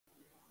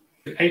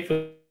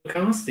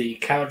Aethercast, the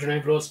Cauldron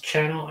Overlords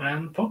channel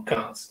and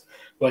podcast,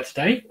 where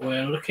today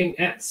we're looking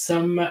at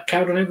some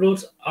Cauldron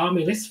Overlords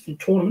army lists from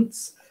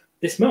tournaments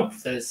this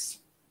month. There's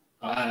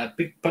a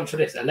big bunch of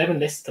lists, 11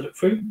 lists to look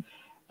through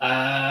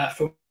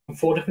from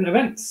 4 different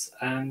events.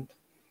 And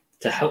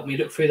to help me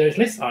look through those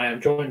lists, I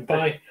am joined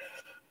by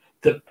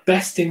the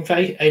best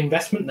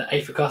investment that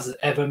Aethercast has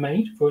ever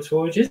made for its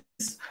voyages,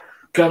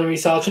 Gunnery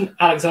Sergeant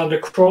Alexander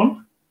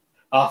Cron,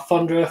 our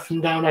Thunderer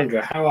from Down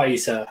Under. How are you,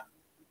 sir?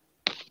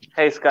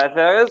 Hey,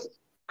 Skyfarers.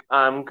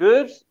 I'm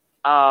good.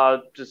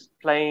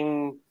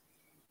 Getting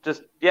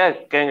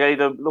ready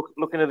to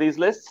look into these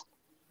lists.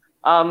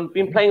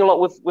 Been playing a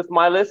lot with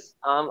my list.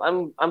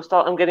 I'm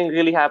getting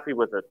really happy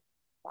with it.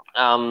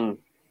 I'm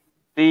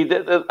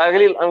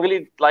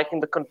really liking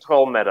the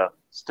control meta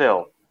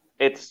still.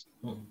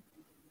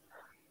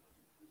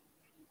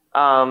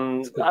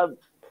 I've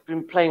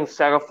been playing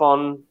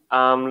Seraphon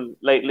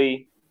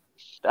lately.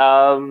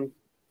 You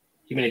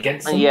mean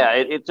against them? Yeah,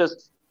 it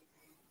just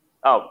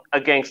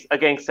against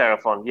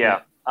Seraphon,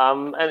 yeah.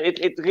 And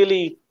it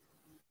really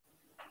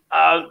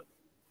the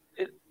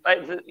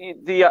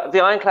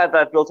Ironclad that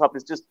I've built up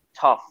is just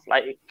tough.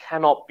 Like, it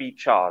cannot be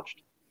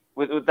charged.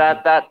 With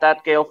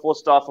that Gale Force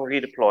Staff and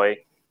redeploy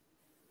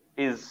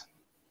is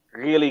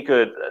really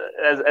good.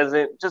 As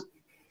in just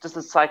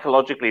as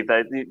psychologically,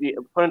 the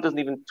opponent doesn't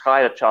even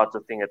try to charge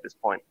the thing at this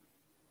point.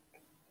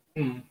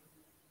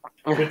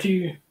 But have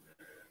you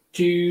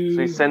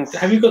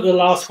got the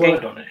last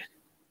word on it?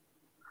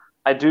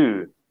 I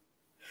do.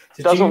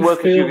 It doesn't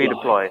work if you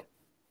redeploy.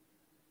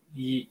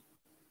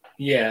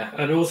 Yeah,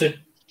 and also,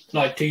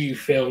 do you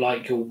feel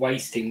like you're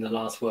wasting the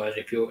last word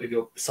if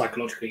you're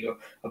psychologically your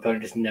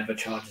opponent just never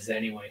charges it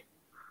anyway?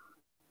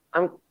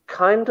 I'm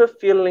kind of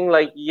feeling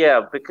like,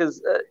 yeah,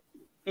 because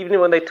even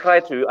when they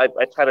try to, I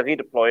try to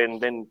redeploy and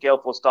then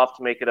Gale Force Staff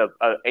to make it a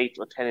 8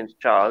 or 10 inch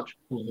charge.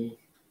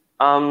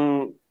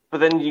 Mm-hmm. But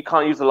then you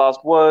can't use the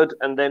last word,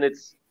 and then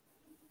it's.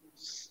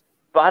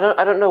 But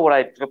I don't know what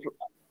I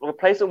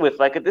replace it with.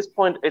 Like, at this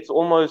point, it's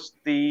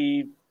almost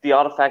the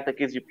artifact that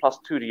gives you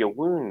 +2 to your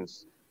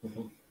wounds.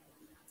 Mm-hmm.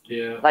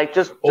 Yeah. Like,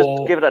 just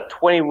give it a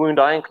 20 wound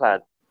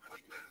Ironclad.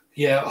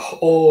 Yeah,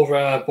 or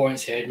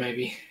Buoyancy Aid,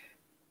 maybe.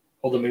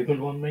 Or the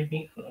movement one,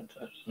 maybe. I don't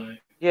know.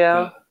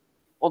 Yeah. But...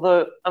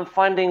 Although I'm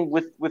finding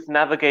with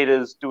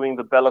Navigators doing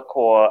the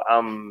Be'lakor,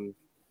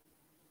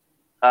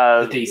 the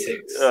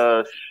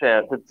D6.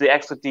 The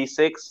extra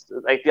D6,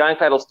 like, the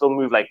Ironclad will still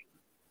move like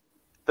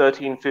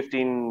 13,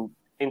 15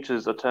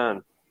 inches a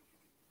turn.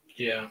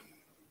 Yeah.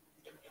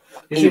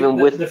 Even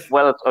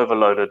well, it's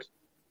overloaded.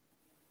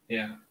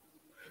 Yeah.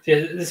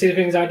 Yeah, the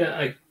things I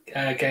did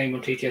a game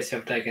on TTS the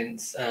other day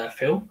against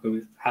Phil, who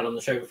we've had on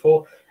the show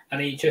before, and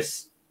he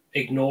just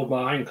ignored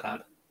my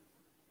Ironclad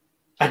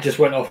and just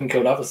went off and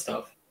killed other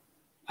stuff.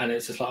 And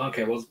it's just like,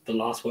 okay, well, the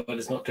last word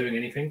is not doing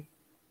anything.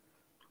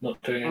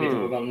 Not doing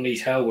anything with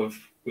Unleash Hell with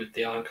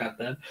the Ironclad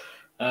then.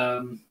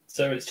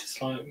 So it's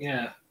just like,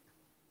 yeah.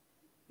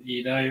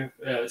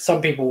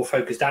 Some people will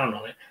focus down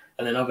on it,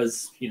 and then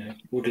others,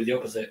 will do the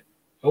opposite.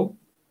 Oh.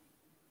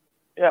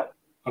 Yeah.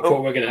 I thought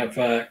we were going to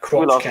have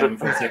crotch cam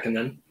for a second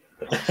then.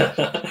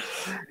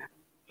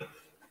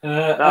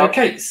 No.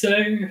 Okay, so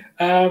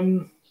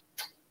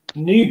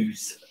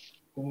news.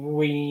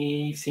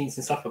 We've seen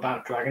some stuff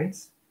about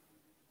dragons.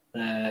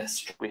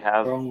 We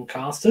have strong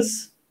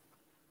casters.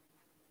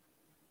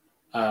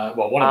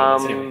 One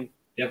of them is anyway.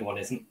 The other one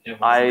isn't.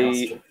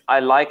 I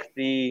like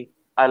the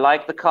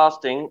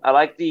casting. I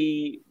like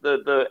the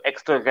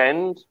extra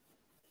rend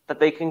that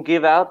they can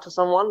give out to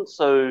someone.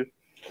 So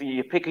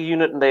you pick a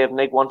unit and they have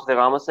 -1 to their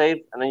armor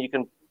save, and then you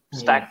can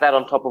stack that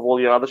on top of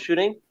all your other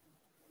shooting.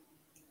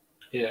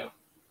 Yeah,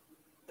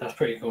 that's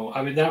pretty cool.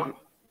 I mean,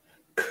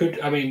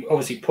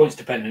 obviously points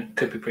dependent,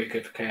 could be pretty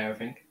good for KO, I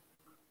think.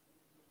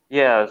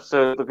 Yeah,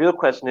 so the real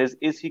question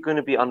is he going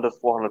to be under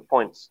 400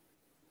 points?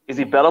 Is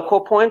he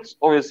Be'lakor points,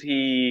 or is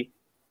he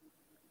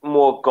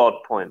more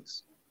God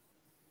points?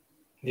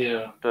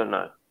 Yeah. Don't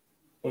know.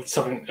 Or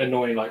something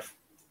annoying like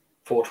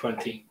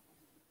 420.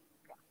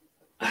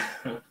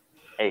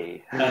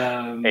 The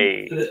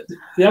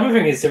other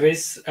thing is there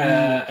is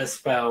a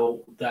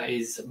spell that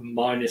is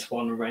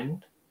 -1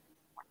 rend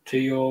to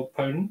your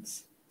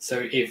opponents. So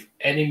if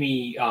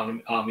enemy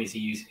armies are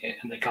using it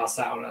and they cast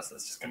that on us,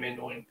 that's just going to be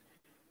annoying.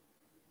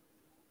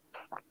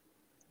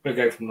 We'll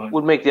go from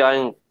would make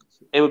the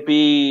it would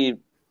be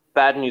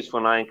bad news for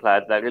an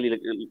Ironclad that really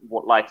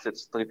likes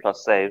its 3+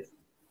 save.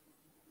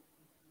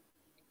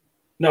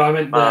 No, I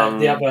meant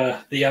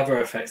the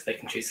other effects they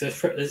can choose. So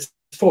there's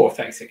 4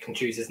 effects it can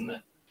choose, isn't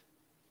there?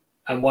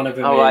 And one of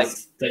them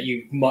is that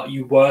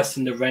you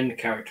worsen the rend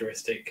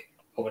characteristic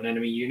of an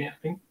enemy unit, I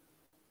think.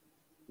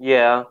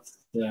 Yeah.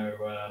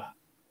 So,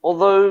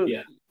 although,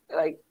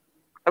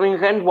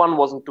 rend 1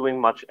 wasn't doing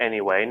much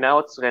anyway. Now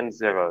it's rend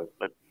 0,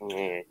 but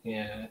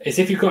yeah. It's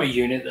if you've got a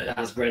unit that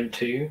has rend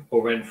 2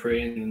 or rend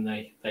 3, and then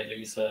they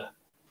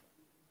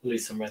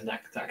lose some rend.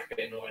 That could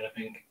be annoying, I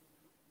think.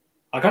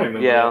 I can't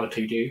remember what the other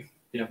two do.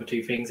 The other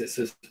two things, it's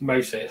just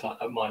mostly it's like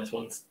a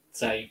 -1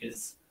 save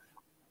is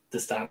the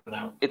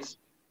standout.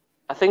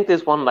 I think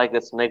there's one like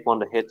that's Neg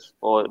Wonder hit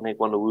or Neg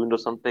Wonder wound or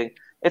something.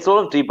 It's all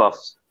of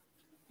debuffs.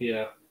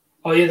 Yeah.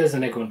 Oh yeah, there's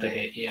an egg one to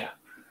hit. Yeah.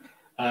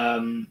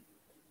 And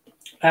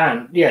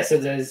yeah, so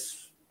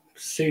there's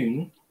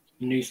soon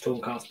a new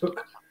Stormcast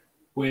book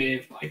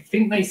with I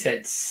think they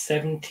said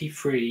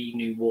 73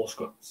 new war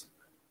scrolls.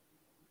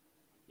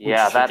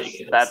 Yeah,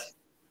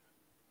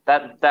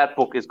 that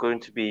book is going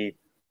to be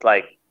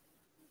like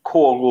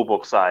core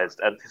rulebook sized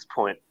at this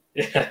point.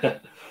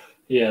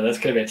 Yeah, that's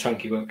going to be a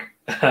chunky book.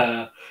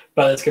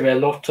 But there's going to be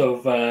a lot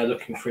of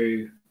looking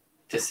through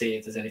to see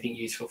if there's anything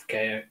useful for KO.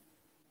 It'll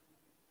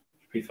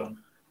be fun.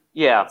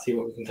 Yeah. See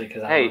what we can take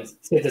as Hey, allies.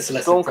 See if the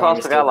Celestial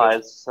Stormcast for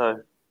allies.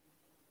 So,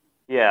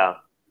 yeah.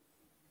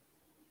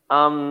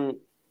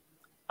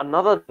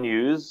 Another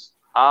news.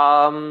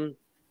 Gargants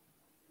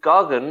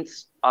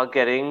are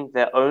getting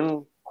their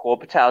own core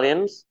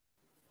battalions,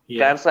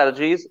 grand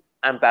strategies,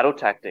 and battle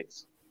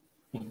tactics.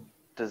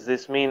 Does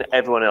this mean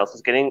everyone else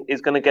is going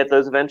to get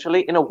those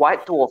eventually in a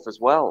White Dwarf as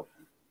well?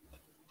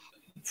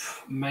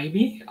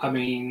 Maybe. I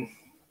mean,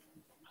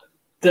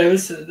 there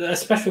was a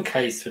special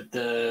case with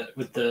the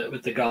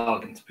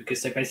Gargants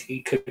because they basically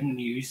couldn't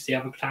use the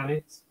other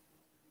battalions.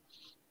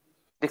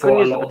 They couldn't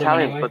use the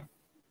battalions, anyway.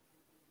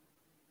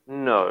 But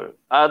no,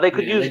 they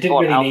could use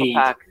Alpha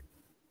Pack.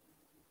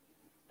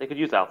 They could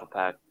use Alpha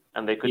Pack,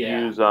 and they could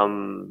use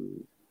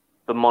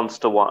the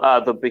monster one,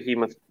 the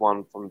behemoth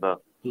one from the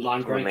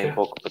main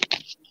book.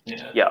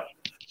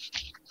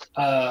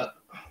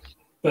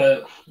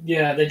 But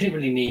yeah, they didn't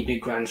really need new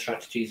grand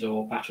strategies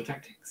or battle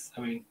tactics.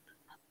 I mean,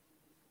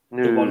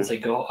 the ones they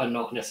got are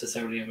not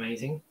necessarily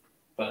amazing,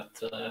 but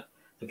the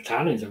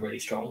battalions are really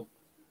strong.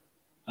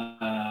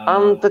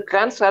 The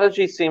grand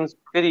strategy seems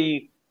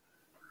pretty.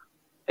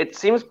 It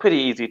seems pretty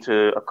easy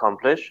to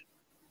accomplish.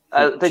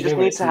 They just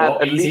need to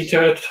have at least.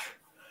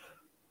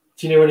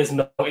 Do you know when it's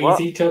not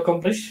easy to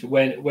accomplish?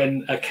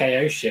 When a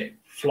KO ship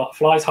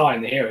flies high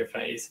in the hero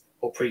phase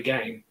or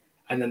pre-game,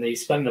 and then they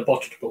spend a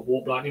bottle to put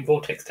Warp Lightning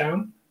Vortex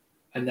down,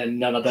 and then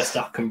none of their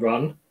stuff can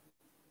run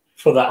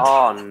for that.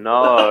 Oh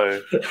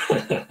no!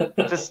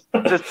 just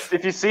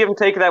if you see them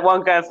taking that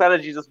one grand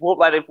strategy, just Warp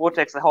Lightning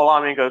Vortex the whole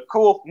army and go,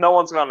 cool, no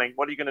one's running.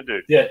 What are you going to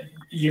do? Yeah,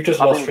 you just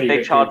lost 3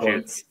 they charge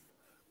points. You.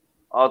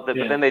 But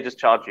then they just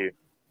charge you.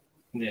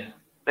 Yeah.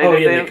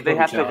 They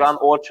have to run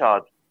or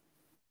charge.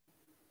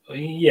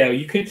 Yeah,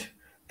 you could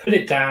put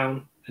it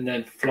down and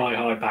then fly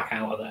high back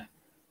out of there,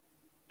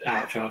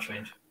 out of charge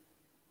range.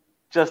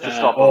 Just to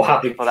stop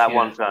them for that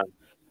one turn.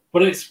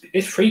 Well, it's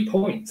 3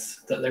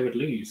 points that they would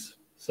lose,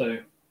 so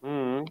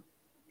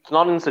it's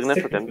not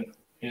insignificant.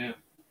 Yeah,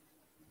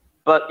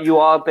 but you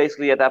are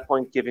basically at that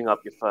point giving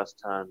up your first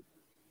turn.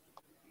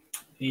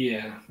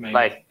 Yeah, maybe.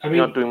 Like you're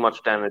not doing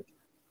much damage.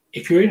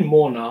 If you're in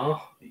Mornar,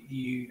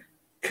 you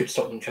could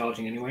stop them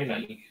charging anyway.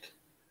 Like you could,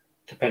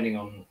 depending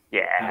on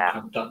how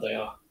pumped up they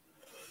are.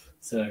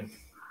 So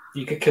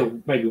you could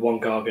kill maybe one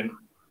Gargant,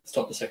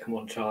 stop the second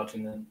one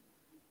charging, and then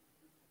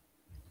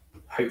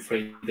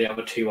hopefully the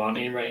other two aren't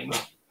in range.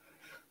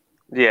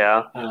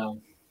 Yeah.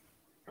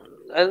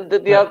 And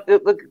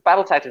the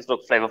battle tactics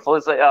look flavorful.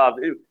 It's like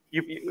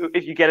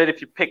if you get it,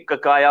 if you pick a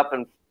guy up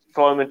and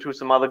throw him into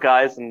some other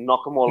guys and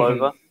knock them all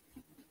over.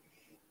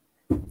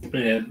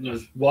 Yeah, there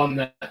was one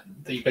that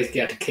you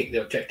basically had to kick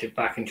the objective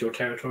back into your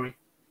territory.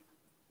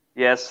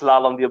 Yeah,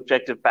 slalom the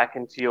objective back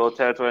into your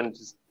territory and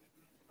just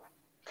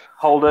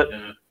hold it.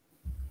 Yeah.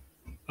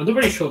 I'm not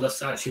really sure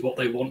that's actually what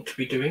they want to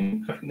be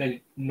doing. I think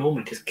they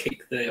normally just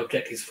kick the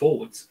objectives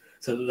forwards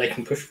so that they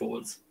can push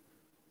forwards.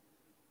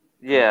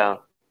 Yeah.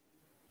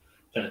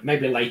 So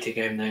maybe a later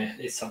game there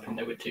is something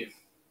they would do.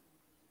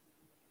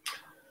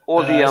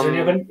 Or just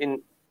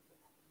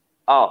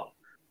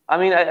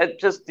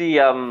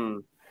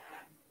the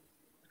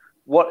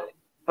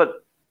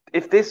But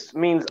if this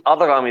means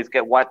other armies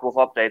get White Dwarf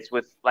updates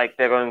with like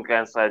their own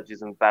grand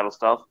strategies and battle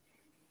stuff,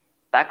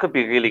 that could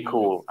be really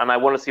cool. And I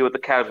want to see what the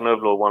Kharadron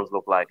Overlord ones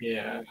look like.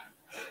 Yeah.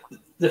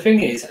 The thing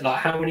is, like,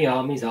 how many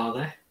armies are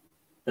there?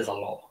 There's a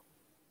lot.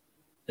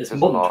 There's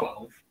more than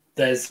 12.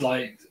 There's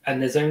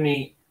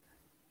only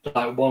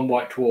like one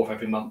White Dwarf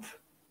every month.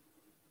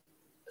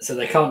 So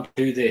they can't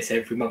do this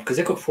every month because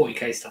they've got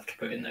 40k stuff to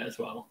put in there as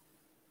well.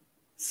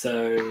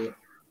 So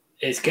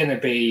it's going to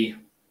be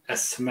a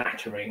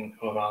smattering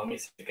of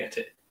armies to get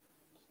it.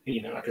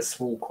 You know, like a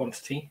small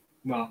quantity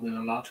rather than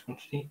a large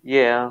quantity.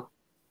 Yeah.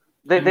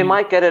 They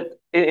might get it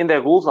in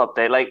their rules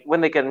update. Like when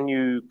they get a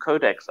new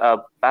codex,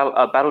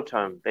 battle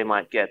tome, they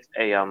might get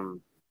their own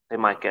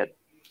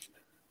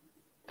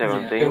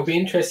thing. It'll be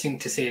interesting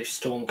to see if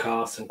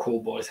Stormcast and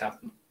Crawl Boys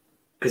have them,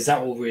 because that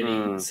will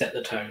really set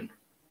the tone.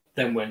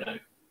 Then we'll know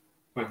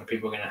whether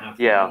people are going to have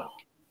them.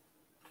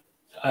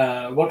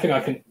 Yeah. One thing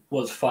I think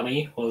was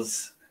funny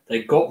was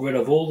they got rid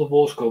of all the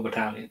War Scroll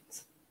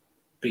battalions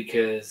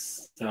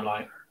because they're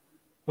like,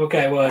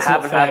 okay, well, it's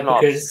not fair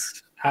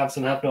because haves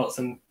and have-nots,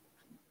 and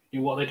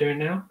what are they doing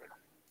now?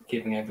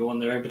 Giving everyone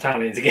their own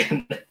battalions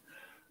again.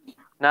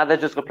 Now they're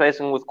just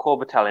replacing with core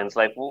battalions.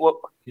 Like, what?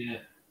 Yeah.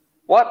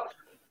 What?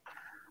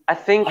 I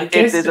think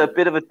there's a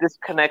bit of a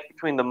disconnect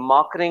between the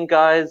marketing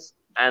guys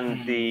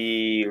and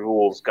the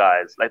rules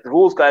guys. Like the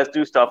rules guys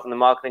do stuff, and the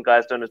marketing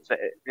guys don't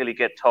really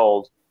get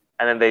told,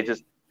 and then they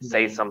just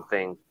say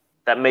something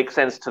that makes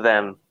sense to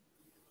them.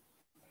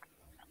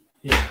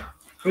 Yeah,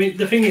 I mean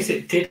the thing is,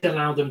 it did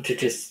allow them to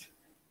just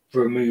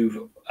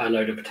remove a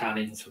load of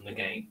battalions from the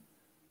game,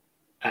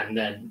 and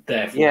then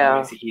therefore it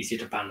makes it easier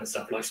to ban and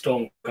stuff. Like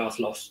Stormcast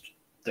lost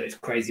those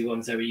crazy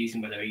ones they were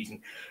using, where they were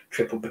using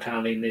triple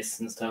battalion lists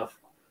and stuff.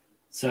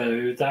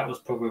 So that was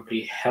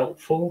probably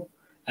helpful.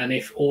 And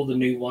if all the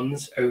new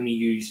ones only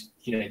use,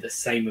 the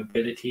same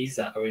abilities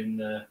that are in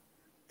the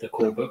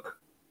core book,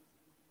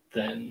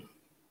 then,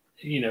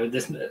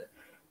 there's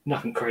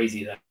nothing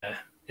crazy there.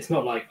 It's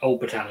not like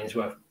old battalions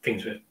where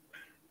things were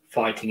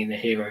fighting in the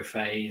hero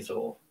phase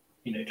or,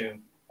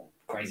 doing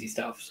crazy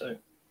stuff. So,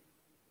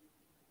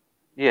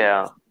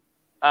 yeah.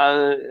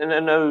 And I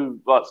know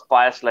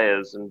Fire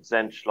Slayers and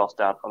Tzeentch lost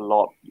out a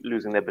lot,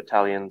 losing their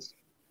battalions.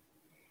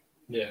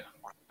 Yeah.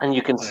 And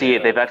you can see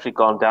it. They've actually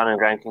gone down in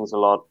rankings a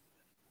lot.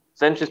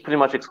 Tzeentch is pretty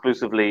much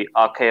exclusively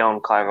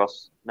Archaon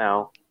Kairos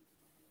now.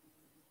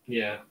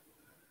 Yeah.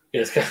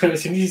 Yes, as soon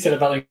as you said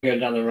about them going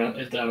down the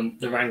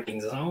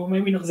rankings, I was like, oh,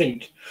 maybe not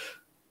Tzeentch.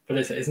 But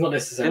it's not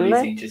necessarily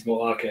Tzeentch, it's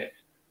more Archaon.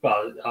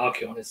 Well,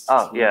 Archaon is...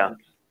 Oh, yeah.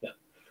 But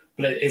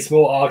it's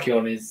more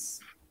Archaon is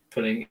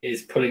pulling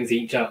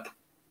Tzeentch up.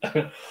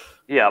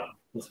 Yeah.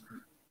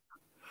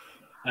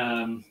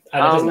 And it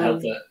doesn't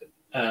help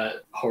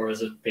that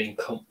horrors are being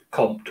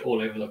comped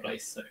all over the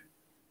place. So.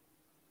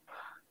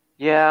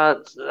 Yeah,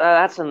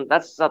 that's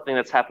something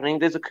that's happening.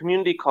 There's a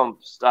community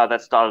comp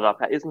that started up,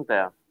 isn't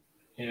there?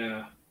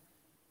 Yeah.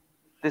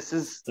 This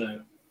is so.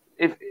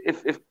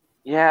 if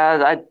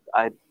yeah,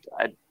 I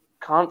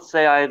can't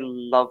say I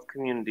love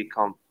community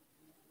comp.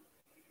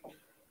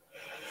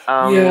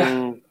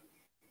 Yeah.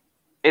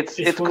 It's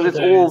because it's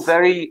all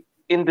very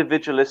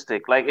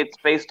individualistic. Like it's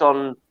based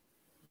on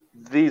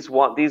this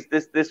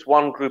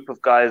one group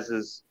of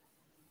guys'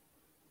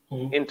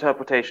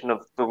 interpretation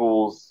of the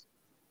rules,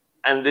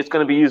 and it's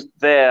going to be used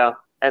there,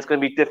 and it's going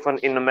to be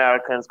different in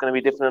America, and it's going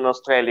to be different in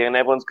Australia, and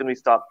everyone's going to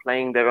start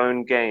playing their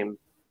own game.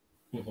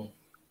 Mm-hmm.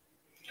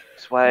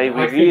 That's why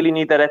we really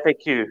need that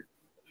FAQ.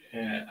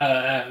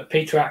 Yeah,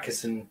 Peter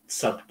Atkinson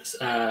summed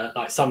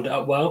it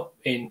up well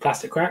in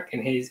Plastic Crack.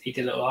 He did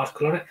a little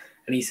article on it,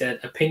 and he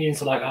said,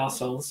 "Opinions are like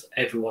arseholes.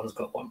 Everyone's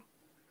got one,"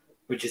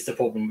 which is the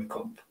problem with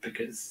comp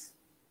because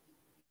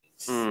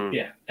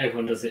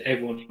everyone does it.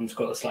 Everyone's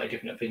got a slightly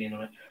different opinion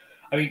on it.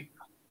 I mean,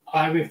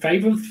 I'm in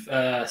favour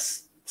of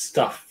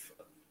stuff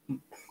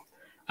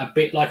a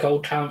bit like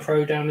Old Town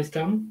Throwdown is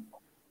done,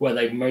 where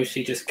they've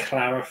mostly just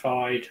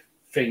clarified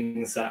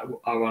things that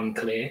are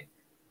unclear.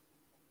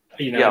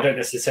 I don't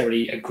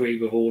necessarily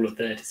agree with all of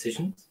their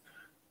decisions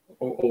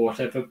or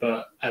whatever,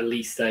 but at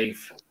least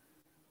they've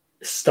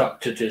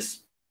stuck to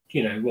just,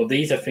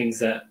 these are things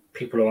that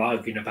people are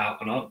arguing about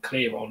and aren't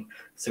clear on,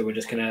 so we're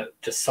just going to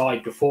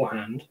decide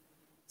beforehand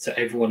so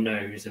everyone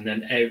knows, and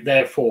then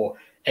therefore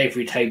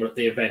every table at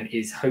the event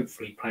is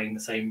hopefully playing the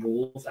same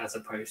rules, as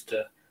opposed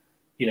to,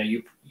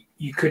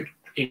 you could,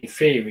 in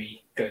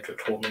theory, go to a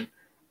tournament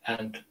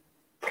and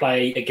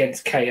play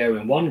against KO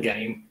in one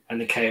game, and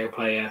the KO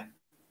player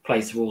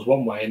plays the rules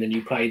one way, and then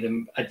you play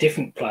them a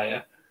different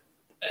player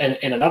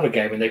in another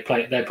game, and they're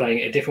playing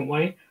it a different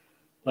way.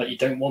 Like, you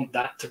don't want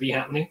that to be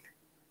happening.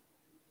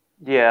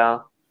 Yeah.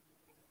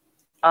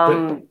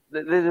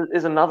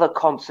 There's another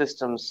comp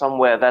system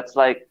somewhere that's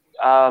like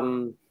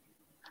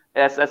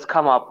that's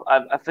come up.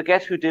 I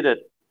forget who did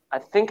it. I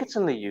think it's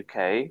in the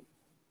UK.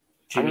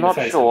 I'm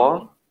not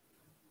sure.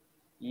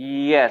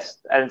 Yes,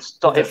 and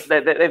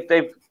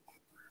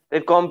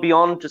they've gone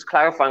beyond just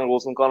clarifying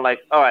rules and gone like,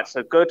 all right,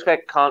 so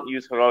Gotrek can't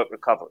use heroic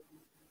recovery.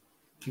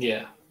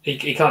 Yeah,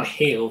 he can't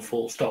heal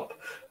full stop,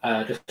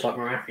 just like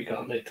Marathi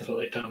can't. That's what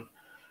they've done.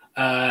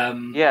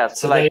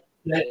 So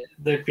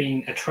they've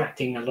been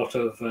attracting a lot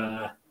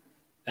of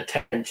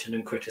attention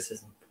and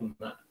criticism from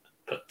that.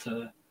 But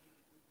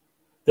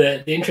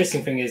the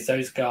interesting thing is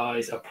those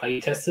guys are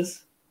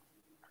playtesters.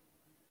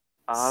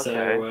 Okay.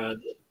 So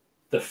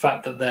the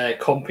fact that they're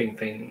comping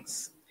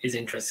things is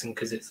interesting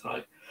because it's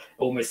like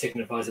almost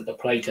signifies that the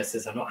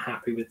playtesters are not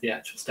happy with the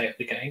actual state of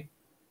the game,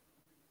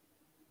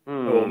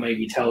 or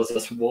maybe tells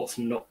us what's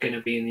not going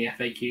to be in the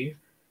FAQ.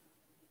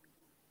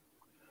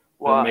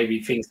 Well, or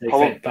maybe things they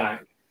fed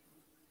back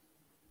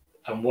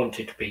and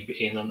wanted to be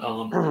in and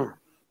aren't.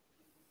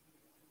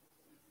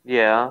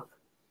 Yeah,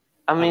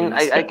 I mean,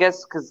 I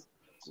guess because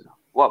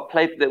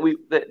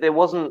there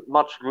wasn't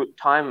much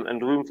time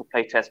and room for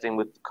playtesting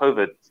with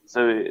COVID,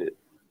 so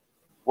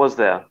was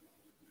there?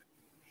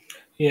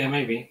 Yeah,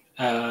 maybe.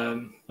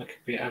 That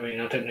could be. I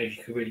mean, I don't know if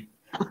you could really.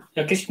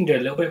 I guess you can do a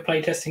little bit of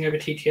playtesting over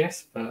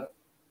TTS, but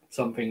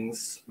some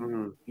things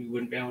you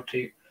wouldn't be able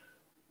to.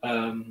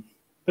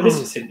 But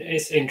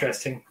it's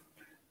interesting.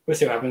 We'll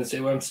see what happens.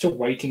 I'm still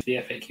waiting for the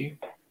FAQ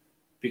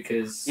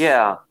because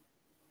I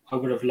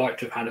would have liked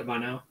to have had it by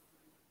now.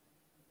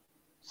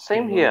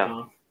 Same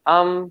here.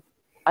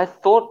 I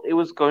thought it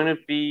was going to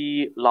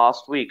be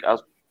last week. A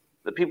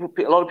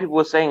lot of people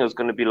were saying it was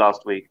going to be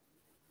last week.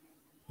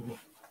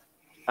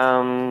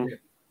 Um,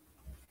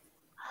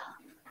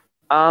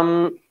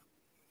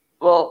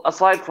 well,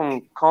 aside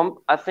from comp,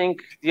 I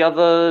think the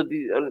other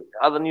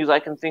news I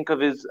can think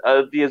of is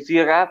the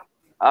Azir app.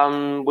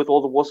 With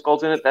all the War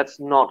Skulls in it, that's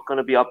not going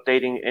to be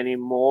updating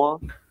anymore.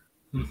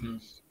 Mm-hmm.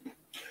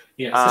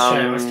 Yeah, it's a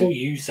shame. I still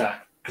use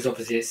that because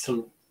obviously it's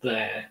still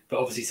there, but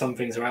obviously some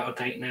things are out of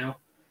date now,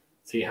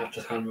 so you have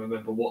to kind of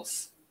remember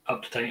what's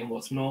up to date and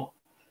what's not.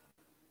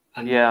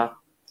 And Yeah.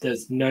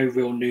 there's no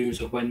real news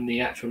of when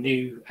the actual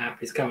new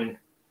app is coming.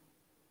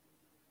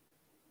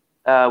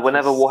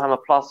 Whenever Warhammer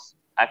Plus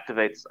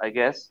activates, I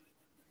guess.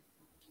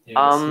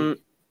 Yeah, we'll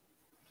see.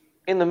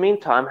 In the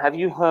meantime, have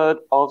you heard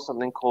of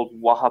something called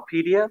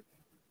Wahapedia?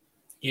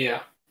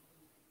 Yeah.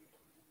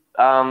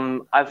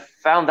 I've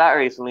found that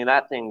recently.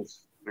 That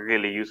thing's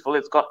really useful.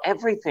 It's got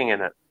everything in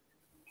it.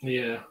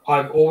 Yeah,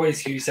 I've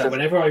always used that.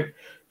 Whenever I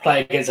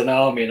play against an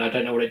army and I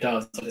don't know what it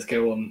does, I just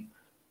go on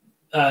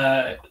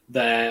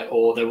there,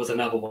 or there was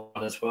another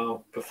one as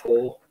well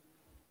before,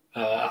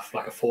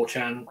 like a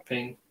 4chan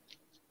thing.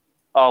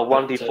 Oh,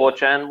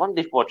 1D4chan.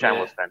 1D4chan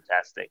yeah. was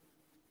fantastic.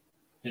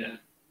 Yeah.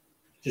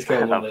 Just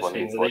go on one of those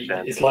things.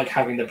 It's like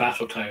having the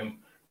battle tome,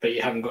 but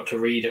you haven't got to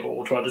read it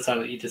all to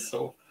understand it. You just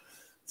sort of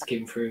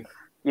skim through.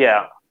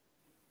 Yeah.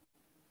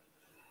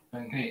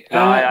 Okay.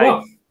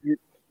 No,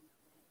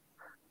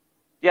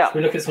 yeah. Should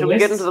we look at some Should we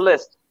get into the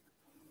list?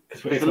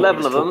 There's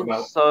 11 of them,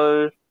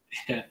 so...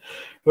 Yeah,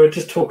 we're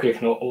just talking,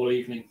 if not, all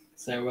evening.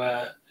 So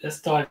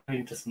let's dive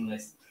into some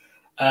lists.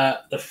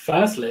 The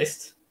first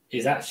list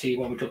is actually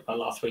one we talked about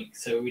last week,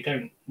 so we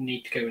don't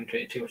need to go into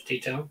it in too much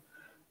detail.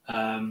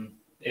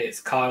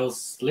 It's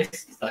Kyle's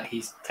list that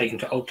he's taken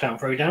to Old Town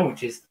Throwdown,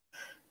 which is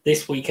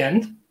this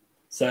weekend.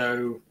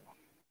 So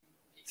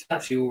he's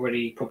actually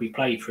already probably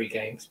played 3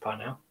 games by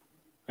now,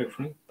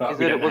 hopefully. But was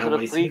it a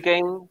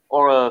 3-game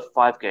or a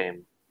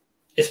 5-game?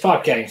 It's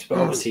 5 games, but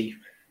obviously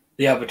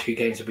the other 2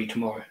 games will be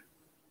tomorrow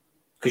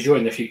because you're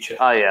in the future.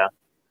 Oh, yeah.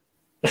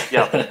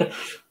 Yeah.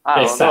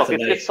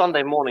 It's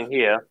Sunday morning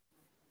here.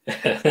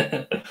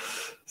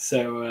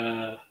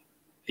 So,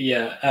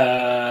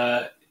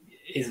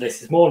 his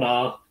list is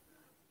Mornar.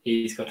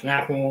 He's got an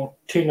Admiral,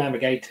 2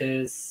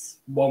 Navigators,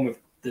 1 with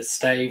the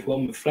Stave,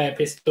 1 with Flare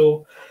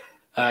Pistol,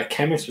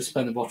 Chemist with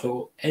Spend the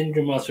Bottle,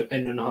 Endrinmaster with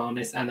Endrin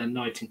Harness, and a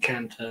Knight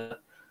Incanter.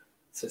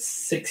 So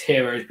 6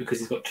 heroes because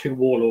he's got 2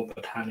 Warlord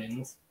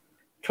battalions,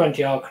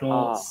 20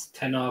 Arcanauts,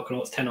 10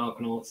 Arcanauts, 10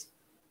 Arcanauts,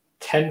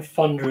 10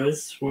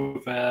 Thunderers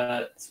with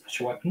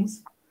special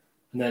weapons,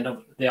 and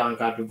then the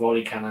Ironclad with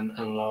Volley Cannon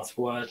and Last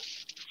Word,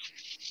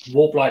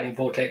 Warp Lightning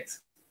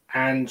Vortex,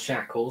 and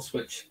Shackles,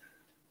 which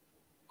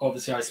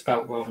obviously I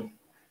spelt wrong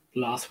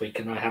last week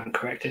and I haven't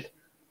corrected.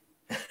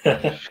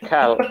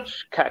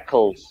 Shackles.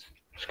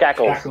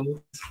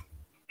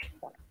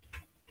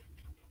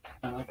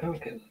 I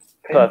can't get this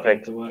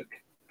perfect to work.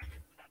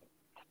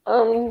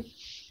 Oh.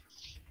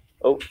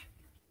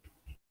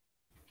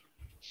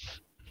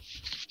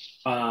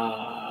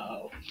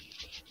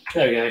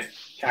 There we go.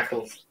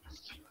 Shackles.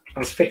 I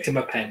was fixing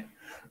my pen.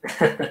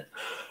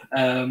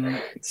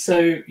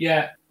 So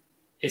yeah,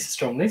 it's a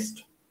strong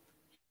list.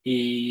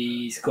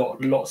 He's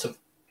got lots of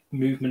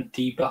movement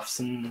debuffs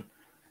and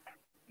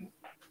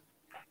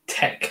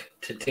tech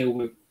to deal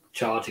with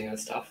charging and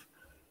stuff.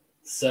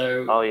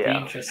 So it'll be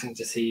interesting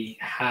to see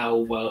how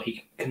well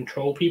he can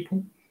control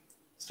people.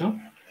 Stuff.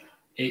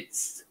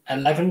 It's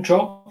 11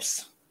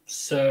 drops,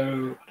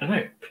 so I don't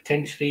know.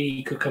 Potentially,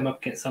 he could come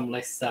up against some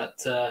lists that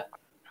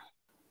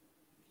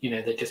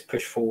they just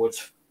push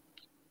forwards,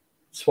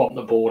 swap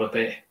the board a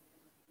bit,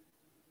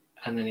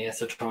 and then he has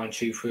to try and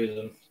chew through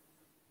them.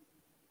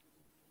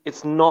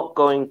 It's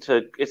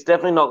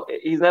definitely not.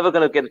 He's never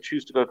going to get to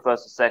choose to go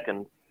first or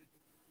second.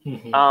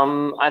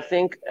 Mm-hmm. I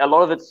think a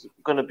lot of it's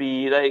going to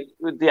be like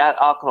with the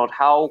Arkanaut.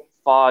 How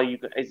far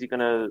is he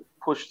going to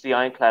push the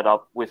Ironclad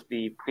up with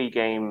the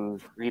pre-game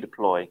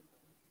redeploy?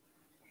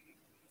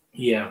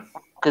 Yeah,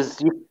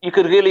 because you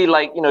could really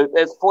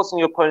it's forcing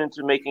your opponent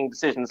to making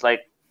decisions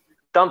like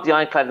dump the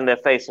Ironclad in their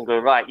face and go,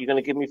 right, you're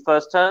going to give me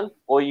first turn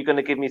or you're going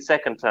to give me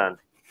second turn.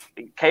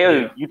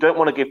 KO, you don't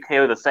want to give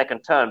KO the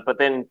second turn, but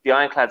then the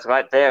Ironclad's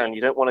right there and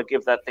you don't want to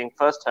give that thing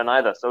first turn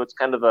either. So it's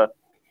kind of a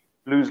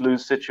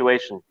lose-lose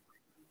situation.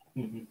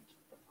 Mm-hmm.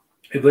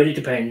 It really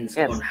depends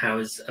on how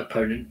his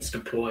opponents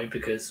deploy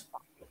because,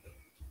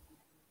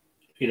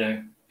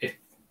 they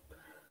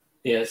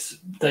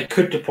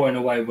could deploy in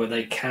a way where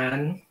they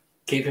can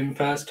give him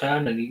first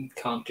turn and he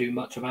can't do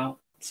much about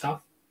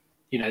stuff.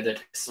 They're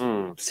just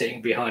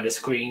sitting behind a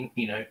screen,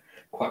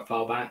 quite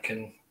far back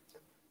and,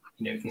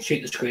 you can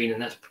shoot the screen and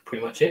that's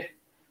pretty much it.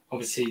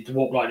 Obviously, the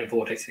Warp Lightning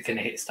Vortex is going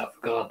to hit stuff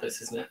regardless,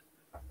 isn't it?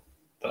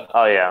 But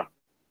oh, yeah.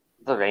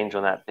 The range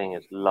on that thing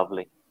is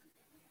lovely.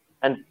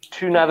 And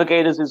 2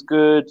 Navigators is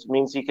good. It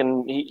means he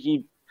can...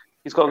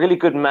 He's got a really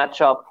good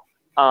matchup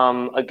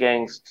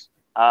against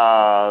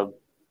Archaons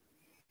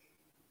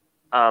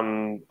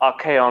and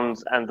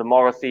the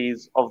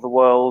Morathis of the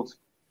world.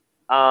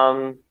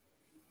 And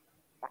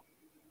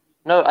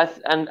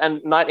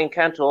Knight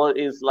Incantor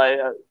is like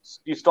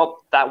you stop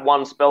that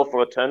one spell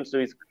for a turn, so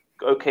he's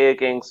okay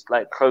against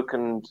like Cloak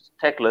and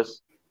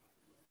Teclis.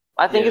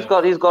 I think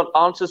Yeah. he's got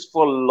answers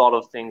for a lot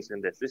of things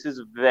in this. This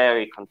is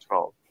very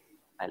controlled.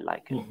 I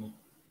like it. Mhm.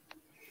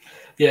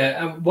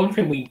 Yeah, one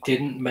thing we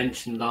didn't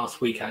mention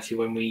last week actually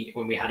when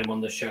we had him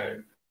on the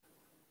show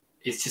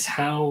is just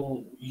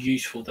how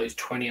useful those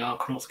 20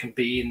 Arkanauts can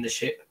be in the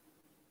ship.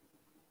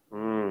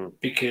 Mm.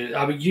 Because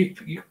I mean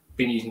you've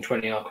been using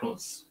 20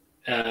 Arkanauts,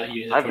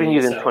 I've been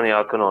using 20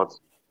 Arkanauts.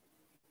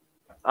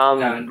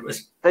 and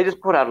They just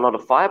put out a lot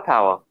of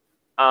firepower.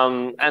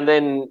 And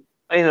then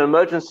in an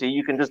emergency,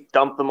 you can just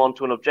dump them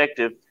onto an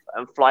objective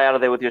and fly out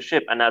of there with your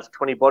ship, and that's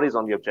 20 bodies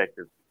on the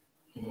objective.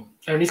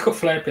 and he's got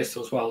flare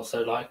pistols as well,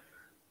 so like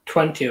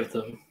 20 of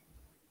them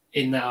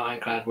in that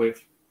ironclad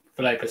with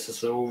flare pistols,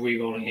 so all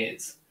re-rolling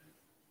hits.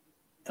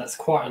 That's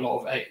quite a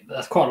lot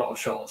of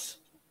shots.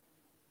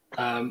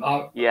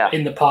 Yeah.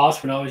 In the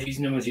past, when I was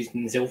using them, I was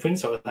using Zilfin,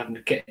 so I was having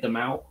to get them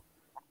out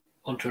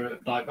onto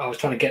I was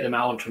trying to get them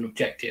out onto an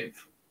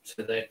objective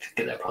so they could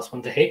get their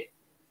 +1 to hit.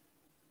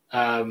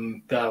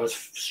 But I was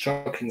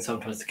struggling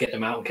sometimes to get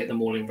them out and get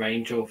them all in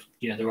range of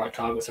the right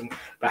target.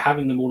 But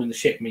having them all in the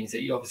ship means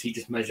that you obviously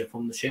just measure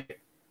from the ship,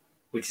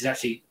 which is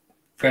actually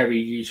very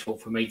useful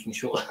for making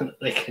sure that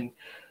they can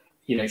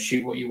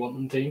shoot what you want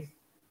them to.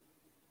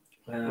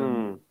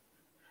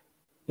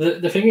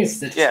 The thing is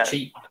that it's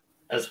cheap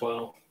as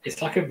well.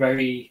 It's like a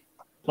very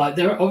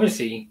there are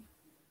obviously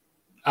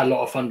a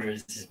lot of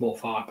Thunderers is more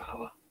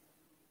firepower,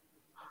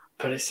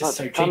 but it's just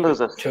so cheap.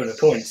 200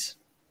 points.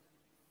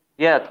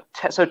 Yeah,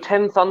 so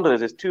 10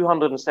 Thunderers is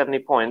 270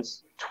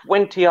 points,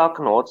 20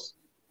 Arkanauts,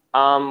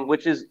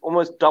 which is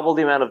almost double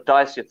the amount of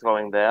dice you're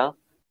throwing there.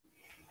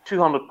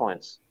 200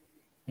 points.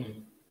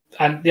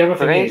 And the other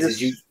thing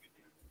is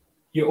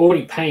you're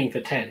already paying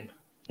for 10,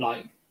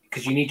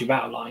 because you need your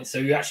battle lines, so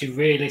you're actually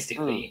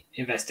realistically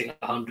investing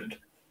 100.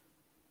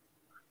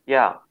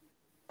 Yeah,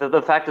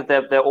 the fact that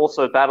they're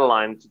also battle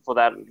lines for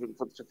that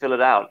to fill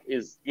it out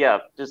is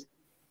just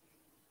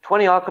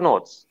 20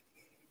 Arkanauts.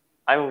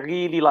 I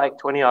really like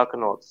 20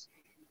 Arkanauts.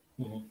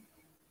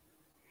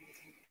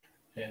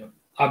 Yeah,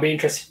 I'd be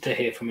interested to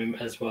hear from him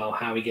as well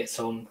how he gets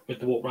on with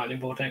the Warp Lightning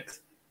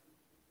Vortex,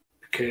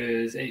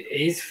 because it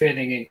is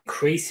feeling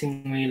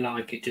increasingly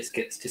like it just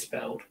gets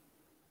dispelled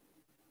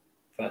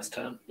first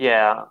turn.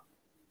 Yeah,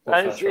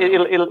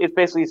 it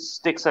basically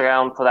sticks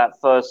around for that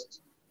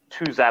first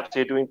 2 zaps. So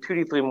you're doing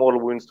 2d3 mortal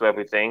wounds to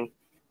everything.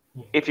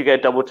 If you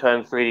get double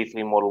turn,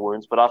 3d3 mortal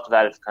wounds, but after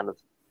that, it's kind of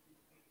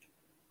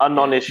a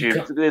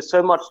non-issue. There's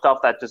so much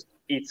stuff that just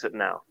eats it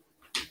now.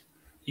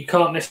 You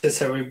can't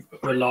necessarily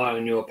rely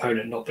on your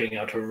opponent not being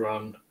able to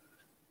run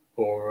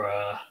or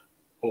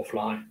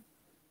fly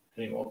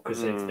anymore,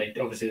 because they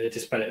obviously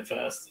dispel it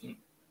first. So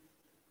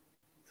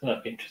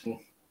that'd be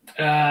interesting.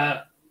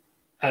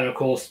 And of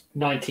course,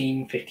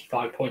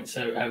 1955 points,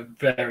 so a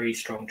very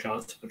strong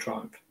chance of a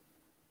triumph.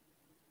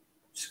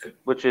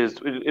 Which is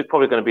it's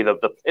probably going to be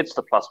it's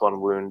the +1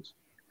 wound.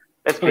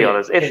 Let's be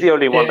honest, it's the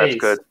only one that's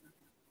good.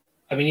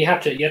 I mean, you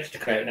have to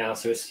declare it now,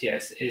 so it's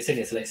in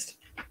his list.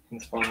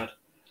 Inspired.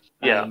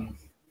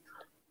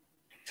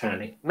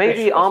 Totally.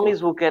 Maybe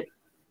armies will get.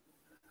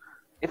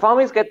 If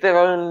armies get their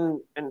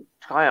own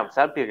triumphs,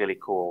 that'd be really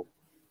cool.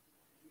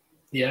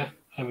 Yeah,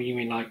 I mean, you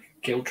mean like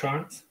guild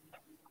triumphs?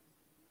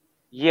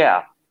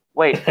 Yeah.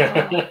 Wait,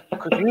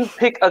 could you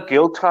pick a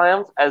guild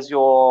triumph as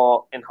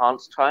your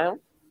enhanced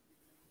triumph?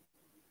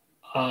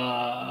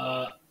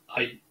 I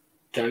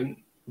don't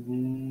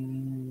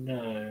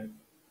know.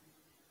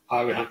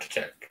 I would have to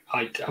check.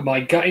 My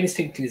gut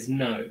instinct is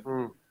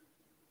no,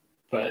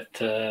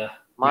 but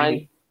I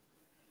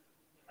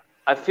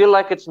feel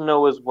like it's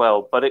no as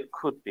well, but it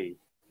could be.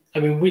 I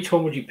mean, which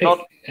one would you pick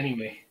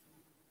anyway?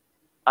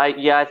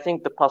 I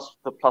think the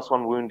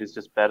 +1 wound is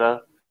just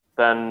better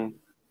than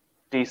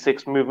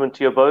D6 movement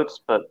to your boats,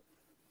 but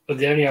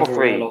the only for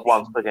free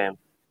once per game.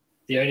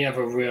 The only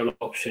other real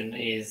option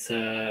is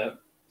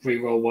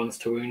reroll 1s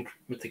to wound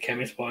with the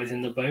chemist wise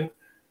in the bow.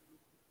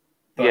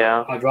 But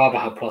I'd rather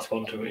have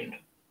 +1 to wound.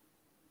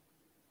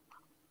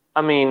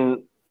 I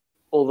mean,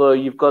 although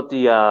you've got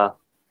the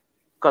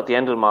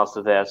Ended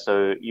Master there,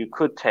 so you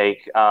could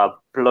take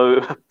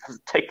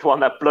take the one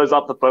that blows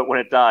up the boat when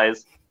it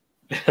dies,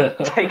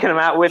 taking them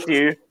out with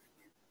you.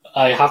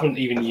 I haven't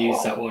even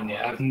used that one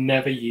yet. I've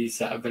never used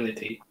that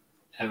ability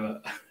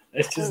ever.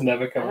 It's just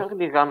never come up. How can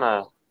you run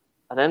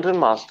an Ended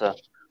Master?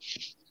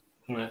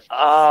 No.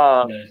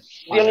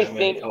 The only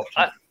thing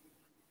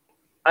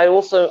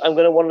I'm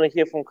going to want to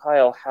hear from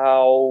Kyle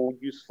how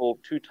useful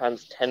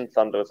 2x10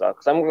 Thunderers are,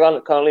 because I'm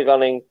currently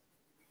running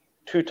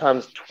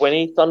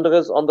 2x20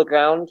 Thunderers on the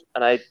ground,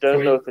 and I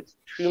don't know if it's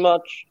too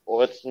much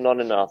or it's not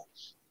enough.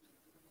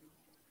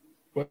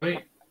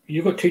 Wait,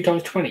 you got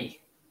 2x20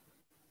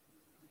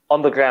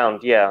 on the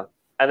ground, yeah,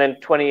 and then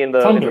 20 in the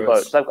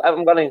boat. So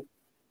I'm running.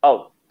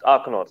 Oh,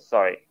 Arkanauts.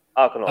 Sorry,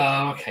 Arkanauts.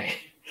 Oh, okay.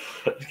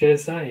 I was going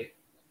to say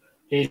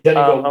he's only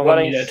got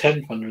 1 unit of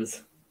 10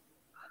 Thunderers.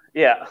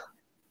 Yeah.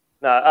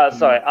 No,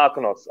 sorry,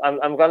 Arkanauts.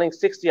 I'm running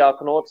 60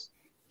 Arkanauts.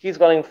 He's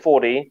running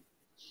 40.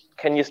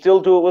 Can you still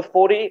do it with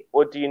 40,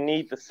 or do you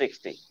need the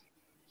 60?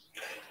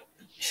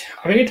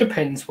 I think it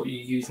depends what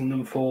you're using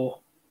them for.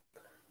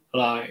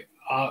 Like,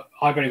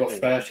 I've only got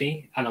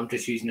 30, and I'm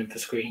just using them for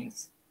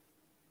screens,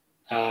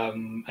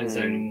 and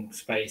zoning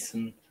space,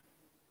 and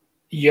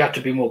you have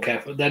to be more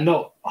careful. They're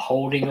not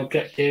holding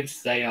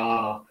objectives; they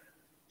are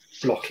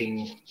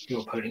blocking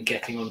your opponent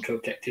getting onto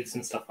objectives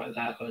and stuff like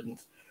that, and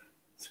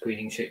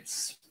screening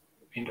ships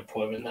in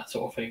deployment, that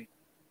sort of thing.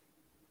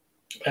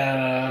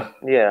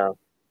 Yeah.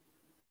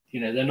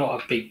 They're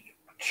not a big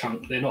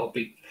chunk. They're not a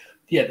big.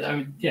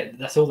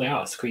 That's all they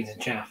are, screens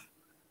and chaff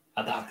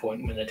at that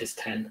point when they're just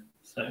 10.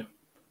 So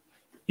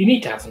you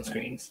need to have some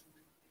screens.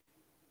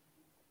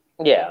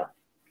 Yeah.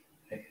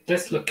 Okay,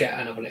 let's look at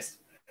another list.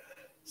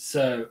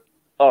 So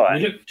all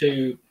right.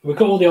 We've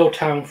got all the old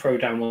town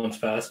throwdown ones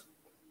first.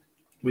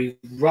 We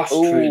rushed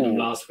through them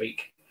last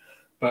week,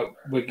 but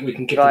we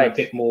can give them a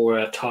bit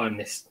more time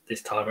this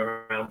time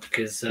around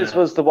because this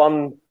was the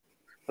one.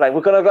 Like,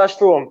 we're gonna rush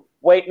through them.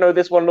 Wait, no,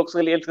 this one looks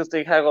really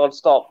interesting. Hang on,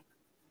 stop.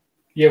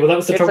 Yeah, well, that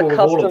was the trouble with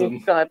all of them.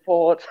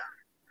 Skyport.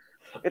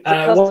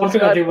 One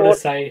thing I do want to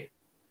say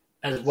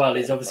as well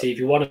is, obviously, if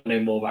you want to know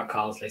more about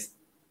Carl's list,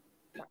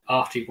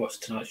 after you've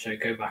watched tonight's show,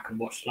 go back and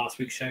watch last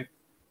week's show.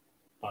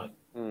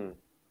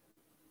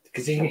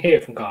 Because you can hear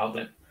it from Carl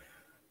then,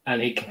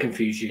 and he can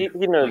confuse you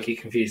like he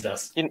confused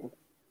us. He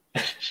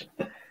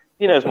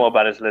knows more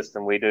about his list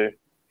than we do.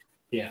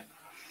 Yeah.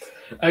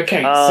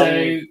 Okay,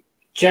 so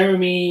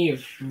Jeremy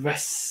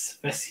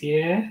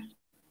Vessier,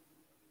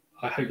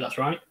 I hope that's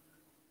right.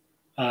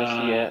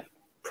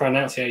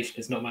 Pronunciation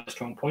is not my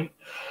strong point.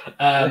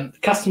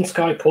 Custom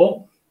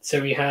Skyport.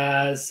 So he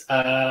has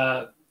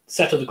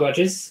Settle the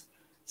Grudges.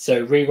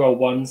 So reroll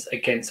ones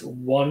against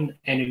one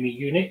enemy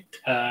unit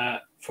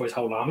for his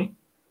whole army,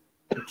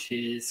 which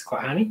is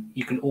quite handy.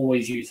 You can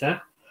always use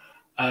that.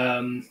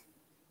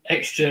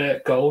 Extra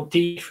gold,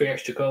 D3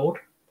 extra gold.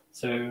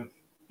 So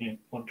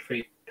 1 to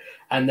 3.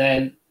 And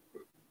then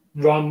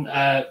run.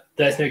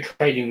 There's no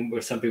trading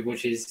with some people,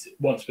 which is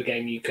once per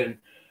game you can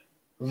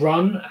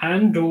run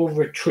and or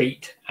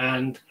retreat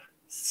and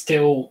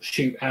still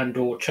shoot and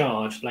or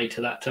charge later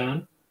that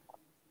turn.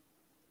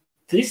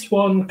 This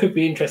one could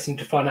be interesting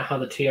to find out how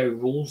the TO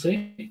rules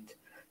it,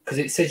 because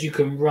it says you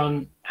can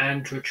run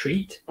and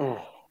retreat,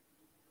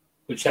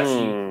 which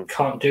actually you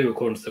can't do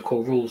according to the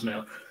core rules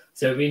now.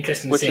 So it'd be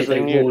interesting to see if they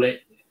rule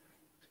it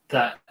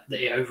that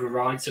it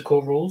overrides the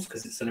core rules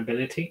because it's an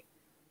ability,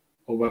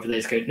 or whether they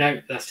just go,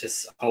 no, that's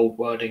just old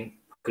wording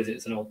because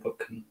it's an old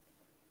book and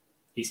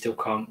you still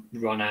can't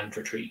run and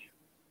retreat.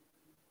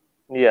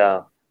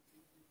 Yeah.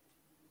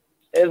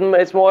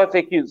 It's more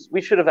FAQs.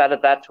 We should have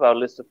added that to our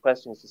list of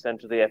questions to send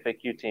to the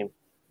FAQ team.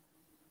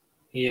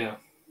 Yeah.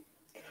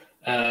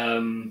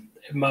 The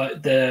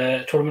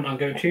tournament I'm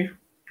going to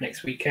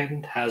next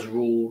weekend has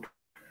ruled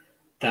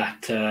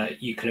that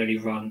you can only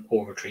run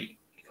or retreat.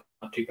 You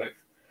can't do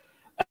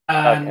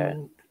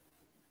both.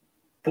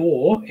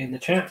 Boar in the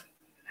chat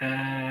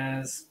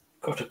has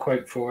got a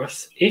quote for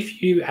us.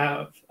 If you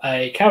have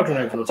a Cauldron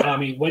Overlord's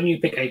army, when you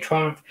pick a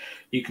triumph,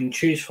 you can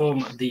choose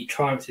from the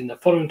triumphs in the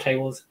following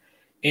tables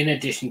in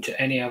addition to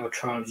any other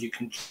triumphs you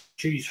can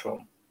choose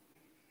from.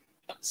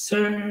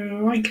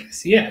 So I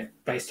guess,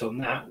 based on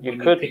that, you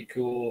pick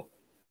your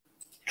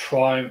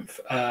triumph,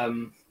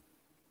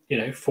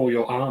 for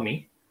your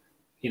army,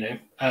 you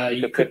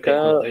could pick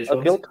one of those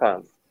ones. Guild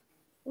triumph.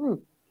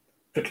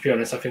 But to be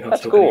honest, I think I'm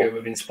still going to go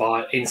with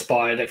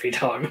inspired every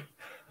time.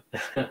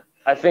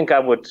 I think I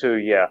would too,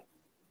 yeah.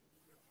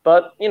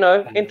 But,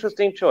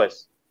 interesting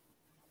choice.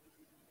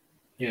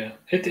 Yeah,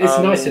 it's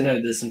nice to know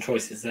there's some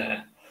choices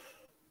there.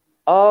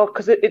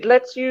 Because it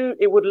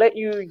would let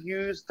you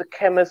use the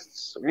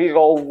chemist's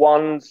reroll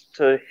ones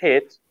to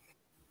hit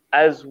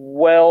as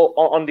well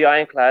on the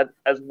Ironclad,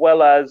 as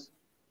well as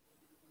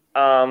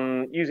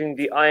using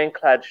the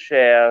Ironclad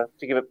share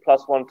to give it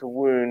 +1 to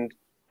wound,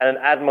 and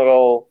an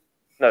Admiral.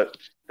 No,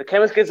 the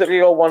chemist gives it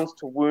reroll ones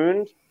to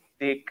wound.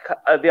 The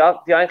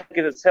Ironclad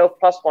gives itself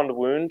 +1 to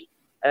wound,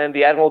 and then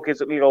the Admiral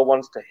gives it reroll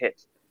ones to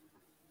hit.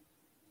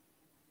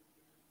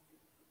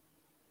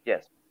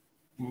 Yes.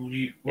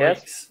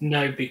 Yes?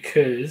 No,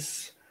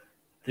 because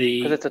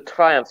it's a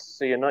triumph,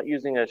 so you're not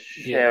using a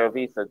share of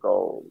ether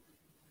gold.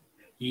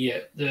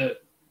 Yeah.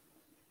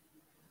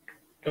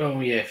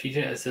 If you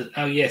did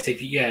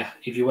it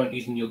if you weren't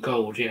using your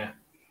gold, yeah.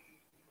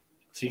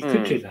 So you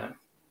could do that.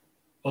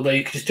 Although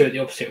you could just do it the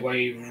opposite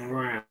way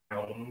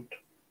round,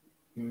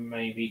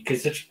 maybe.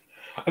 Because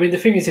the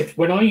thing is,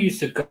 when I use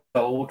the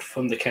gold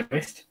from the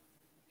chemist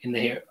in the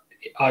hero,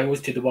 I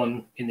always do the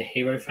one in the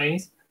hero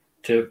phase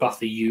to buff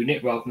the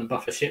unit rather than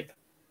buff a ship,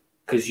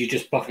 because you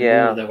just buff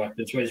all of their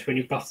weapons. Whereas when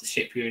you buff the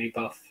ship, you only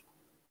buff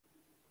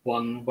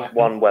one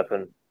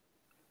weapon.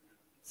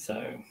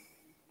 So,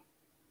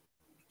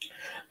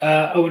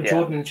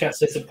 Jordan in the chat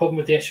says the problem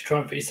with the extra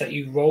triumph is that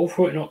you roll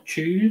for it, not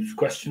choose ?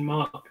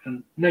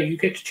 And no, you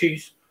get to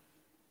choose.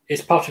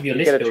 It's part of your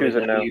list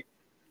building.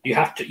 You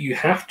have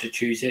to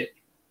choose it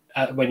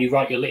when you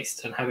write your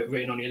list and have it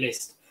written on your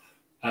list.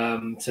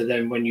 So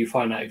then, when you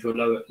find out if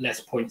you're less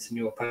points than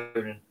your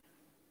opponent,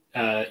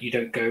 you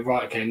don't go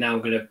right. Okay, now I'm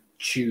going to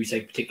choose a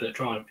particular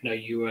triumph. No,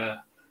 you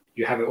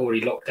you have it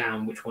already locked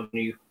down which one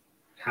you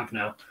have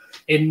now.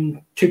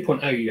 In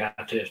 2.0, you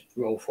had to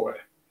roll for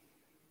it,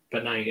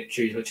 but now you get to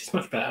choose, which is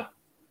much better.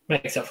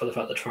 Makes up for the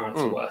fact that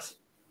triumphs are worse.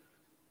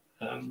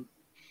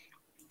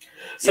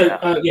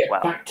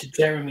 Back to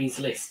Jeremy's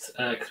list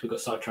because we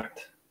got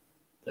sidetracked.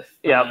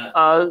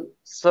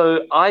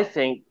 So I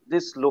think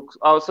this looks.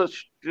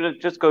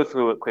 Just go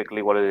through it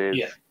quickly. What it is?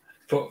 Yeah.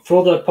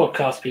 For the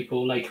podcast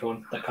people later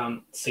on that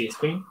can't see a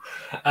screen.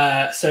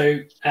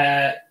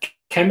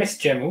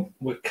 Chemist General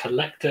with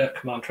Collector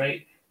command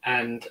trait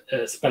and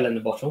Spell in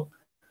the Bottle.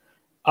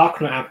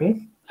 Arcanaut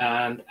Admiral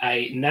and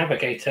a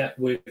Navigator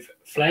with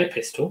Flare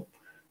Pistol.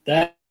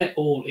 They're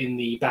all in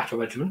the Battle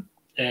Regiment.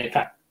 In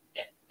fact,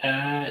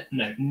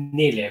 no,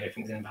 nearly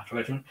everything's in the Battle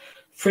Regiment.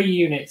 3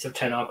 units of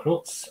 10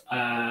 Arcanauts,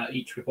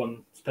 each with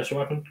 1 special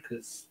weapon,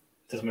 because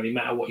it doesn't really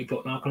matter what you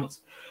put in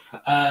Arcanauts.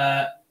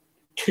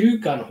 2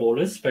 gun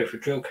haulers, both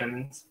with drill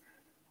cannons,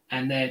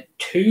 and then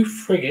 2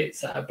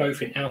 frigates that are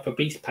both in Alpha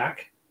Beast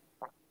Pack,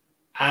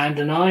 and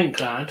an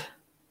Ironclad,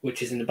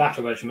 which is in the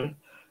Battle Regiment,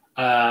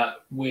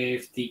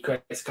 with the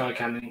Great Sky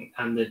Cannon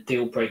and the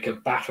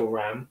Dealbreaker Battle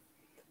Ram,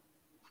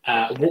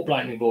 Warp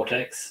Lightning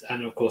Vortex,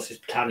 and of course his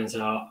battalions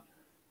are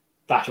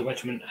Battle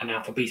Regiment and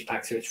Alpha Beast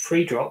Pack, so it's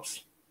 3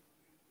 drops,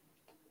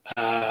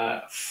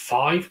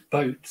 5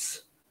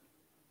 boats,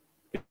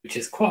 which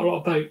is quite a lot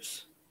of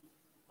boats.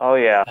 Oh,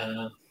 yeah.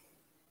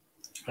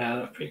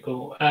 That's pretty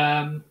cool.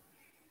 And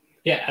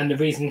the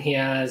reason he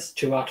has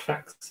 2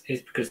 artifacts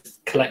is because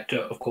Collector,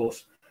 of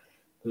course,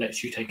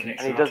 lets you take an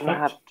extra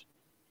artifact.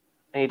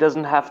 He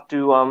doesn't have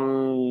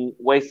to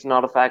waste an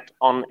artifact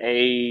on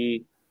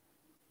a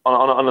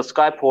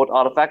Skyport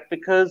artifact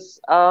because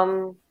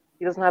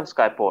he doesn't have a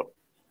Skyport.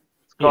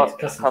 It's got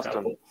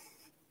custom.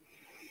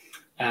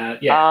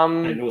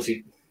 And also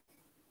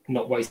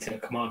not wasting a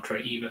command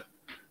trait either,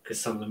 because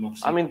some of them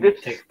obviously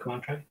take a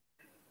command trait.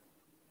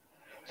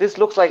 This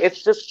looks like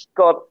it's just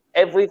got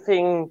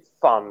everything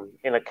fun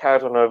in a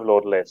Kharadron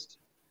Overlord list.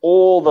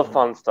 All the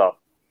fun stuff.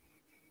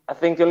 I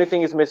think the only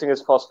thing is missing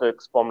is Phosphoric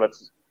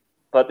Bomblets,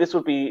 but this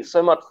would be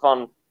so much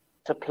fun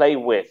to play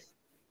with.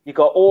 You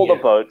got all the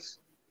boats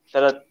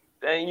that are.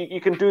 You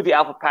can do the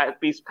Alpha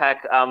Pack, Beast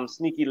Pack,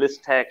 Sneaky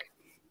List Tech.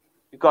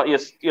 You've got your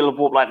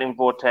Warp Lightning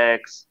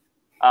Vortex,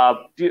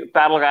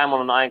 Battle Ram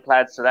on an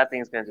Ironclad, so that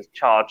thing's going to just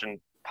charge and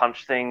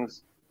punch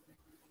things.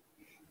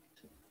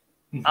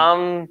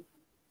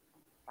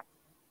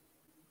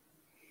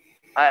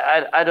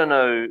 I don't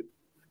know.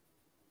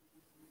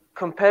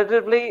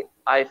 Competitively,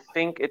 I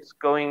think it's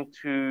going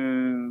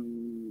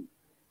to.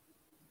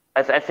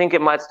 I think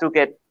it might still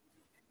get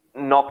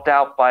knocked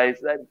out by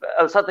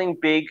something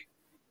big,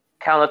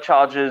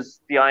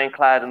 countercharges the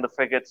Ironclad and the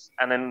frigates,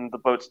 and then the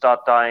boats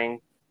start dying.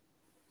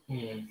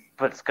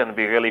 But it's going to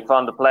be really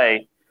fun to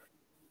play.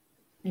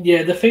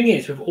 Yeah, the thing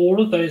is, with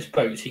all of those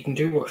boats, you can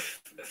do what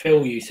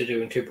Phil used to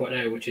do in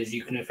 2.0, which is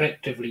you can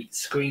effectively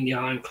screen the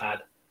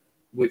Ironclad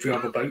with your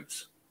other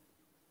boats.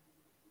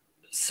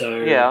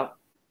 So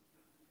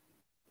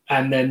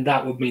and then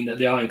that would mean that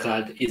the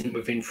Ironclad isn't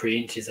within 3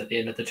 inches at the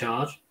end of the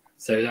charge.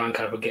 So the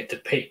Ironclad will get to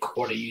pick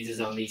what it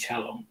uses on each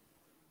Helon.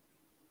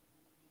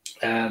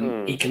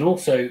 He can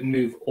also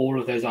move all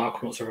of those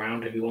Arcanauts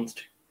around if he wants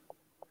to.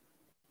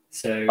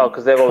 So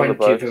because they're all the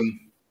boats. Of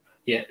them,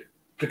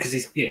 because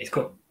he's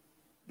got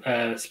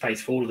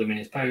space for all of them in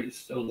his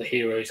boats. All the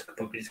heroes could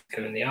probably just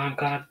go in the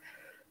Ironclad.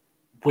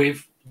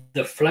 With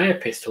the Flare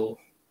Pistol,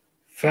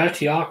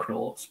 30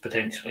 Arcanauts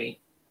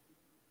potentially.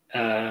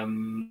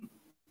 The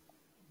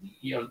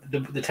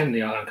 10 in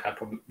the Ironclad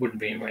probably wouldn't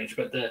be in range,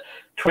 but the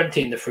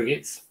 20 in the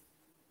frigates,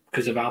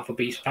 because of Alpha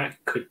Beast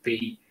Pack, could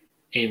be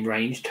in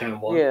range turn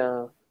 1.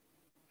 Yeah.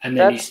 And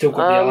then you still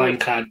got the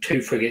Ironclad,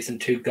 2 frigates and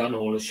 2 gun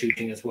haulers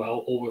shooting as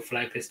well, all with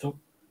Flare Pistol.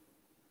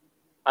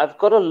 I've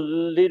got a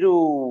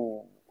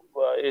little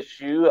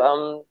issue.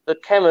 The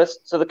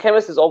Chemist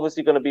is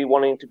obviously going to be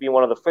wanting to be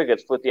one of the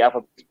frigates with the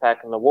Alpha Beast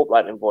Pack and the Warp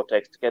Lightning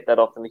Vortex to get that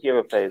off in the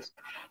hero phase.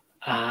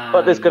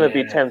 But there's going to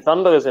be 10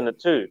 Thunderers in it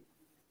too.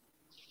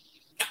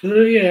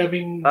 Yeah, I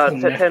mean,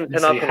 it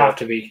doesn't have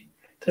to be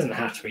 10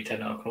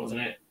 Arcanauts in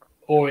it.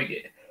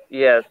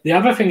 The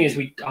other thing is,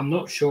 I'm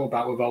not sure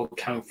about with Old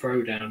Town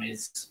Throwdown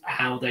is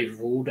how they've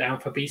ruled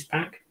Alpha Beast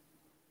Pack,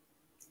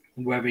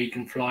 whether you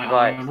can fly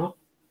high or not.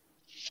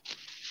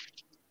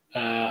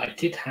 I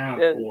did have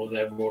all of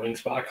their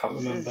rulings, but I can't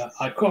remember.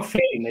 I've got a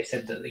feeling they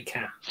said that they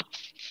can.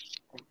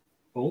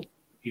 Oh,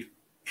 your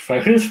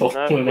phone is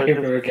falling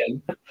over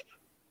again.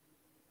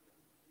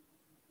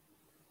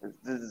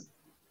 This is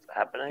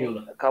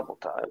happening a couple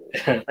times.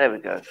 There we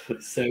go.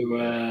 So,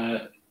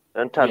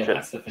 don't touch it.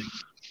 That's the thing.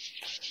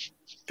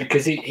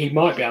 Because he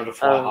might be able to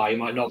fly high, he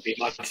might not be.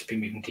 He might just be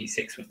moving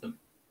T6 with them.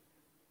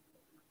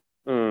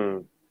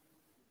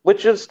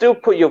 Which would still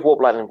put your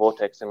Warp Lightning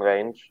Vortex in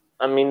range.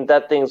 I mean,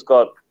 that thing's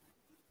got...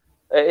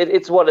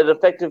 It's what, an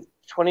effective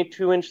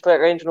 22-inch threat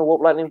range in a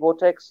Warp Lightning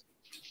Vortex?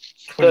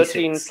 26.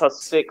 13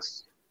 plus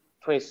 6,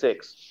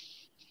 26.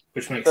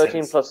 Which makes 13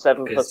 sense. plus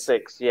 7 plus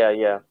 6,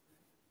 yeah.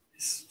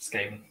 It's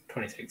scaling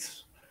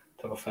 26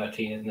 double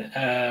 13, isn't it?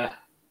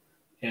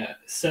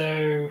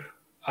 So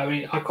I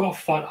mean, I got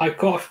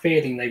a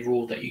feeling they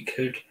ruled that you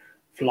could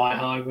fly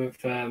high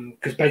with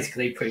because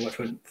basically they pretty much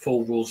went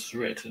full rules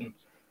written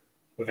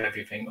with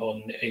everything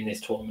on in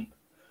this tournament.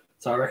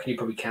 So I reckon you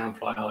probably can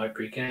fly high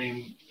every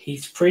game.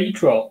 He's 3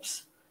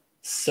 drops,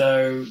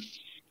 so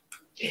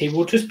he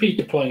will just be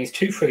deploying his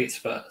 2 frigates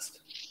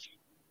first,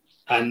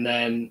 and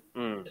then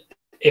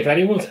if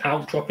anyone's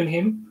outdropping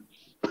him,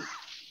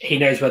 he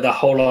knows where the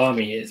whole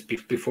army is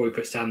before he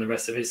puts down the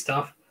rest of his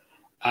stuff,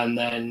 and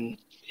then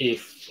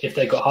if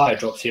they got higher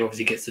drops, he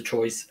obviously gets the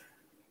choice.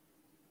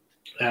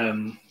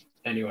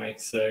 Anyway,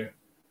 so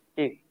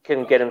he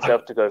can get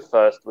himself to go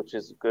first, which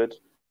is good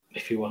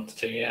if he wants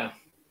to. Yeah.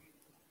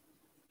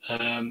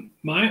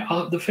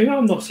 The thing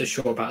I'm not so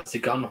sure about is the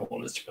gun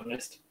haulers, to be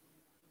honest.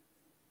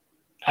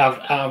 Out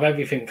of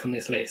everything from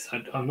this list,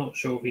 I'm not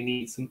sure if he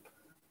needs them.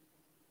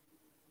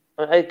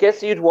 I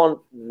guess you'd want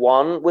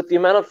one with the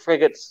amount of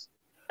frigates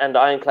and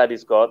ironclad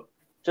he's got.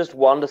 Just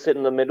one to sit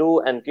in the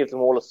middle and give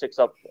them all a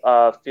 6-up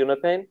feel no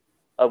pain,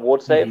 a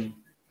ward save.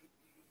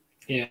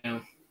 Yeah.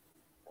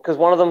 Because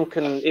one of them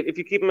can, if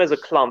you keep them as a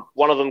clump,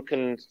 one of them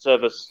can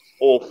service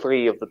all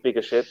 3 of the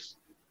bigger ships.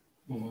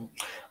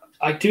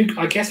 I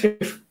guess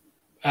with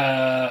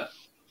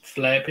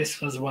flare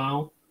pistol as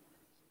well,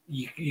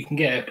 you can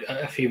get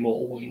a few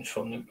more wounds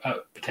from them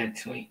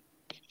potentially.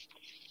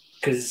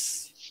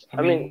 Because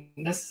I mean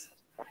that's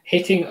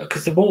hitting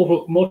because the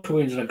mortal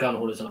wounds on a gun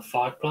hauler is on a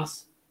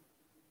 5+.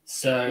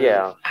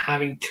 So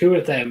having 2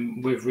 of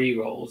them with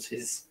rerolls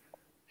is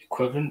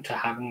equivalent to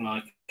having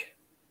like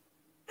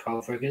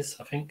 12 riggers,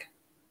 I think.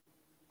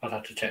 I'd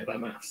have to check that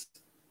maths.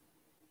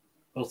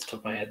 Off the top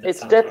of my head,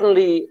 it's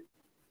definitely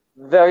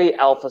very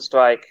Alpha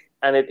Strike,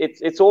 and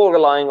it's all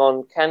relying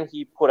on can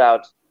he put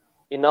out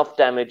enough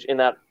damage in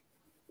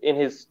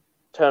his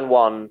turn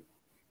 1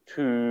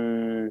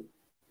 to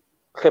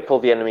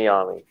cripple the enemy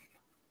army.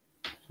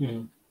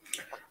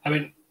 I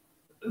mean,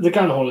 the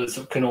gun haulers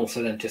can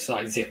also then just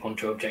like zip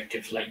onto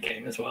objectives late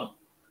game as well.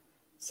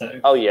 So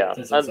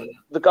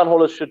the gun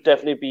haulers should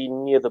definitely be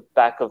near the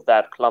back of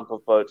that clump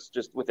of boats,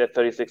 just with their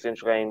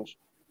 36-inch range,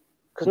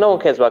 because no one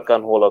cares about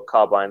gun hauler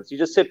carbines. You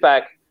just sit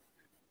back,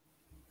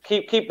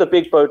 keep the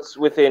big boats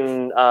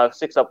within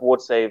 6-up ward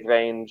save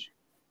range,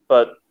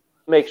 but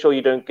make sure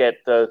you don't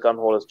get the gun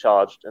haulers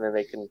charged, and then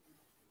they can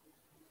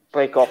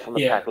break off from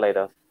the pack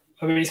later.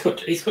 I mean, he's got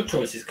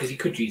choices because he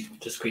could use them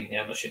to screen the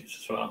other ships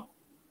as well,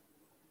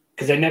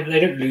 because they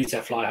don't lose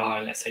their fly high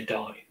unless they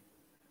die.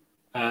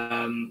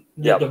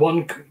 The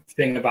one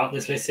thing about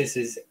this list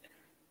is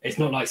it's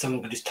not like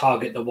someone can just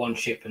target the one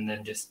ship and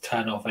then just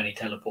turn off any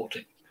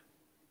teleporting.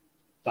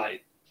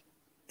 Like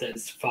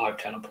there's 5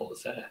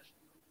 teleports there.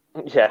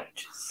 Yeah.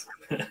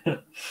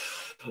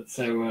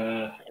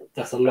 So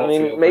that's a lot. I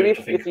mean, maybe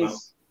if he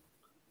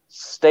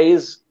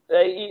stays,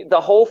 the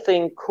whole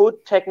thing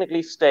could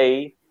technically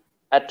stay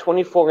at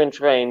 24-inch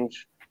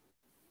range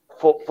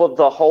for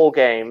the whole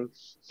game,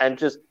 and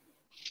just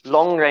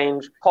long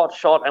range pot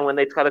shot. And when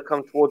they try to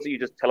come towards you, you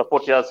just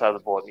teleport to the other side of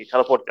the board. You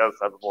teleport to the other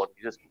side of the board.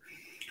 You just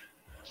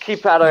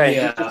keep out of range.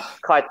 You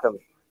just kite them.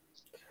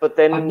 But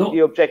then the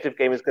objective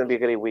game is going to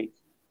be really weak.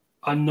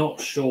 I'm not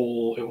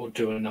sure it will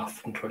do enough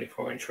from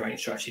 24-inch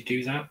range to actually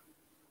do that.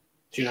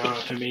 Do you know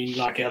what I mean?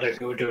 Like, I don't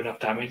think it will do enough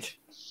damage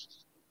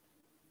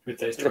with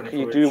those 24-inch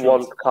You do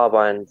want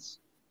carbines.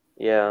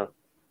 Yeah.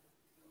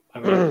 I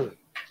mean,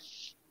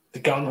 the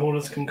gun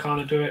haulers can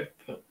kind of do it,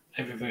 but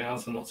everything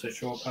else I'm not so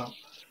sure about.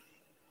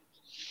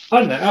 I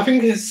don't know. I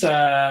think it's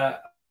an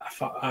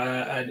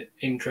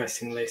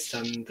interesting list,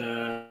 and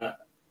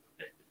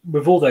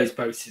with all those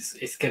boats,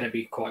 it's going to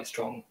be quite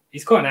strong.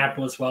 He's got an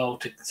Admiral as well,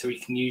 so he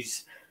can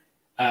use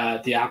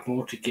the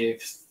Admiral to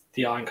give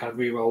the Ironclad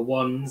reroll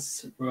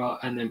 1s,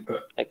 and then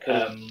put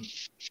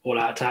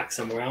all-out attack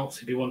somewhere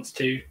else if he wants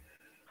to.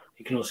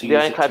 He can also use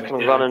Ironclad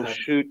can run and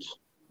shoot.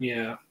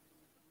 Yeah.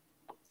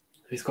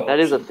 He's got that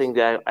options. Is a thing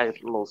the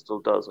Admiral still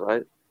does,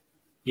 right?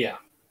 Yeah.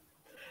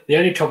 The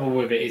only trouble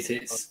with it is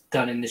it's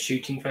done in the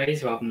shooting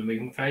phase rather than the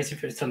movement phase.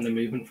 If it's done in the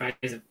movement phase,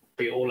 it'd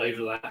be all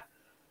over that.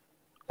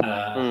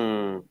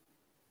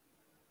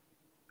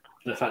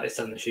 The fact it's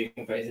done in the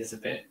shooting phase is a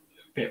bit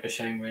of a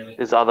shame, really.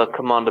 There's other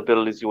command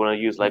abilities you want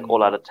to use, like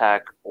all-out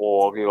attack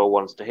or reroll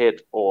 1s to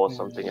hit or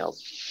something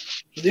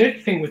else. The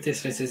only thing with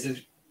this list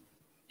is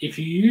if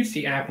you use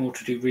the Admiral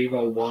to do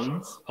reroll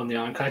 1s on the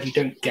Ironclad, you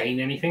don't gain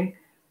anything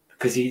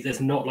because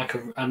there's not like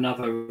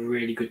another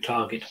really good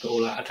target to put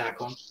all-out attack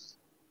on.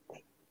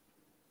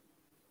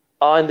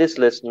 In this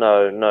list,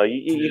 no.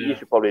 You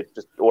should probably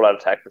just all-out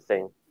attack the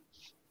thing.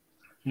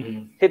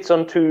 Mm-hmm. Hits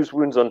on 2s,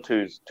 wounds on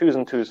 2s. 2s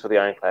and 2s for the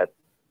Ironclad.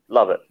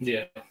 Love it.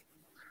 Yeah.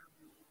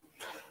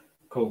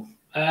 Cool.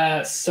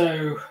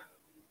 So,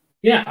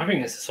 yeah, I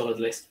think it's a solid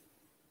list.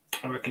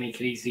 I reckon he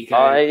could easily go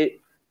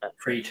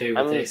 3-2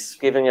 with this. I'm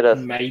giving it a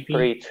maybe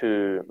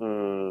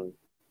 3-2.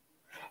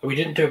 We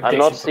didn't do a prediction. I'm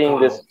not seeing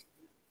this.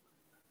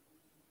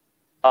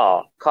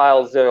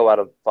 Kyle 0 out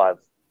of 5.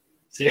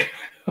 0.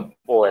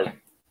 Always.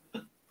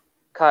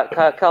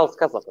 Kyle's not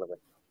going to win.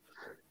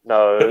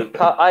 No,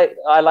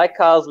 I like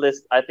Kyle's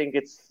list. I think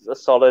it's a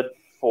solid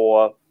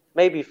 4,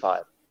 maybe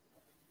 5.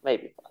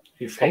 maybe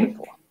You probably think?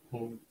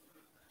 4.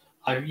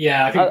 I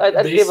think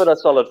I'd give it a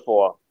solid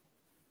 4.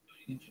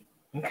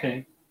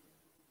 Okay.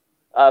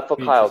 For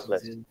Kyle's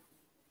list.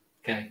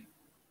 Okay.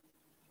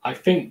 I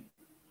think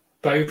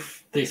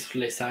both this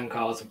list and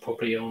Carl's are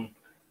probably on.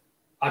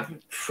 I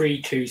think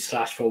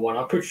 3-2/4-1.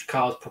 I put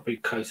Carl's probably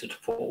closer to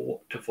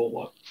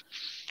 4-1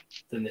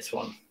 than this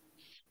one.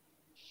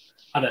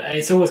 I don't know.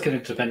 It's always going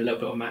to depend a little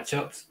bit on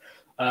matchups.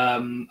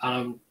 And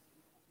I'm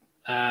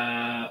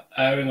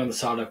erring on the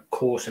side of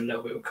caution a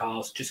little bit with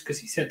Carl's, just because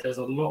he said there's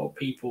a lot of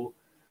people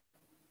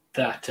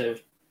that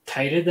have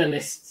tailored their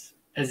lists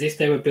as if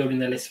they were building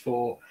their list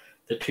for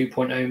the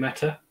 2.0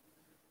 meta.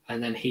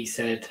 And then he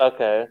said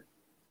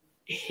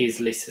his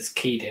list is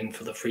keyed in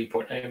for the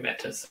 3.0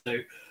 meta. So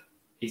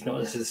he's not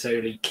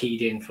necessarily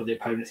keyed in for the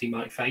opponents he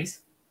might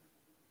face.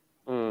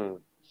 Which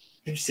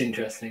is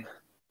interesting.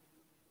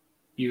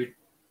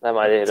 That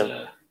might hit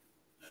him.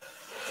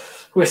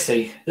 We'll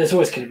see. There's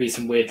always going to be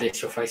some weird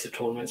lists you'll face at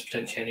tournaments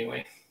potentially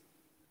anyway.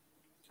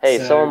 Hey,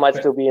 someone might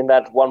still be in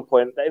that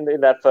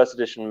in that first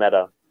edition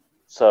meta.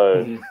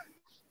 So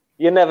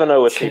you never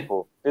know with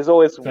people. There's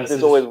always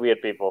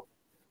weird people.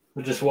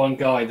 Just one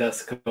guy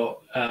that's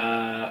got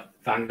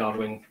Vanguard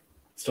Wing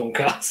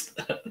Stormcast.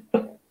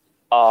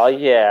 Oh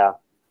yeah.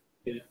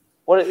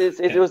 What it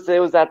was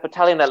there was that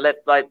battalion that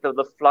let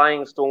the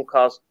flying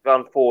Stormcast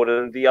run forward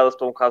and the other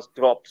Stormcast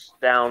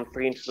dropped down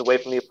 3 inches away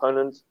from the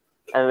opponent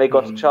and they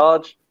got to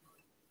charge.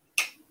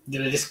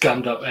 Yeah, they just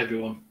gummed up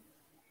everyone.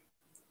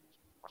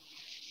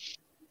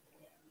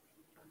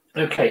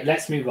 Okay,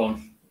 let's move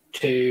on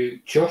to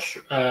Josh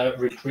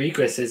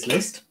Rodriguez's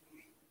list.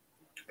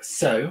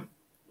 So,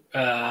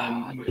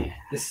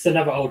 this is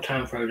another Old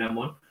Town Throwdown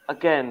one.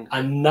 Again,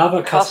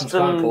 another custom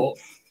Skyport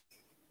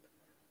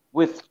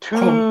with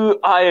 2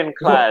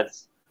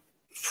 ironclads.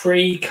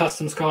 3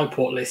 custom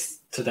Skyport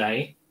lists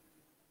today,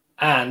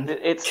 and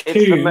it's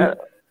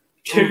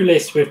two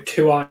lists with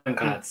 2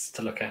 ironclads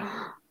to look at.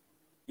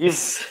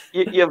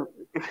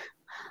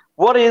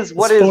 What is the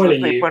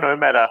 3.0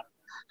 meta?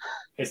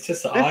 It's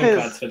just the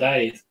ironclads for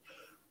days.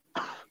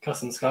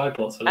 Custom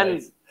Skyports for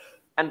days.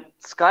 And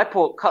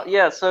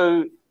Skyport,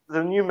 so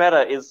the new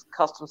meta is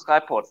custom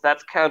Skyports.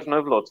 That's Caledon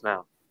Overlords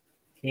now.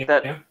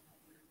 Yeah.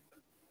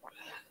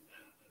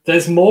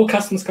 There's more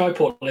custom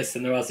Skyport lists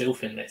than there are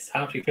Zilfin lists.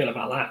 How do you feel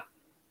about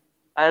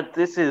that?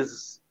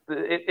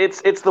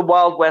 It's the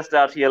Wild West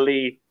out here,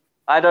 Lee.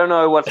 I don't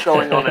know what's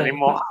going on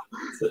anymore.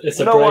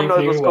 No one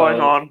knows what's going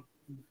on.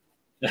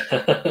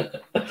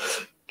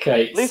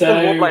 Okay, at least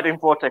the Warp Lightning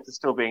Vortex is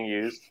still being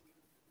used.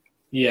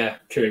 Yeah,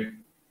 true.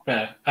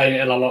 Yeah,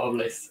 and a lot of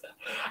lists.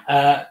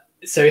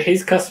 So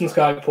his custom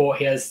Skyport,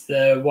 he has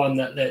the one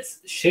that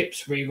lets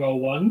ships reroll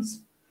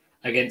 1s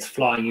against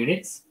flying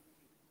units,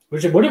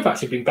 which would have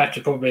actually been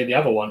better probably in the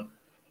other one,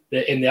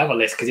 in the other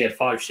list, because he had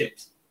 5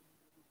 ships.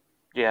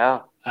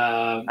 Yeah,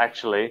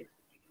 actually.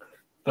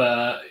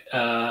 But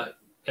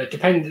it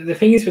depends. The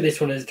thing is with this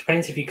one is it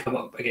depends if you come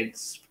up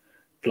against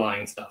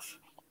flying stuff.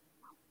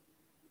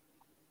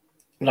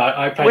 Like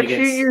I played Which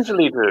you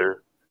usually do.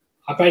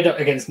 I played up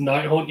against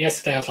Nighthaunt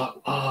yesterday. I was like,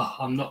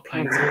 I'm not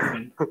playing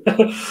Zilfin.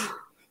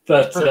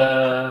 But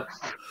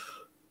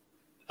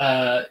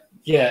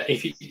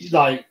if you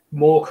like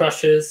more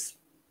Crushers,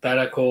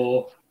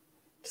 Be'lakor,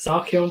 does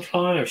Archaon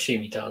fly? I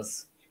assume he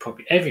does.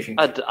 Probably everything.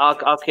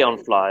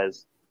 Archaon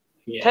flies.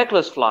 Yeah.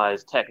 Teclis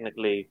flies,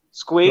 technically.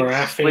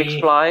 Squigs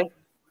fly.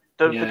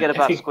 Don't forget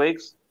about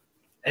Squigs.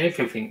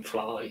 Everything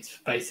flies,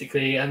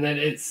 basically. And then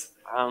it's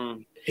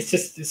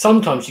just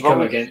sometimes you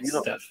come against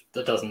stuff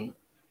that doesn't.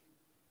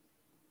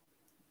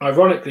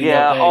 Ironically,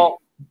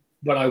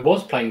 when I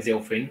was playing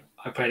Zilfin,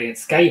 I played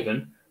against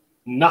Skaven.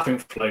 Nothing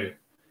flew.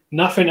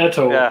 Nothing at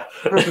all. Yeah.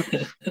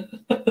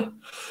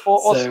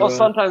 or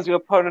sometimes your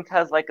opponent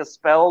has like a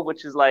spell,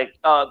 which is like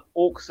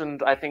Orcs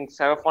and I think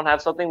Seraphon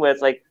have something where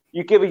it's like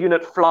you give a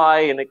unit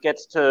fly and it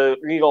gets to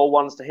reroll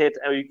 1s to hit,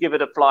 and you give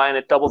it a fly and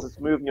it doubles its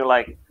move, and you're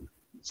like,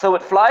 so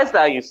it flies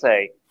now, you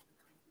say?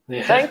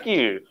 Yeah. Thank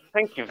you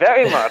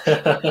very much.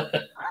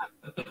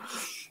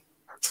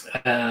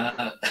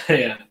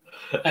 Yeah.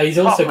 He's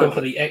also gone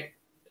for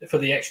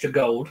the extra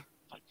gold,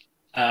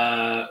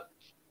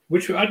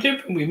 which I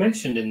don't think we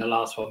mentioned in the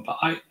last one, but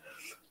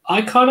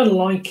I kind of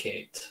like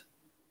it.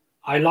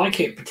 I like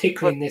it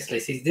particularly in this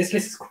list. This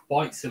list is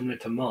quite similar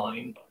to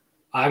mine.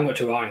 I haven't got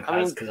 2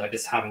 ironclads because I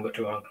just haven't got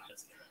 2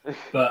 ironclads.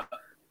 But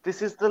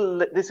this is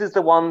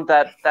the one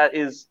that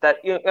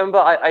you remember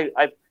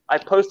I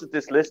posted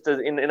this list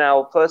in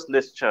our first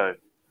list show.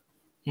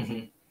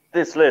 Mm-hmm.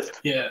 This list.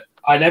 Yeah,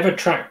 I never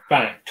tracked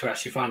back to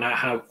actually find out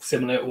how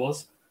similar it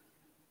was.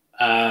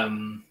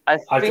 I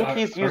think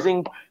he's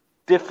using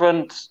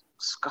different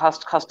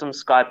custom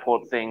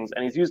Skyport things,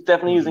 and he's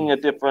definitely using a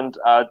different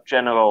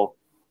general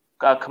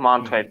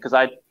command trait, because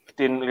I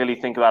didn't really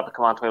think about the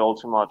command trait all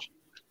too much.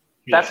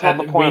 Yeah, that's not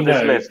the point of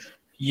this list.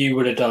 You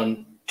would have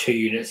done 2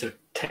 units of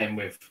 10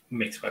 with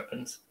mixed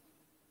weapons.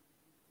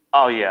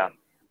 Oh, yeah.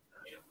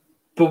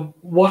 But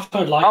what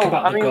I like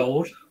about the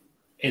gold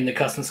in the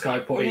custom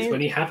Skyport is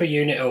when you have a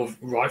unit of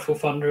Rifle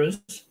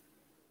Thunderers,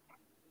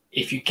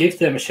 if you give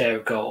them a share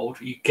of gold,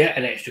 you get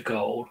an extra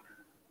gold.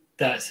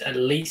 That's at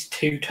least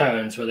 2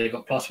 turns where they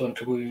got +1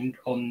 to wound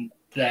on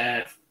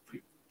their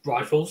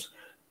rifles,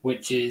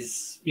 which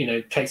is,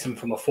 takes them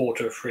from a 4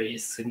 to a 3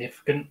 is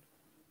significant.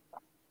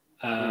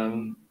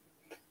 10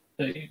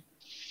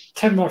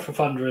 Rifle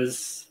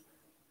Thunderers,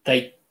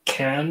 they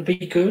can be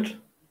good,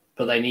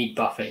 but they need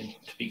buffing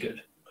to be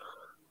good.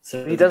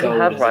 So he doesn't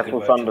have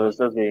Rifle Thunderers,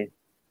 does he?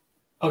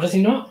 Oh, does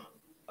he not?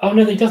 Oh,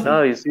 no, he doesn't.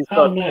 No, he's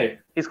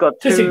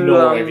got Just 2...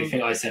 ignore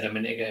everything I said a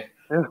minute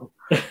ago.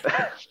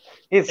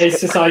 It's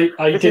just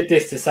I did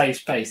this to save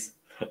space.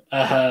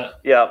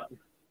 Yeah.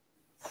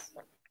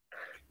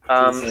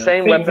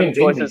 Same weapon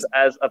choices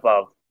as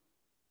above.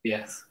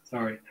 Yes,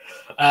 sorry.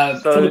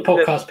 For the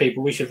podcast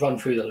people, we should run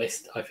through the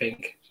list, I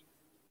think.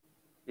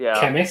 Yeah.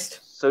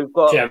 Chemist, so we've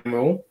got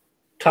General,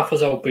 Tough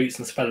as Old Boots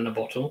and Spell in a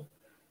Bottle,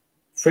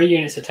 3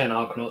 units of 10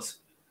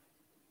 Arcanauts,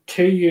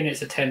 2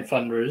 units of 10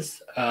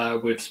 Thunderers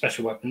with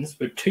special weapons,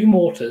 with 2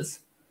 Mortars,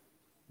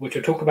 which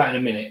we'll talk about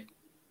in a minute,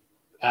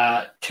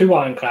 2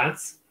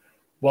 Ironclads,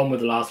 1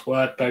 with the last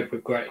word, both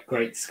with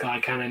great Sky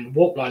Cannon,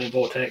 Warp Lightning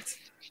Vortex,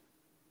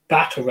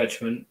 Battle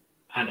Regiment,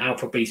 and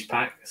Alpha Beast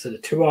Pack. So the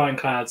 2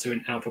 Ironclads are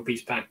in Alpha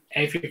Beast Pack.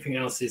 Everything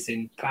else is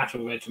in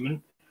Battle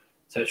Regiment.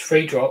 So it's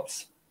 3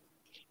 drops,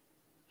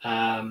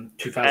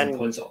 2,000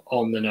 points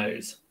on the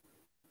nose.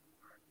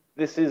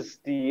 This is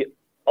the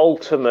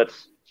ultimate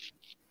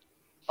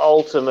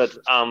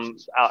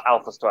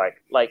Alpha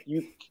Strike. Like,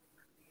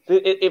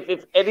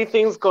 if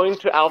anything's going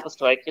to Alpha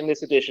Strike in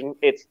this edition,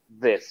 it's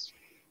this,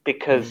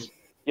 because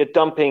you're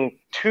dumping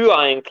 2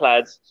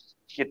 Ironclads,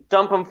 you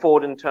dump them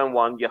forward in turn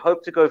 1, you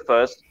hope to go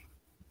first,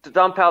 to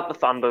dump out the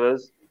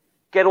Thunderers,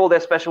 get all their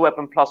special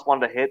weapon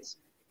 +1 to hits,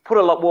 put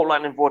a Warp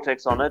Lightning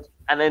Vortex on it,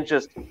 and then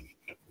just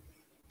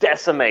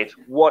decimate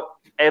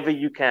whatever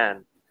you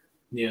can.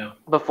 Yeah.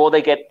 Before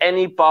they get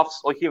any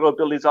buffs or hero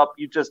abilities up,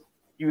 you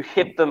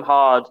hit them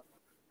hard,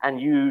 and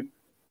And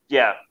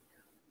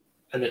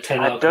the 10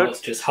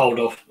 Arcanauts just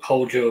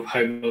hold your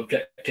home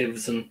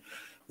objectives and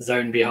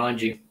zone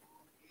behind you.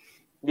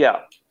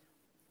 Yeah.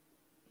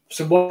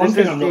 So one this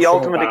thing is I'm the not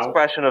ultimate sure about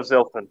expression of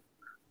Zilfin,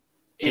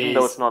 even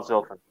though it's not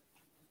Zilfin.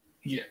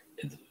 Yeah.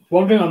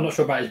 One thing I'm not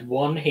sure about is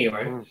 1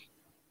 hero.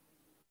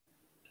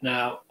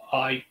 Now,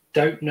 I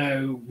don't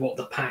know what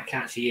the pack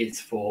actually is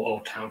for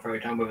Old Town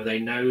Throwdown, whether they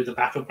know the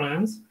battle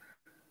plans,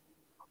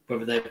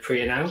 whether they're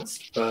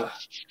pre-announced, but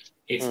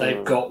if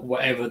they've got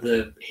whatever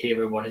the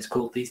hero one is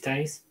called these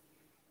days,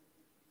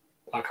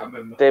 I can't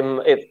remember.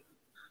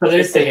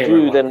 If they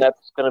do, then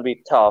that's going to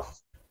be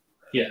tough.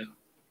 Yeah.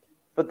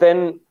 But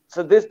then,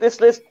 so this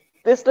list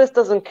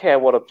doesn't care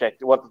what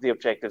the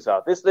objectives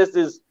are. This list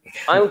is,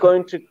 I'm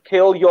going to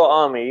kill your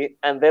army,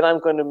 and then I'm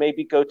going to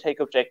maybe go take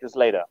objectives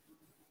later.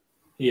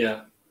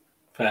 Yeah,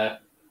 fair.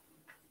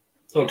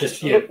 Or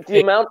just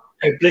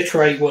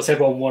obliterate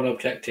whatever on one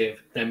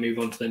objective, then move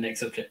on to the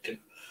next objective.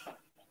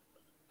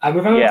 And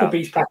with Alpha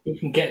Beast Pack, you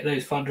can get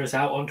those Thunderers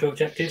out onto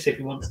objectives if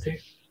you want to.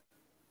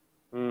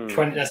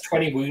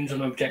 20 wounds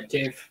on an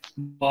objective,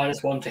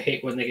 -1 to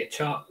hit when they get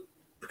charged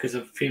because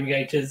of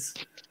fumigators.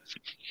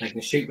 They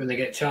can shoot when they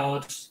get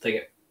charged. They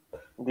get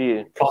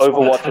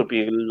Overwatch would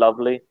be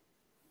lovely.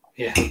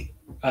 Yeah.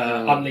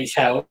 Unleash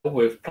Hell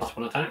with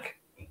 +1 attack.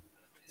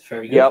 It's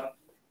very good. Yep.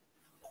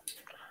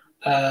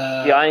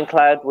 The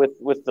Ironclad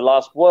with the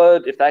last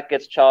word, if that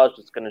gets charged,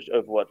 it's going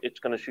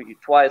to shoot you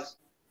twice.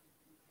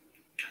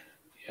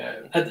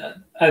 Yeah.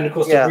 And of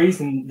course, the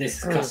reason this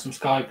is custom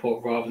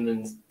Skyport rather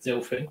than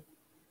Zilfin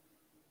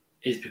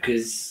is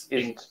because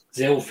in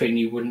Zilfin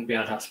you wouldn't be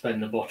able to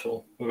spend the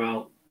bottle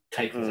without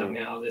taking something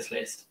out of this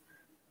list.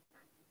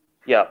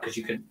 Yeah. Because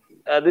you could.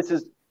 This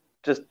is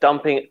just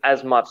dumping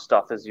as much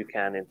stuff as you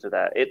can into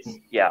that. It's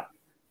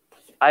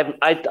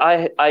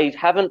I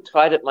haven't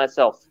tried it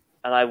myself,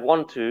 and I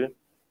want to.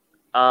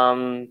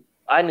 I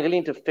really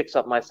need to fix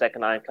up my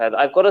second Ironclad.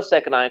 I've got a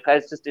second Ironclad.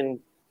 It's just in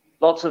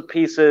lots of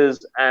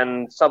pieces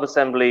and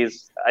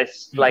sub-assemblies. I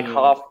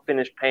half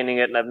finished painting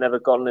it, and I've never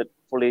gotten it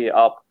fully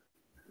up.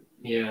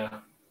 Yeah.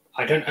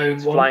 I don't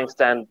own one. Flying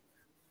stand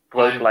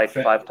broke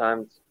 5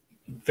 times.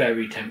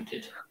 Very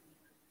tempted.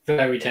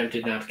 Very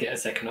tempted now to get a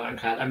second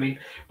Ironclad. I mean,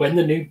 when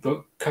the new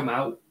book come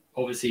out,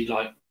 obviously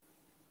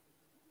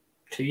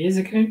 2 years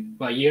ago,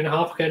 a year and a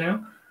half ago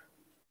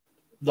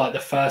now, the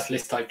first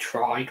list I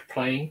tried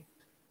playing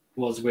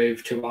was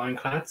with 2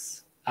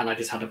 Ironclads, and I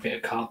just had a bit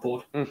of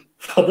cardboard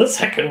for the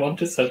second one,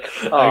 just an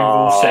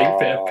oval shaped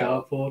bit of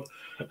cardboard.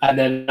 And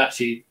then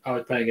actually, I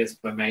was playing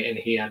against my mate, and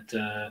he had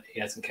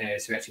some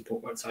KOs, so he actually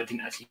bought one, so I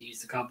didn't actually use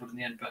the cardboard in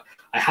the end, but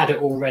I had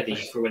it all ready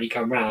for when he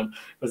come round.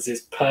 It was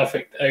this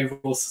perfect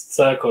oval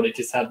circle, and it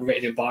just had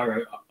written in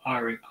biro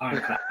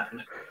Ironclad on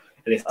it.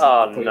 And it's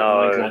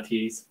Ironclad to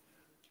use.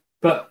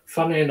 But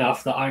funnily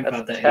enough, the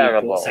Ironclad that he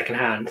bought second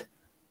hand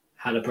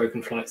had a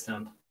broken flight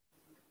stand.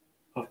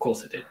 Of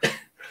course it did.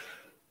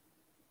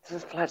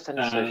 This flight stand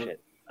is so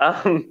shit.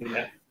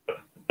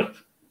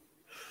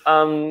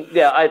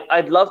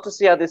 I'd love to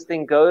see how this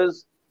thing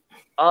goes.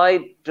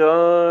 I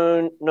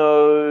don't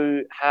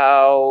know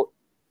how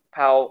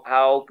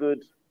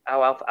good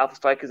our Alpha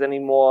Strikers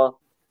anymore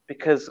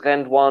because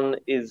Rend 1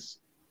 is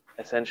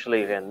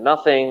essentially Rend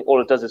nothing.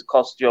 All it does is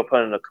cost your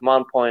opponent a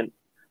command point.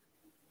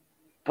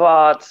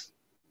 But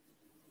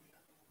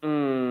I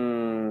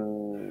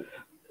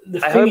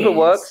hope it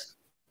works.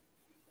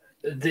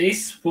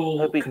 This will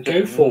Hope he can just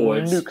go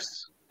forwards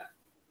nukes.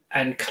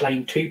 and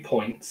claim 2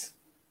 points,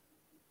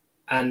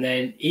 and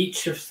then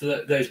each of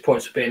those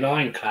points will be an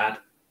ironclad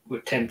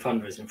with 10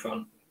 Thunderers in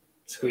front,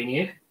 screening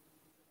it,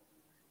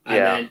 and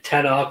then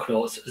 10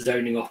 Arkanauts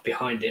zoning off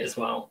behind it as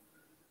well.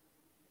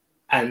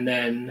 And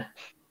then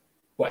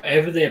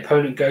whatever the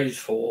opponent goes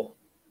for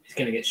is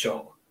going to get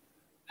shot.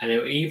 And it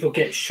will either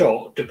get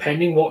shot,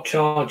 depending what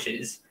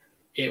charges,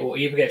 it will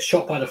either get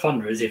shot by the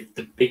Thunderers if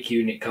the big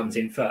unit comes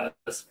in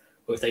first,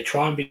 or if they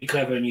try and be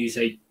clever and use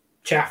a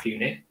chaff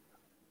unit,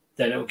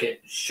 then it will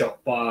get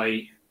shot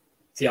by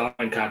the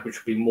ironclad,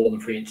 which will be more than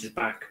 3 inches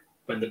back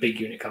when the big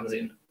unit comes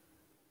in,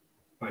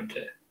 won't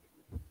it?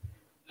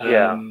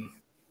 And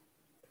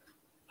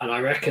I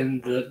reckon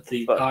that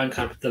the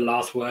ironclad with the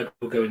last word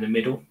will go in the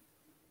middle,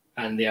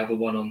 and the other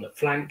one on the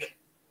flank,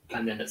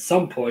 and then at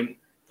some point,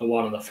 the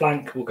one on the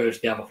flank will go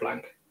to the other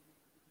flank.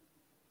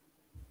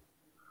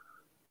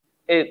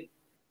 It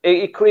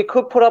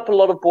could put up a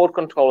lot of board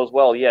control as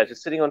well. Yeah,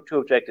 just sitting on 2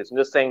 objectives and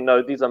just saying,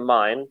 no, these are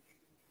mine.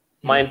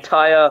 My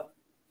entire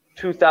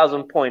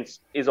 2,000 points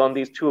is on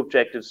these 2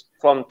 objectives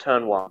from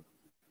turn 1.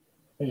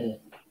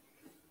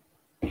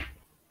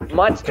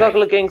 Might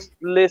struggle against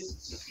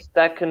lists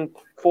that can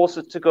force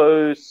it to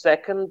go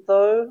second,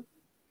 though.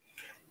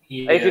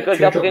 Yeah, if you go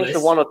up against a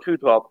 1 or 2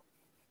 drop.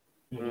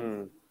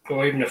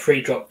 Or even a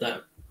 3 drop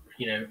that,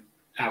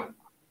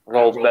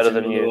 rolls better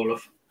than you.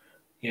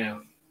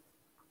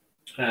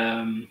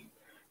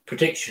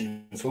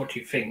 Predictions, what do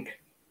you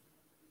think?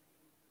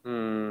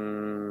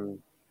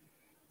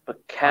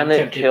 But can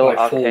it kill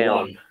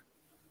Archaon?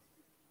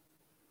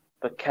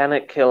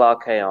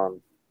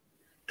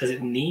 Does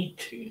it need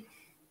to?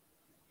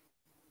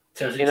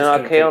 Does it in an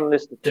Archaon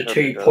list, the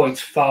 2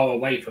 points far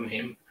away from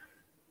him?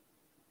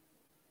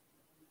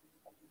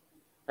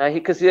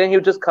 Because then he'll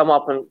just come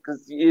up and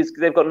because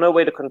they've got no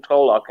way to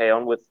control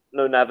Archaon with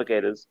no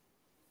navigators.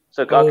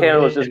 So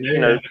Archaon was just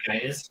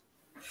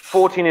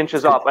 14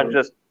 inches up and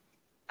just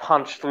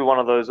punch through one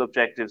of those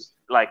objectives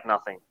like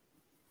nothing.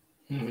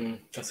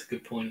 That's a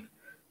good point.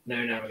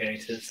 No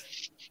navigators.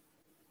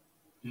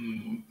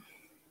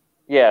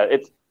 Yeah,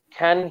 it's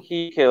can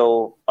he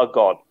kill a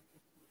god?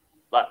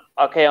 Like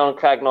Archaon,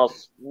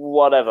 Kragnos,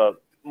 whatever.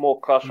 More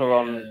Crusher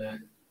on.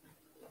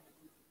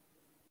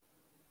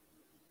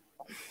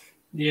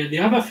 Yeah, the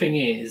other thing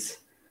is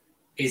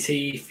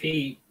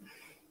the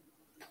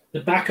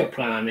backup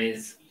plan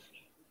is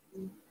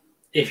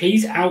if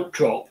he's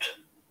outdropped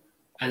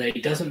and he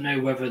doesn't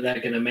know whether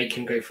they're going to make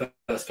him go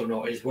first or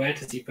not, is where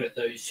does he put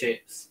those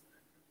ships?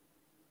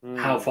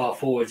 How far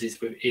forward is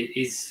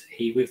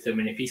he with them?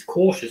 And if he's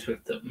cautious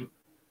with them,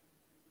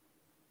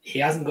 he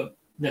hasn't got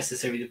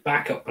necessarily the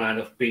backup plan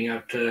of being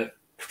able to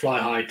fly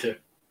high to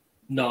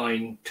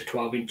 9 to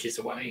 12 inches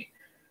away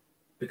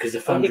because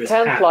the Thunderers he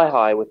can fly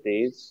high with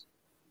these.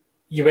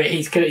 Yeah, but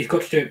he's got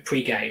to do it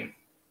pre-game,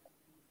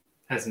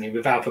 hasn't he?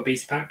 With Alpha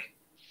Beast Pack.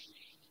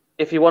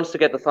 If he wants to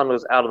get the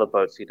Thunderers out of the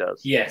boats, he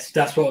does. Yes,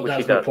 that's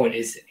my point.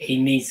 Is he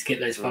needs to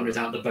get those Thunderers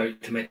out of the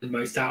boat to make the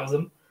most out of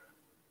them.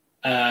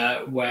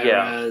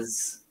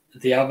 Whereas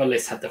the other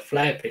list had the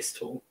flare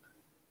pistol,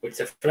 which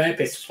the flare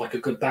pistol is like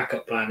a good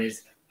backup plan.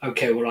 Is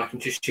okay. Well, I can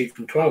just shoot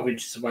from 12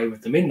 inches away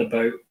with them in the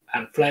boat,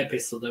 and flare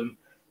pistol them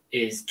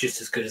is just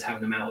as good as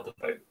having them out of the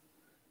boat,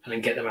 and then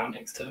get them out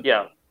next turn.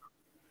 Yeah.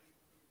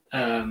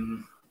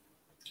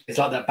 It's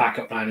like that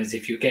backup plan is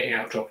if you're getting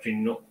outdropped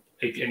and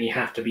you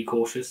have to be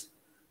cautious.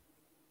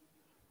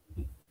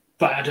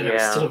 But I don't know,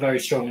 it's still a very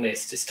strong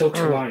list. It's still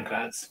 2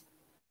 ironclads.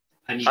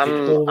 And you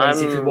could always,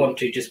 if you want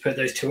to, just put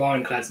those 2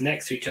 ironclads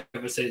next to each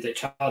other so they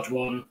charge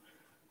one,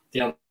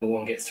 the other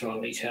one gets to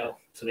unleash hell.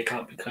 So they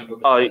can't be clever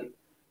with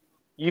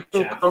you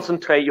can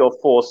concentrate your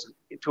force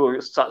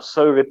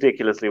so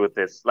ridiculously with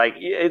this. Like,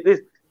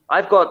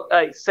 I've got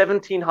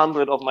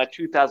 1,700 of my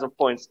 2,000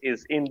 points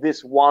is in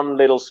this one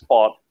little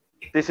spot.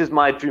 This is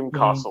my Doom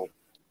Castle.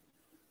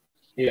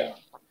 Yeah.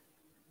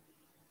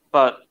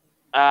 But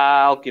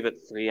I'll give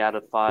it 3 out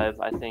of 5,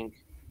 I think.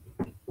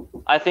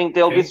 I think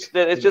there'll be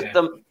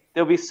some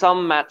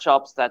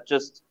matchups that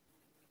just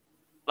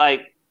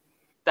that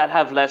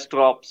have less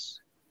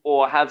drops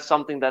or have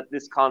something that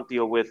this can't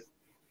deal with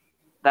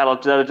that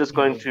are just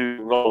going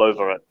to roll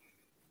over it.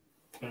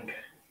 Okay.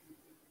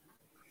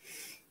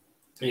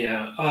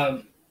 Yeah,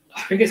 I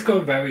think it's got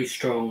a very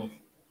strong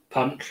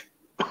punch,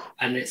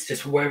 and it's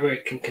just whether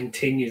it can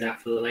continue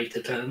that for the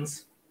later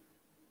turns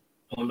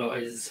or not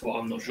is what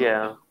I'm not sure.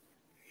 Yeah.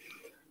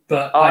 About.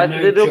 But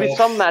there'll be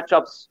some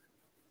matchups.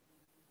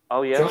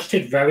 Oh, yeah? Josh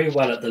did very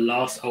well at the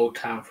last Old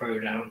Town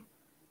Throwdown.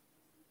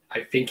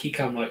 I think he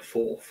came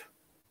 4th.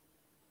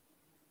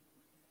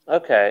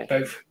 Okay.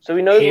 So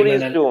we know what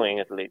he's doing,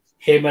 at least.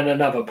 Him and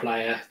another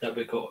player that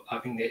we got, I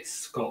think it's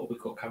Scott we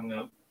got coming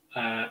up,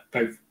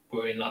 both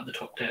were in like the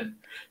top 10.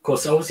 Of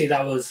course, obviously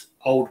that was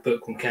old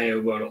book when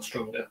KO were a lot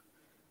stronger,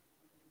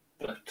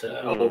 but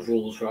old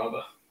rules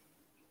rather.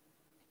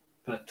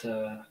 But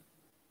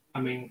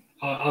I mean,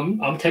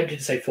 I'm tempted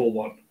to say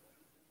 4-1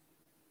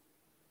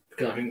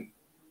 because I think.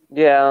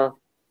 Yeah,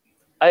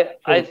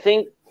 I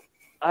think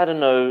I don't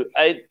know.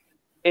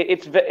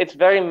 It's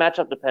very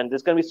matchup dependent.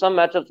 There's going to be some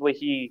matchups where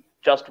he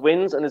just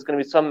wins, and there's going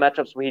to be some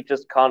matchups where he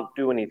just can't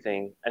do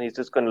anything, and he's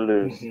just going to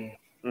lose.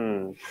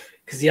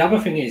 Because the other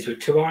thing is with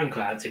 2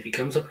 Ironclads, if he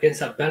comes up against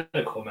that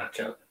Be'lakor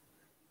matchup,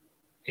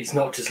 it's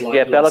not just like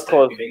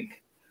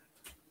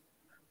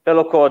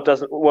Be'lakor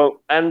doesn't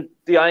and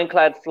the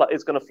Ironclad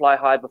is going to fly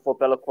high before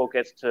Be'lakor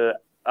gets to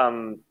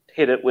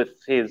hit it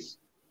with his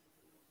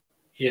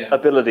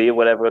ability or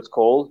whatever it's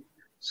called.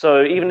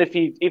 So even if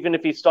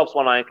he stops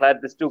one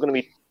Ironclad, there's still going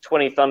to be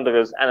 20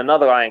 Thunderers and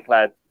another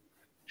Ironclad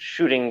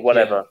shooting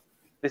whatever. Yeah.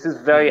 This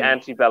is very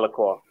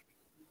anti-Be'lakor.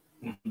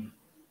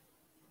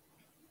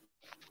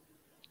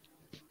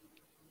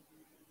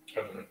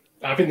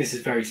 I think this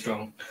is very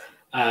strong.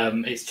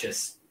 It's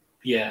just,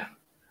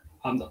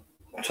 I'm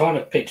trying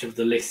to picture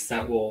the lists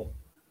that will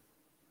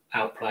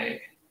outplay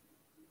it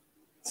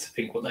to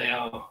think what they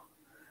are.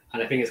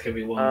 And I think it's going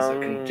to be ones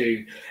that can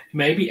do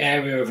maybe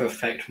area of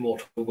effect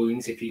mortal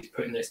wounds if he's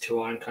putting those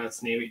 2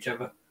 Ironclads near each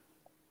other.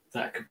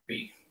 That could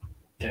be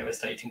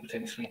devastating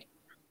potentially.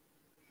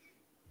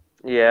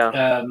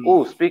 Yeah.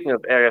 Speaking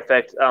of area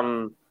effect,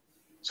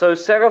 so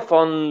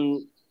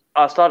Seraphon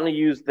are starting to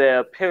use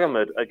their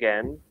pyramid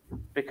again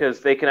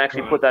because they can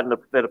actually put that in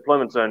their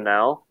deployment zone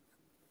now.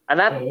 And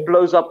that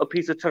blows up a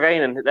piece of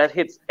terrain, and that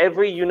hits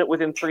every unit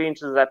within 3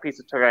 inches of that piece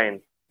of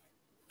terrain.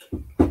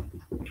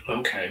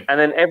 Okay. And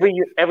then every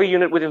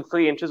unit within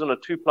 3 inches on a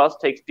 2+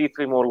 takes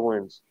D3 mortal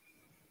wounds.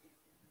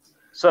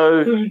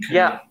 So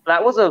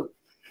that was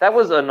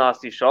a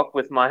nasty shock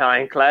with my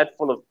Ironclad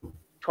full of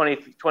 20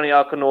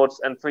 Arcanauts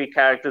and 3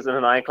 characters in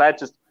an Ironclad.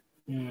 Just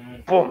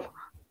boom.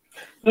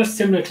 That's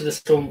similar to the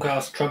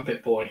Stormcast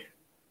Trumpet Boy.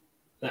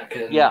 That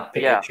can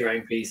pick up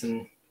terrain piece,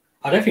 and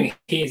I don't think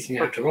he's going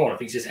to have to roll. I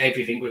think it's just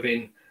everything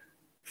within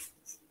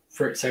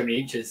for so many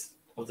inches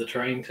of the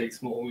terrain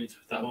takes mortal wounds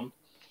with that one.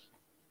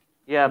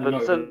 Yeah,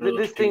 but so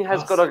this thing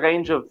has got a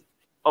range of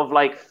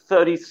like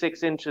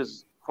 36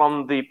 inches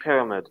from the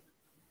pyramid.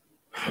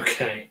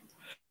 Okay.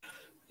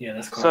 Yeah,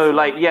 that's quite so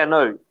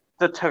far.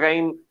 The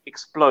terrain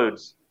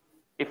explodes.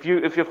 If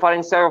you're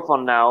fighting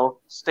Seraphon now,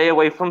 stay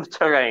away from the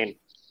terrain.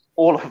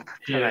 All of the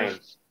terrain.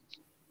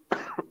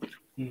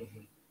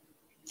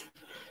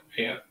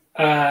 Yeah.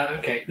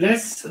 Okay.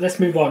 Let's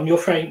move on. You're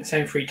saying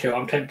 3-2.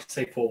 I'm tempted to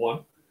say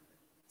 4-1.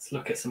 Let's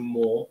look at some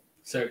more.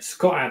 So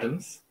Scott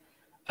Adams.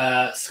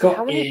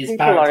 Scott is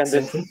Baron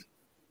Zilfin.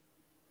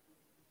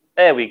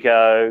 There we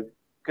go.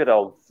 Good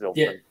old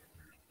Zilfin.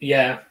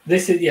 Yeah.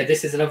 This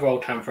is another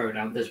Old Town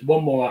Throwdown. There's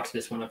one more after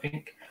this one, I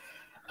think.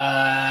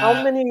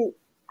 How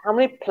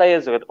many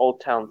players are at Old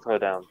Town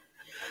Throwdown?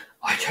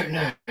 I don't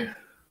know.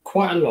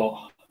 Quite a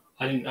lot.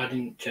 I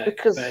didn't check,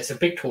 because but it's a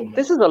big tournament.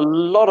 This is a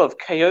lot of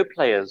KO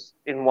players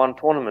in one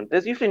tournament.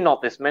 There's usually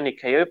not this many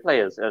KO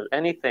players at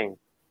anything.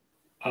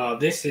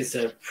 This is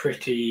a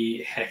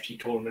pretty hefty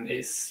tournament.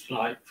 It's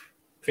like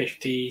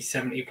 50,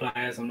 70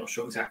 players. I'm not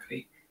sure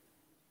exactly.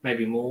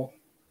 Maybe more.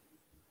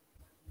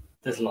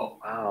 There's a lot.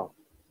 Wow.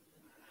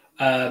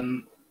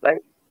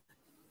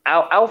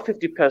 Our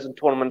 50-person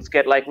tournaments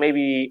get like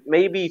maybe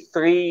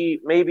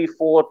 3, maybe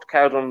 4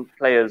 Caradhran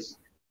players.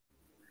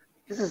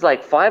 This is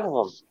like 5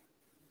 of them.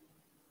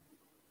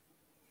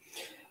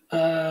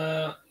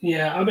 I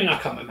mean, I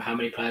can't remember how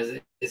many players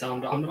it is.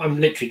 I'm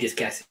literally just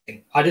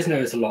guessing. I just know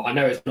it's a lot. I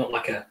know it's not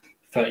like a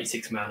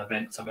 36-man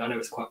event or something. I know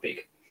it's quite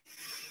big.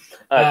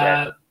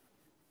 Okay.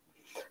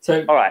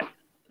 All right.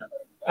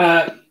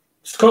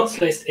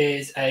 Scott's list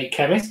is a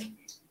chemist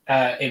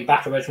in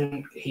Battle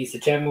Regiment. He's the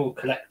General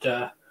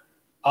Collector,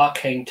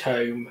 Arcane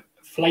Tome,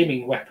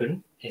 Flaming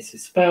Weapon is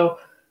his spell,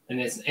 and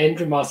there's an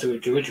Endrin Master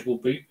with dirigible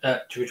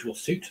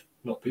suit.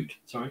 Not boot,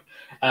 sorry,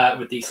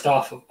 with the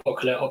Staff of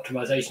Ocular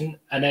Optimization,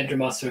 an Endrin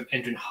Master with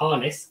Endrin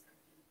Harness,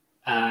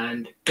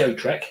 and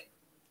Gotrek.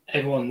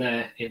 Everyone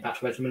there in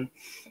Battle Regiment.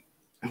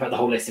 In fact, the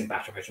whole list in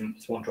Battle Regiment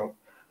is 1 drop.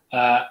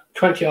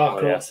 20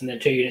 Arcanauts and then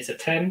 2 units of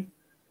 10.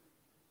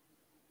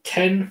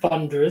 10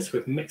 Thunderers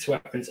with mixed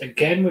weapons,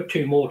 again with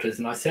 2 mortars.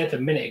 And I said a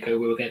minute ago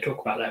we were going to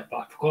talk about that, but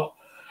I forgot.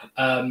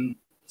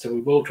 So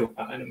we will talk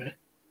about that in a minute,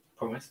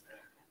 promise.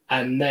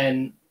 And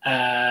then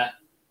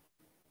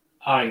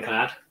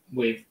Ironclad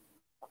with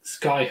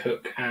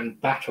Skyhook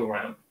and Battle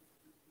Ram.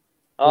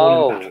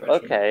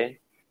 Okay.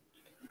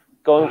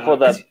 Going for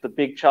the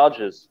big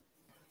charges.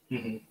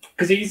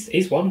 Because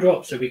he's 1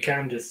 drop, so we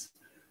can just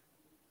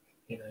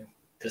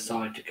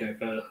decide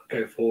to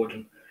go forward,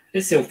 and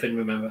it's Zilfin.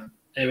 Remember,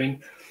 I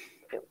mean,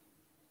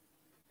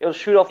 it'll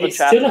shoot off the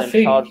chaff and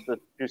then charge the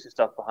juicy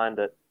stuff behind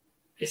it.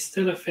 It's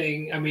still a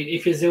thing. I mean,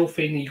 if you're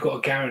Zilfin, you've got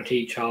a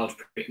guaranteed charge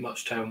pretty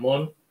much turn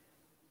 1.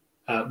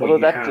 Although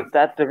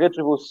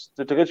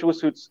the dirigible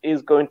suits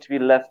is going to be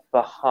left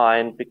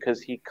behind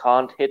because he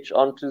can't hitch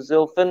onto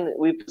Zilfin,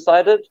 we've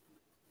decided.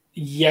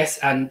 Yes,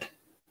 and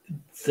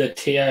the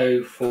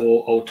TO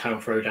for Old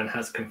Town Throwdown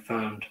has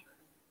confirmed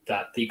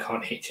that you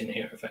can't hitch in the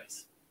hero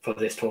phase for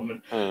this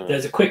tournament.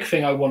 There's a quick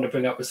thing I want to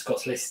bring up with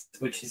Scott's list,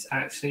 which is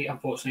actually,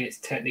 unfortunately, it's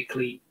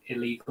technically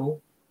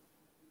illegal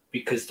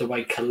because the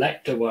way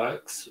Collector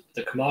works,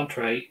 the command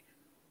trait,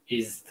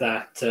 is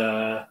that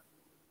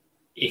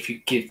if you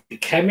give the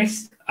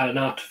Chemist an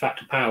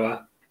artifact of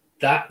power,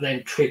 that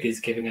then triggers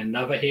giving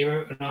another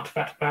hero an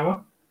artifact of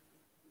power.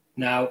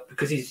 Now,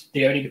 because he's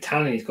the only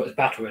battalion he's got is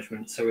Battle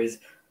Regiment, so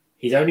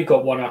he's only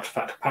got one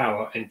artifact of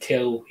power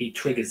until he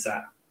triggers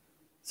that.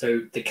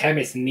 So the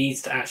Chemist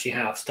needs to actually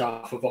have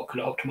Staff of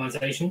Ocular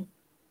Optimization.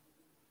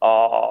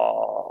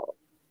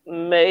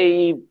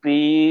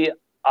 Maybe.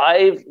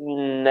 I've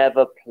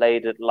never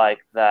played it like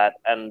that,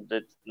 and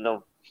it's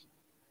no.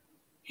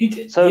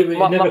 So it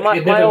never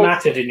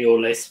mattered in your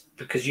list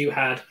because you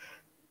had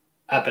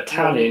a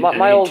battalion, and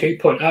in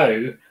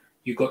 2.0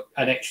 you got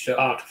an extra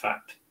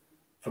artifact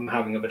from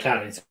having a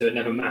battalion, so it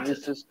never mattered.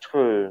 This is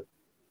true.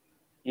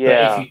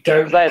 Yeah. But if you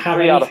don't have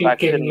anything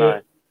given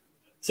you,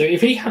 so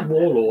if he had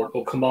Warlord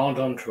or Command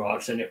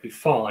Entourage, then it'd be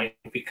fine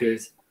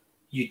because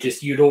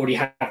you'd already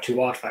have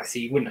 2 artifacts, so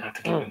you wouldn't have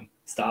to give him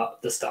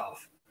the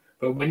staff.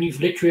 But when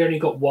you've literally only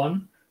got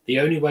one, the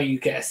only way you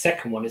get a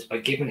second one is by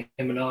giving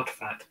him an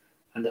artifact.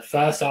 And the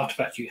first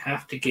artifact you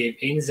have to give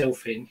in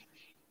Zilfin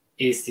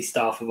is the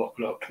Staff of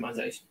Ocular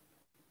Optimization.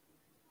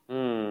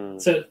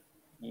 So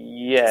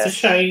it's a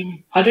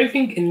shame. I don't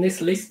think in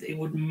this list it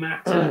would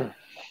matter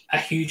a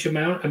huge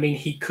amount. I mean,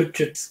 he could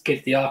just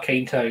give the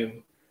Arcane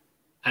Tome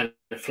and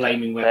the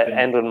Flaming Weapon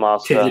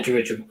to the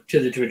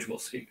dirigible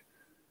suit.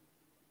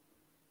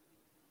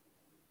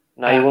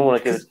 No, you wouldn't want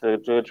to give it to the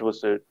dirigible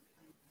suit.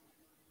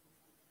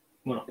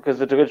 Well, because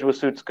the dirigible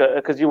suit's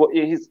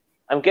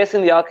I'm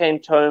guessing the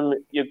Arcane Tome,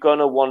 you're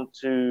gonna want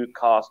to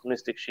cast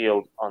Mystic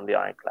Shield on the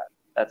Ironclad.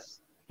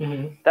 That's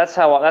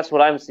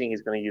what I'm seeing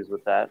he's gonna use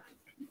with that.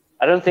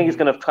 I don't think he's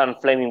gonna try and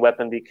Flaming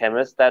Weapon the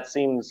Chemist. That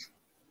seems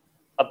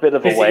a bit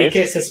of a waste.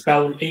 He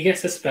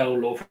gets a spell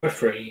law for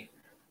free.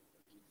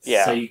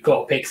 Yeah. So you've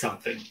got to pick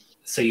something.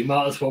 So you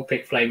might as well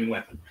pick Flaming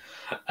Weapon.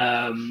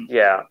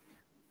 Yeah.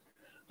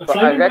 But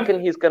I reckon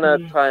he's gonna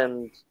try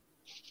and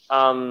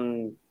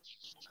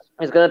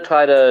he's gonna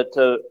try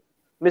to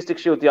Mystic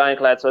Shield the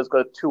Ironclad, so it's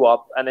got a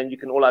 2-up, and then you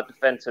can all-out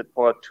defense it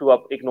for a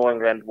 2-up ignoring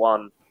Rend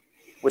 1,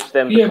 which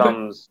then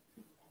becomes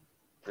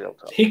real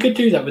tough. He could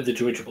do that with the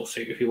dirigible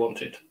suit if he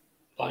wanted.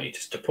 Like, you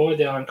just deploy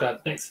the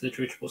Ironclad next to the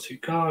dirigible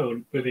suit guy or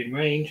within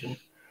range. And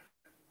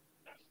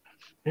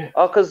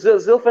because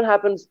Zilfin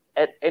happens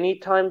at any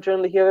time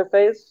during the hero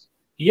phase?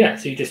 Yeah,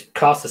 so you just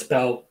cast a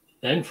spell,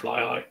 then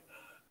fly high.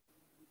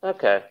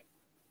 Okay.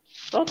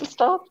 Not the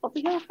start of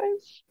the hero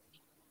phase?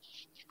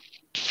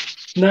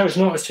 No, it's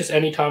not. It's just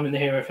any time in the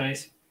hero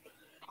phase.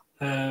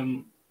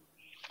 Oh,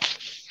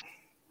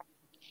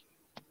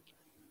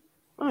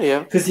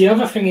 yeah. Because the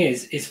other thing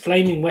is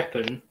Flaming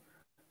Weapon,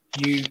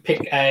 you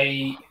pick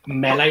a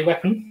melee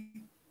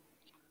weapon,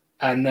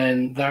 and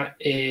then that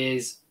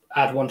is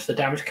add 1 to the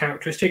damage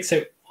characteristic.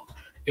 So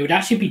it would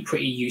actually be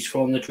pretty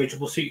useful on the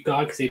dirigible suit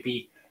guy because it'd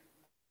be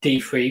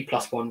D3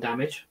 plus 1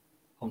 damage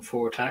on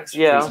 4 attacks,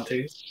 3s and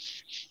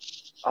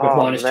 2s, with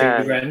minus 2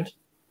 to Rend.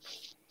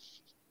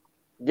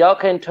 The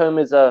Arcane Tome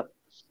is a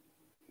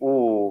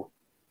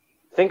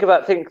think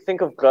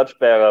of Grudge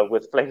Bearer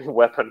with Flaming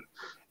Weapon.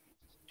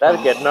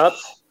 That'd get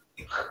nuts.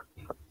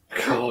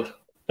 God.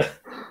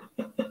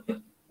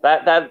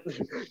 that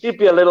you'd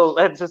be a little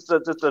just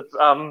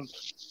a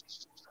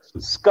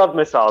Scud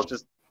missile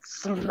just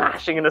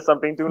smashing into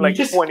something, doing like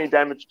 20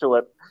 damage to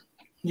it.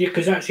 Yeah,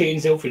 because actually in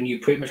Zilfin you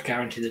pretty much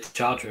guarantee the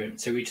charge room.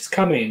 So we just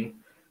come in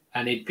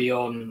and it'd be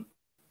on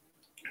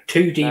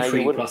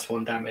 2d3 plus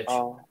 1 damage.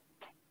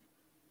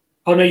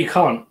 Oh no, you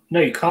can't. No,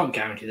 you can't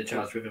guarantee the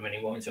charge with him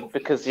anymore.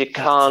 Because you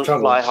can't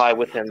fly high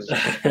with him.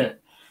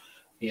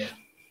 Yeah.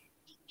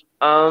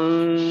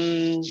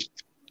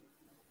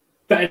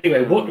 But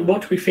anyway,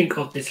 what do we think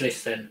of this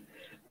list then?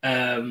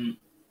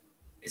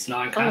 It's an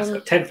Ironclad. It's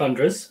got 10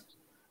 Thunderers.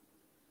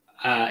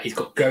 He's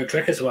got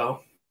Gotrek as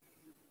well.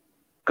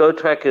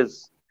 Gotrek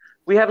is.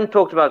 We haven't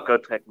talked about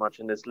Gotrek much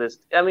in this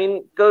list. I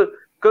mean,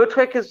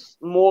 Gotrek is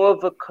more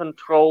of a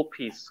control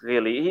piece,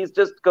 really. He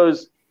just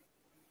goes.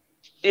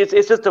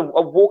 It's just a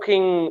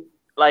walking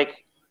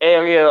like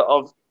area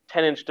of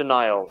 10-inch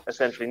denial,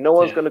 essentially. No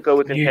one's going to go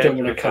within 10 inches. You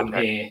don't want to come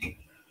here.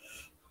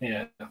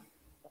 Yeah.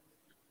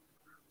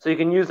 So you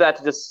can use that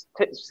to just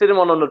sit him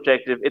on an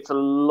objective. It's a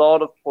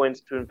lot of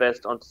points to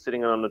invest onto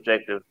sitting on an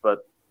objective, but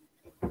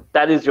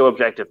that is your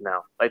objective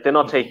now. Like, they're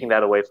not taking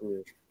that away from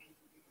you.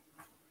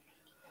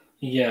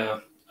 Yeah.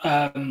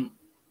 I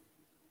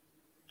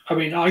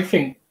mean, I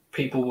think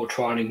people will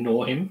try and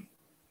ignore him,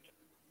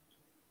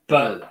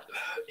 but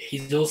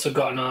he's also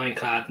got an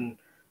Ironclad, and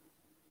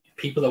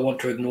people that want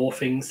to ignore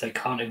things, they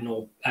can't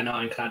ignore an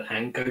Ironclad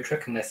and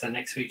Gotrek unless they're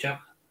next to each other.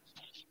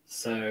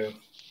 So,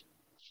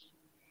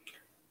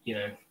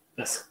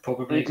 that's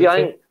probably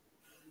the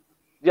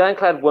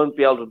Ironclad won't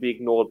be able to be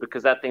ignored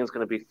because that thing's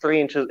going to be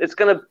 3 inches. It's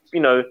going to,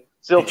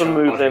 Zilfin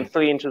move them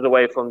 3 inches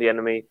away from the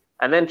enemy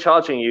and then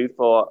charging you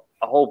for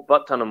a whole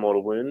butt ton of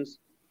mortal wounds,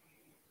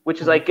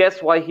 which is, I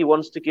guess, why he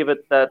wants to give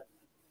it that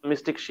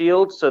Mystic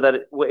Shield, so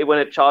that when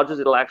it charges,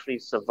 it'll actually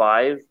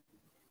survive.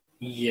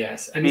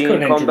 Yes, and he's got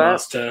an Engine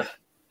Master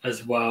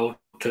as well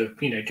to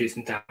do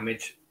some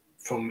damage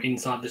from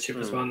inside the ship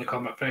as well in the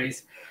combat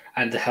phase,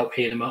 and to help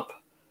heal him up.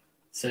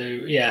 So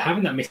yeah,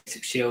 having that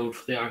Mystic Shield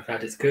for the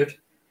Ironclad is good.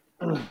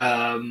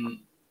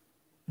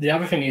 The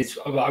other thing is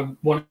I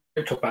wanted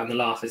to talk about in the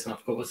last list, and I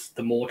forgot, was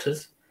the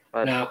mortars.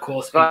 Right. Now, of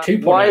course, in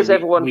 2.0, why is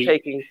everyone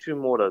taking 2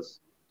 mortars?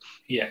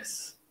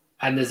 Yes,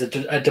 and there's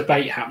a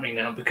debate happening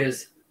now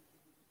because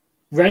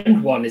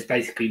Rend 1 is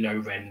basically no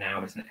Rend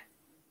now, isn't it?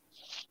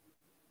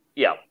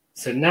 Yeah.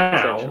 So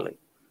now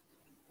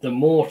the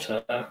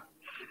mortar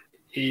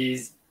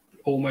is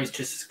almost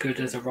just as good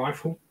as a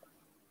rifle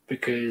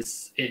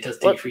because it does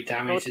D3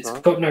 damage. It's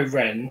got no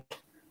Rend,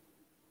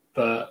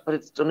 but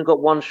it's only got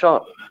 1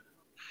 shot.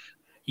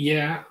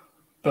 Yeah,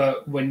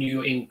 but when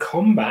you're in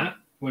combat,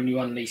 when you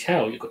unleash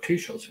hell, you've got 2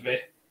 shots with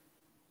it.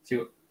 So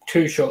you've got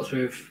 2 shots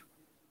with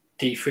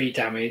D3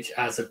 damage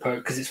as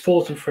opposed, because it's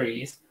force and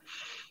freeze,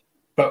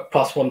 but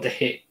 +1 to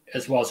hit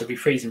as well, so it'll be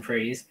freeze and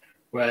freeze.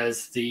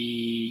 Whereas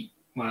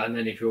and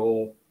then if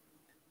you're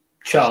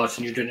charged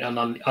and you're doing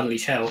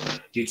unleash hell,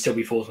 you'd still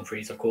be force and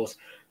freeze, of course.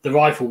 The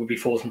rifle would be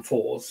fours and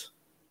fours,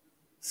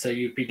 so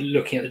you'd be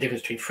looking at the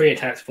difference between 3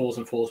 attacks, fours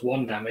and fours,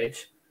 1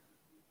 damage.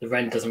 The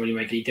Rend doesn't really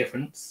make any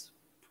difference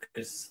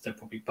because they're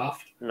probably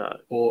buffed. No.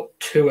 Or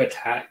 2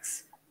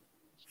 attacks,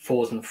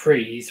 4s and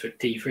 3s with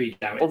D3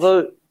 damage.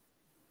 Although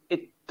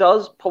it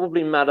does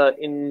probably matter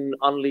in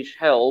Unleash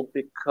Hell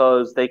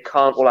because they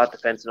can't all out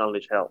defense in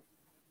Unleash Hell.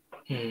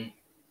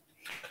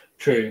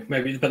 True,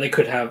 maybe, but they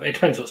could have. It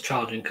depends what's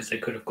charging because they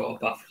could have got a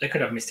buff. They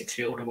could have Mystic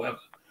Shield or whatever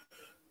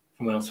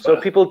from elsewhere.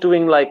 So people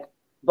doing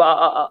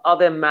are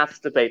there maths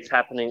debates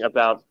happening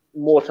about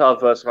mortar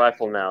versus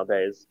rifle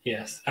nowadays?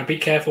 Yes, and be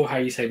careful how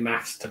you say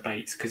maths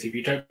debates because if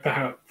you don't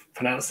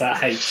pronounce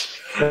that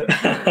H.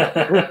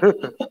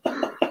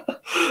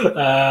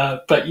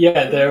 But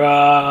yeah,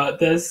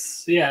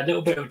 there's a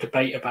little bit of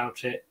debate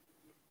about it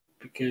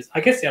because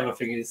I guess the other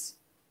thing is,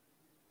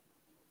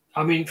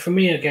 I mean, for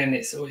me again,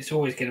 it's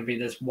always going to be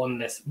there's one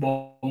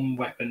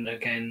weapon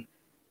again.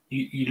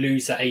 You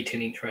lose that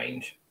 18-inch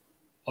range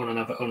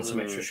on some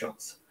extra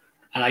shots,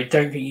 and I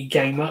don't think you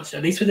gain much.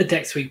 At least with the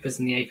deck sweepers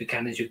and the Aether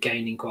cannons, you're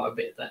gaining quite a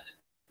bit there.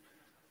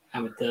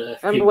 And with the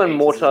remember when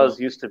mortars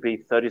used to be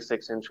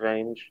 36-inch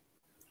range?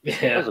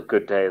 Yeah, those were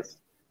good days.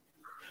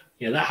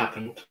 Yeah, that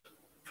happened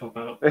for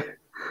about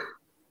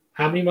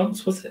how many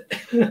months was it?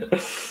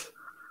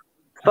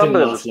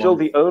 Thunders is still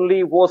the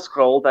only war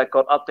scroll that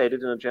got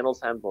updated in a General's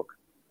Handbook.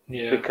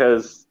 Yeah.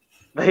 Because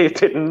they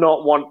did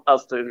not want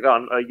us to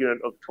run a unit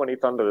of 20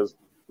 Thunderers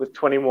with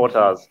 20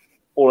 mortars,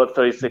 all at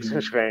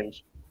 36-inch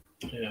range.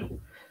 Yeah.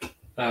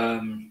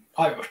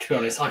 To be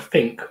honest, I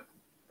think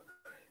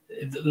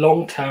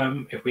long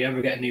term, if we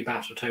ever get a new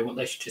battle tome, what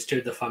they should just do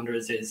with the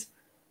Thunderers is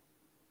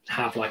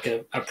have like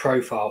a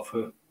profile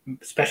for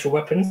special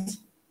weapons,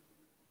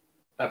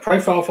 a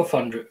profile for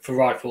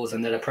rifles,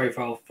 and then a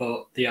profile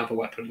for the other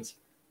weapons.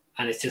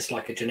 And it's just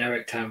like a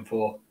generic term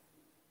for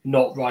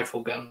not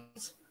rifle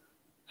guns.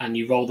 And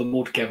you roll them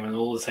all together and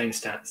all the same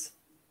stats.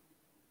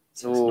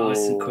 So it's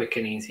nice and quick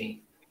and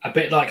easy. A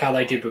bit like how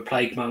they did with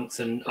Plague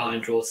Monks and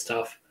Iron Draw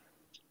stuff.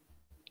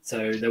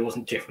 So there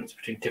wasn't difference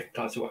between different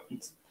types of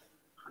weapons.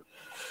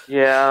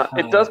 Yeah,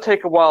 it does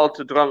take a while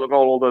to roll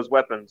all those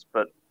weapons,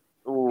 but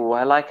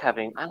I like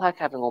having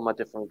all my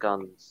different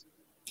guns.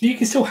 You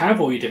can still have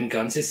all your different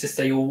guns. It's just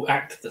they all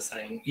act the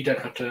same. You don't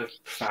have to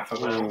faff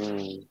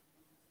them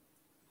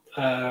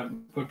out.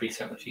 Would be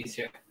so much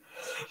easier.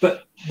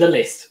 But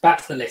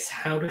back to the list.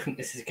 How do you think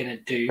this is going to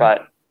do?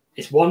 Right.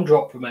 It's 1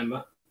 drop,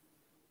 remember?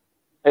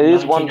 It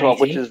is 1 drop,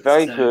 which is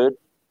very good.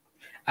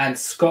 And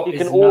Scott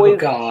is another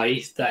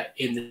guy that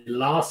in the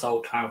last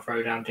Old Town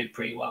Throwdown did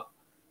pretty well.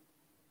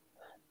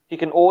 He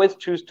can always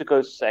choose to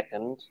go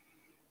second,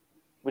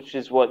 which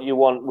is what you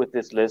want with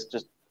this list.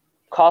 Just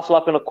castle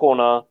up in a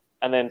corner,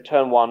 and then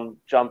turn 1,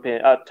 jump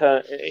in.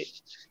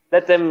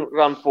 Let them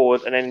run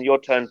forward, and then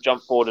your turn,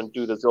 jump forward and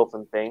do the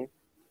Zilfin thing.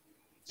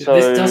 So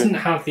this doesn't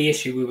have the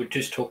issue we were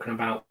just talking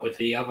about with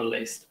the other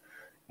list,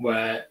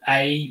 where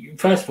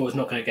first of all, it's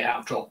not going to get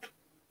out dropped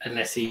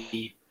unless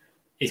he's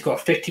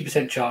got a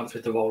 50% chance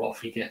with the roll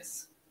off he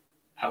gets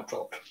out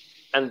dropped.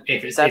 And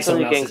if that's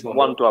only against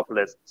 1 drop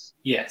lists.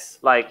 Yes.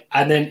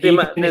 And then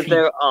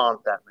there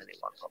aren't that many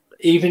 1 drop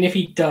lists. Even if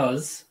he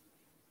does,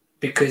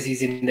 because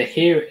he's in the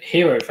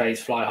hero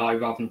phase fly high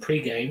rather than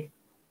pre-game,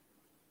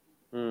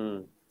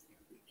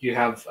 you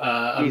have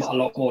a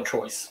lot more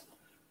choice.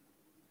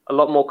 A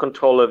lot more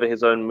control over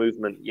his own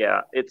movement.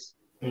 Yeah, it's.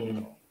 I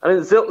mean,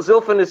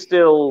 Zilfin is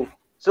still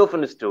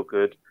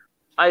good.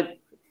 I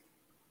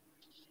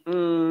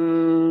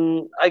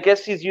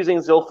guess he's using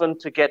Zilfin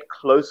to get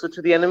closer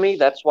to the enemy.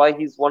 That's why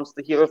he wants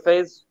the hero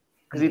phase,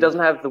 because he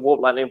doesn't have the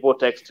Warp Lightning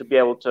Vortex to be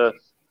able to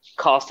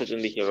cast it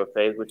in the hero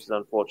phase, which is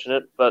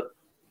unfortunate. But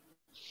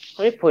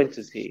how many points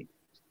is he?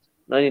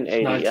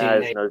 1980. Yeah,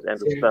 there's no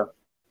endless spell.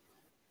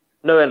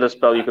 No endless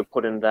spell you could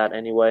put in that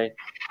anyway.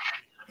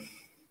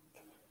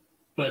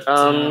 But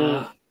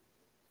Um,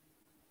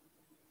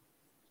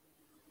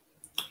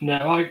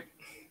 no,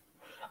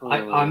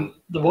 I'm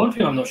the one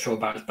thing I'm not sure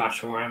about is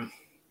Battle Ram.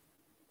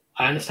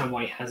 I understand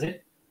why he has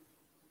it.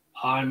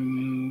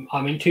 I'm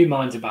in two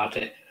minds about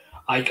it.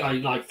 I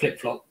like flip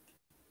flop.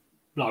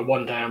 Like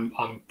one day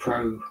I'm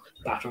pro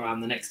Battle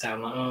Ram, the next day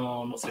I'm like,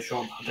 oh, I'm not so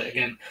sure about it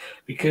again,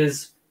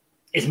 because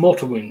it's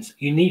mortal wounds.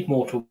 You need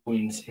mortal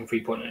wounds in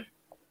 3.0,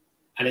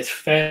 and it's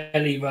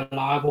fairly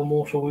reliable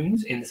mortal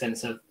wounds in the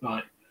sense of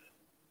like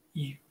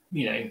you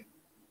know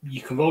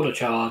you can roll a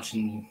charge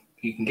and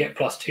you can get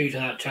 +2 to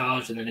that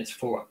charge, and then it's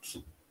 4-ups.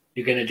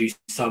 You're going to do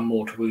some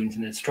mortal wounds,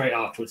 and then straight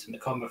afterwards in the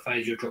combat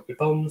phase you'll drop your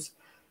bombs.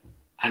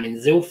 And in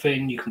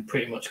Zilfin you can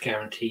pretty much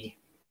guarantee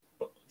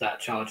that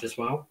charge as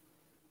well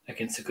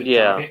against a good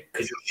target,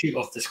 because you'll shoot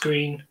off the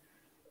screen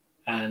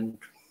and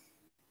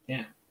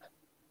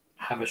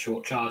have a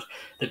short charge.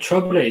 The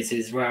trouble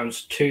is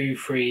rounds 2,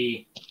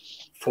 3,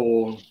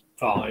 4,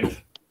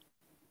 5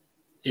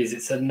 is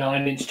it's a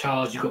 9-inch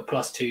charge. You've got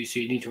 +2, so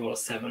you need to roll a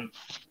 7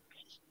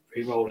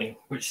 re-rolling,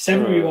 which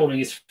 7 re-rolling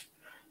is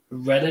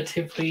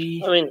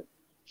relatively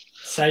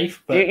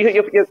safe. But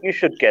you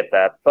should get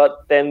that,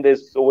 but then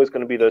there's always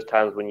going to be those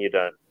times when you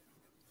don't.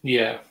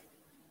 Yeah.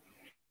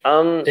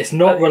 It's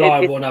not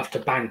reliable enough to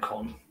bank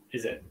on,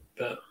 is it?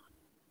 But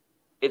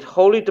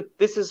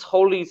this is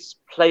wholly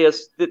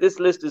players. This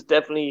list is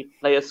definitely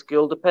player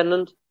skill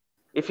dependent.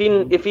 If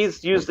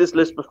he's used this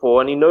list before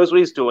and he knows what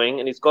he's doing,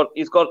 and he's got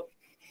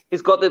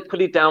it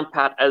pretty down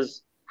pat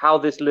as how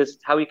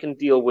he can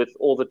deal with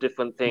all the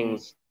different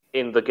things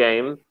in the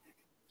game,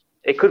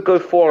 it could go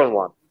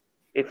 4-1.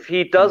 If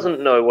he doesn't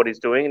know what he's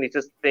doing and he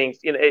just thinks,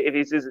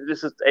 if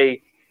this is a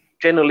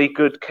generally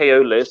good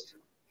KO list,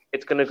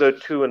 it's going to go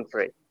 2 and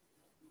 3.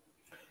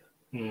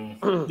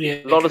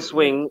 A lot of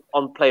swing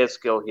on player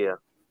skill here.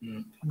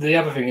 The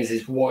other thing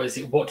is what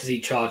does he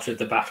charge with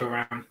the Battle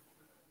Ram?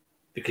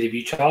 Because if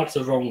you charge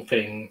the wrong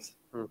things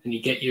and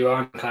you get your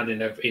ironclad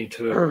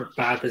into a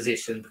bad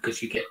position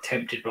because you get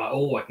tempted by,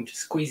 I can just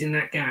squeeze in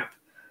that gap,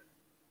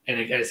 and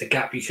it's a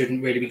gap you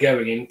shouldn't really be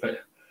going in,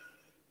 but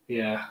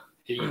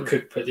you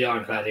could put the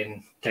ironclad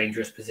in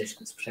dangerous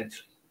positions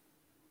potentially.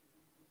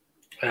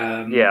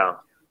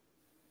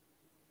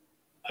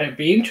 It'd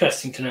be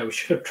interesting to know. We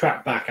should have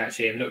tracked back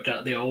actually and looked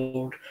at the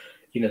old,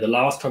 the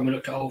last time we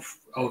looked at old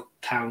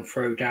town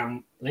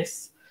throwdown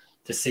lists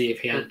to see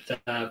if he had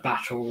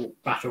battle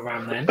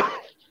ram then,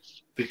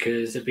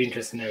 because it'd be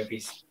interesting to know if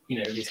he's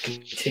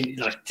continued,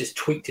 like, just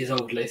tweaked his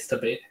old list a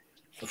bit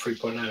for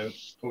 3.0,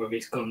 or if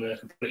he's gone in a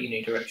completely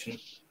new direction.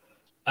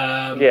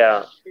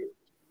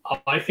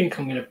 I think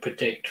I'm going to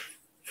predict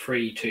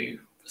 3-2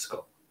 for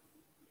Scott.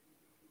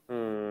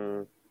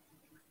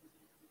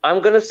 I'm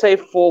going to say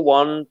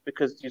 4-1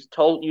 because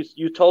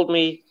you told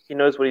me he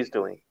knows what he's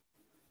doing.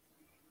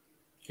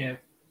 Yeah.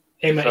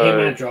 Him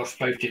and Josh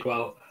both did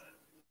well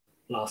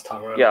last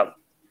time around. Yeah.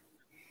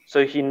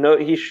 So he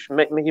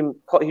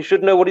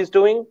should know what he's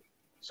doing.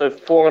 So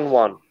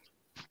 4-1.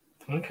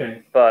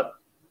 Okay. But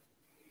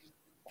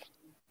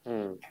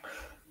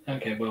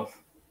okay, well,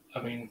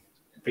 I mean,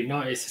 it'd be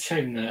nice. It's a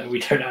shame that we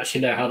don't actually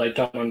know how they've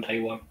done on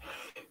day one.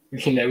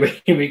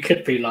 We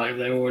could be like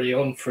they're already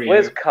on 3.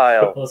 Where's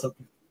Kyle?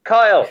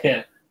 Kyle,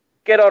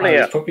 get on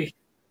here.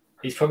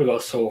 He's probably got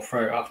a sore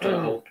throat after the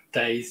whole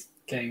day's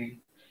gaming.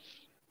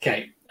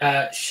 Okay,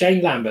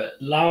 Shane Lambert,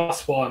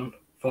 last one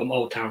from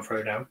Old Town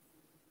Throwdown.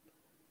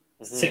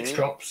 6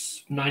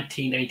 drops,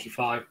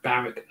 1985,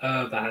 Barak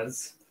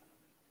Urbaz.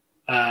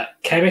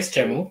 Chemist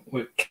General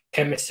with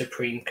Chemist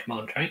Supreme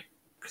Command Trait,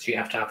 because you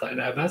have to have that in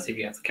Urbaz if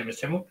you have the Chemist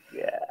General.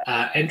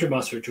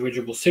 Endrinmaster with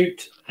Dirigible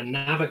Suit, a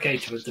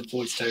Navigator with the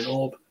Voidstone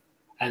Orb,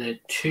 and then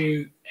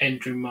 2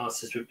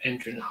 Endrinmasters with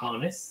Endrin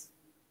Harness.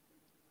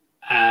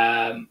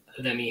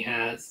 Then he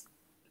has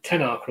 10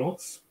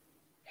 Arkanauts,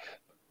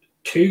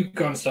 2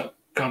 Gunstock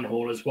Gun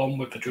Haulers, 1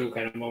 with the Drill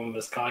Cannon and 1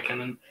 with a Sky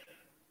Cannon,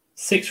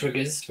 6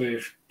 Riggers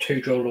with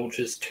 2 Drill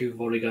Launchers, 2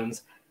 Volley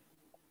Guns,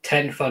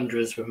 10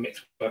 Thunderers with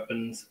mixed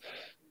weapons,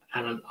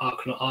 and an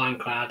Arkanaut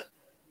Ironclad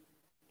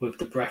with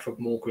the Breath of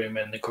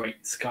Morgrim and the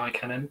Great Sky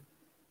Cannon,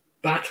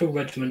 Battle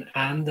Regiment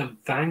and the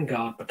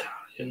Vanguard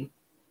Battalion,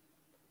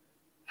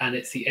 and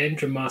it's the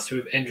Endrinmaster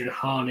with Endrin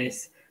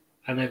Harness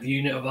and a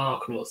unit of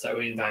Arkanauts that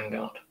were in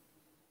Vanguard.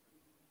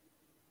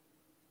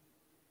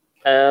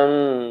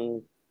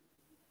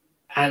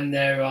 And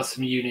there are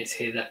some units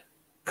here that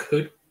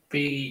could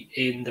be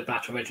in the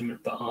Battle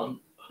Regiment but aren't.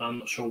 I'm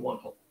not sure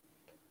what.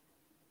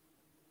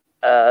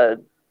 At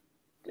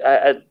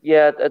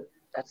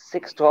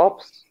 6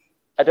 drops.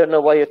 I don't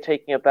know why you're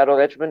taking a Battle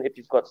Regiment if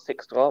you've got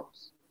 6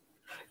 drops.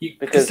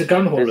 Because the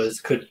Gun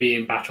Haulers could be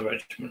in Battle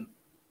Regiment.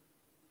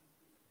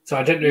 So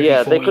I don't know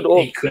if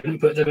he couldn't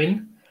put them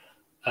in.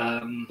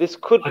 This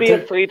could be a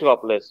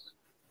 3-drop list.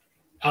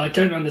 I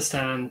don't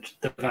understand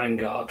the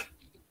Vanguard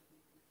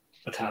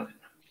Battalion.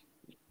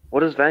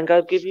 What does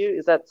Vanguard give you?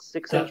 Is that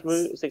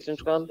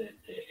 6-inch gun?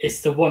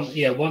 It's the one,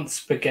 once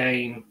per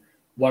game,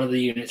 one of the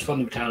units from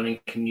the battalion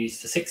can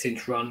use the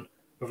 6-inch run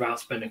without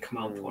spending a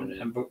command point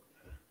and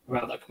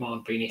without that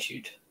command being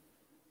issued.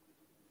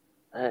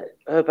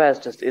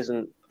 Urbaz just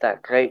isn't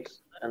that great,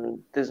 and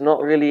there's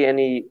not really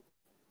any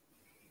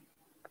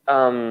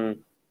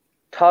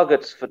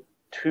targets for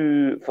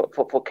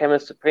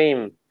Chemist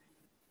Supreme.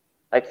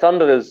 Like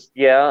Thunderers,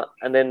 yeah,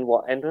 and then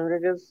what?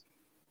 Endrinriggers?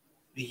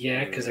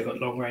 Yeah, because they've got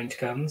long range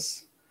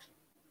guns.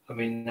 I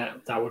mean,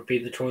 that would be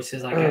the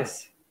choices, I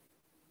guess.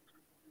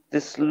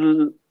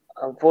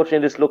 Unfortunately,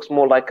 this looks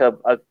more like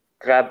a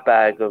grab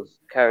bag of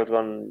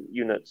Kharadron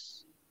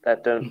units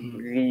that don't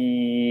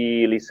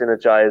really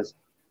synergize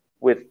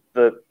with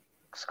the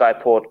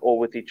Skyport or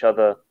with each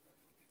other.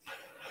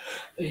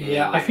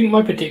 Yeah, I think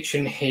my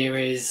prediction here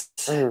is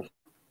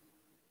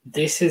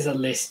this is a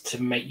list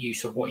to make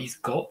use of what he's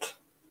got.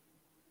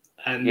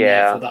 And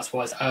therefore that's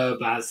why it's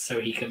Urbaz,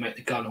 so he can make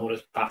the gun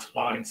holders battle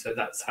line, so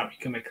that's how he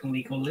can make a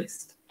legal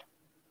list.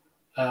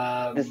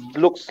 This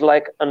looks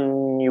like a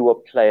newer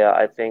player,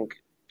 I think.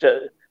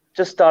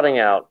 Just starting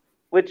out.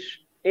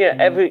 Which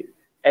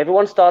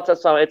everyone starts at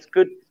some. It's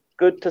good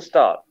to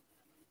start.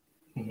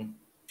 Mm-hmm.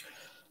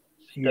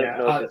 Don't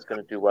know if it's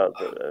going to do well.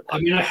 I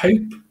mean, I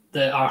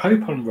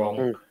hope I'm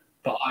wrong,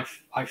 but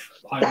I'm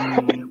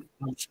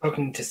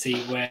struggling to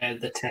see where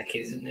the tech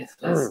is in this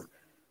list.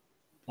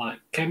 Like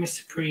Chemist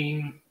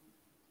Supreme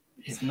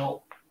is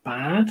not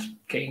bad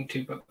getting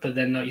to, but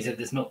then like you said,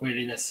 there's not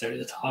really necessarily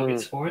the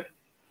targets for it.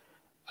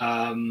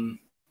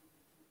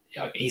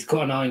 He's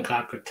got an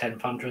Ironclad with 10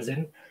 Thunderers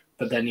in,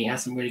 but then he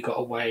hasn't really got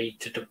a way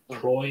to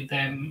deploy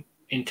them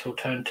until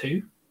turn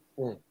 2.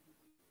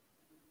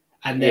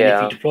 And then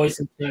if he deploys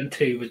them turn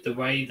 2 with the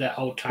way that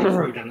Old Town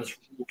Throwdown has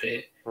ruled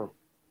it,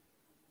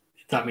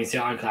 that means the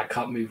Ironclad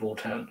can't move all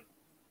turn.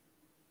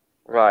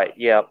 Right,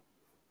 yeah.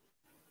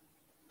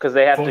 Because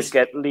they have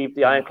to leave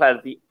the Ironclad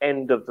at the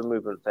end of the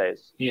movement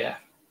phase. Yeah.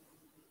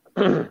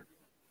 And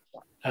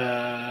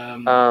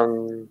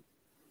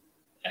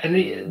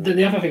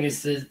the other thing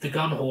is the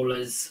gun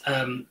haulers.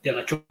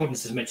 Like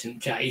Jordan's has mentioned in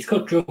the chat, he's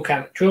got drill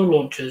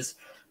launchers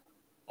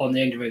on the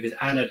Endrinriggers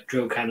and a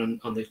drill cannon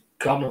on the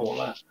gun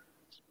hauler.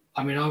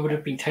 I mean, I would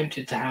have been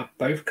tempted to have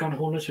both gun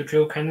haulers with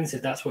drill cannons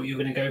if that's what you're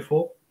going to go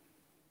for.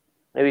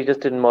 Maybe he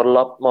just didn't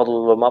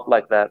model them up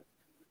like that.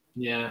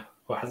 Yeah,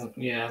 or hasn't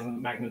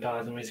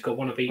magnetized them. He's got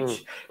one of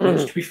each.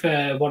 Which, to be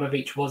fair, one of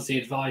each was the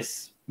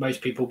advice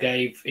most people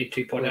gave in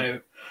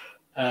 2.0.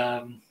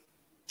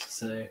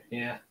 So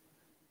yeah.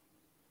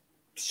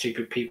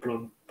 Stupid people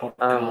on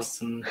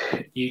podcasts and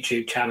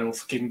YouTube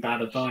channels giving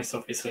bad advice,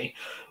 obviously.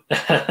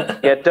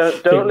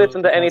 Don't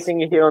listen to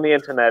anything you hear on the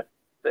internet.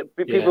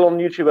 People on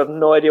YouTube have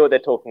no idea what they're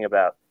talking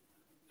about.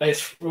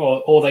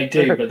 Or they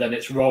do, but then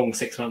it's wrong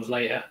 6 months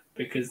later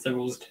because the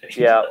rules change.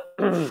 Yeah.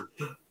 We're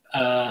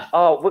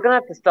gonna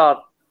have to start.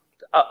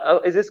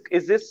 Is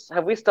this?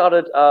 Have we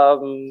started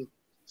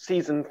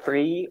season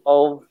 3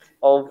 of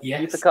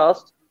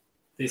Ethercast?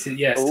 This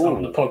is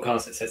on the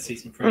podcast. It says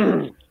season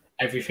 3.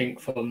 Everything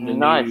from the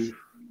new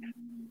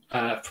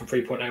from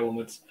 3.0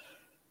 onwards.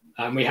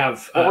 We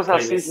have what was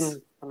our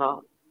season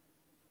finale?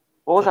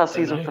 What was our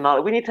season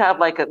finale? We need to have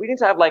like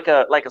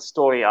a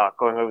story arc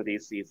going over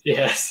these seasons.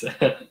 Yes.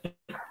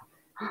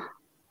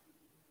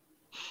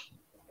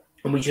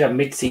 And we should have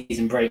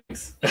mid-season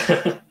breaks.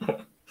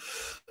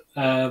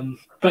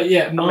 But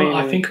yeah,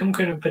 I think I'm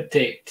going to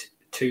predict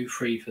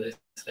 2-3 for this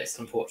list,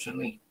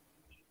 unfortunately.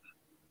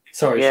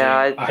 Sorry,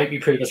 I hope you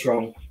prove us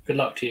wrong. Good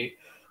luck to you.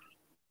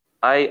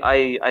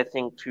 I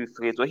think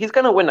 2-3 as well. He's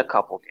going to win a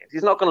couple games.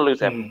 He's not going to lose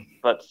them,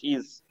 but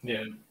he's...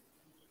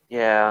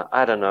 Yeah,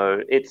 I don't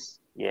know. I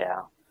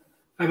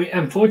mean,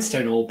 and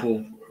Voidstone Orb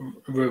will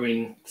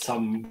ruin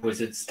some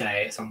Wizard's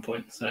day at some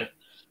point, so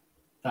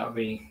that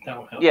will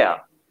help. Yeah.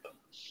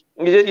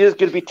 You're just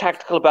going to be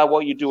tactical about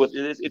what you do with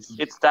it.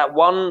 It's that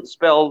one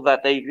spell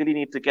that they really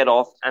need to get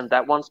off, and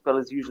that one spell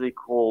is usually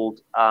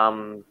called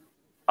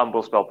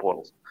Umbral Spell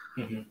Portals.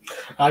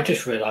 I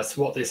just realised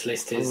what this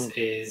list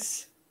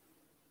is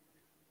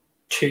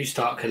 2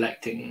 Start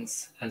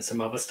Collectings and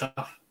some other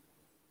stuff.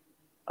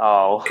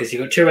 Oh. Because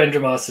you've got 2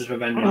 Endrinmasters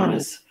with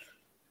Endrinrunners,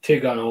 2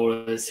 Gun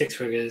Haulers, 6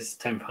 Riggers,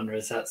 10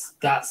 Thunderers.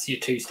 That's your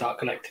 2 Start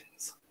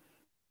Collectings.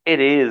 It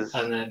is.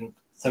 And then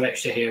some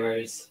extra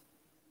heroes.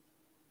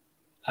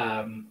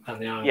 And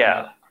the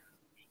Iron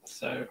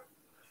So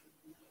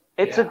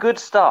it's a good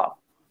start.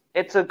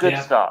 It's a good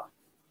start.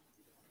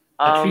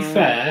 To be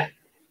fair,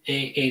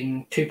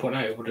 in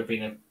 2.0 it would have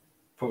been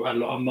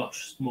a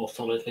much more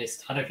solid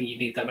list. I don't think you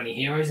need that many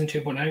heroes in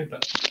 2.0,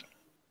 but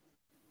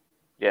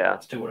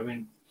still would have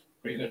been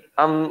pretty good.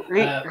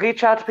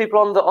 Reach out to people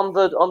on the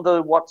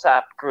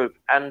WhatsApp group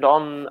and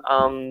on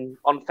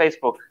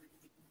Facebook.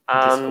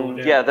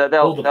 Discord,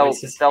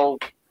 they'll.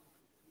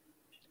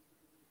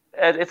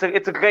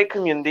 It's a great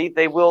community.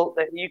 They will.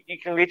 You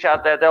can reach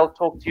out there. They'll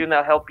talk to you and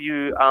they'll help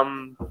you.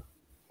 And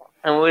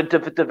we'll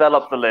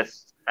develop the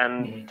list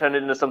and turn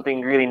it into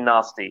something really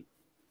nasty.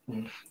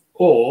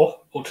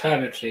 Or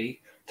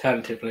alternatively,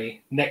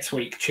 next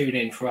week tune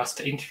in for us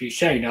to interview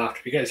Shane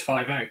after he goes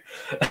 5-0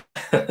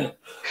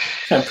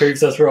 and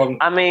proves us wrong.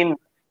 I mean,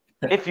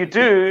 if you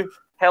do,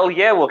 hell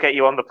yeah, we'll get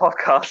you on the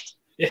podcast.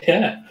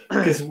 Yeah,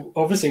 because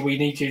obviously we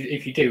need you.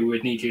 If you do,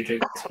 we'd need you to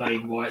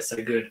explain why it's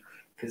so good.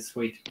 because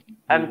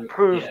and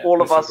prove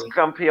all of us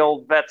grumpy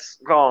old vets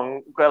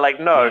wrong. We're like,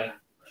 no,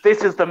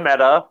 this is the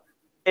meta.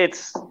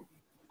 It's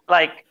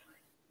like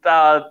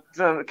the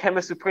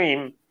Chemist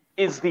Supreme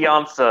is the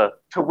answer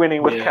to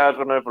winning with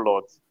Kharadron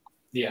Overlords.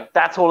 Yeah,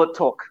 that's all it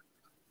took.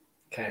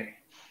 Okay,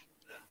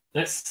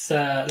 let's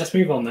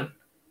move on then.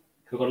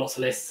 We've got lots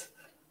of lists.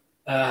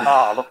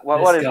 Look,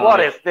 what is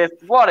this?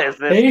 What is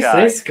this Who's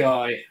guy? this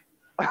guy?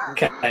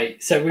 Okay,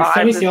 so we've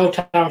finished the Old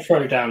Town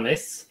Throwdown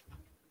list.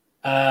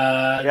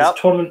 There's a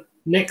tournament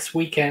next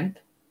weekend.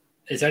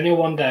 There's only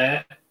one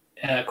day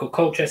called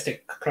Colchester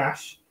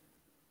Clash,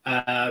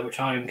 which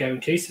I'm going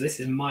to. So this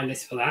is my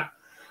list for that.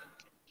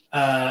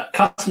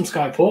 Custom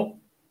Skyport,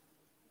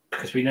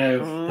 because we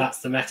know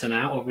that's the meta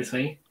now,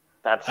 obviously.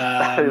 That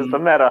is the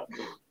meta.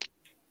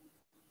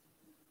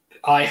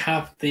 I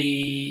have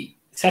the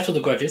Settle the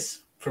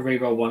Grudges for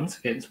reroll ones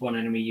against one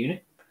enemy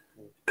unit.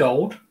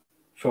 Gold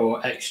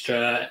for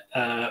extra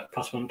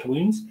 +1 to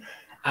wounds.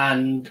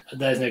 And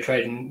there's no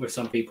trading with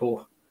some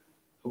people,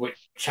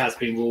 which has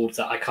been ruled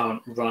that I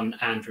can't run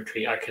and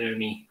retreat. I can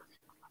only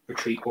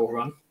retreat or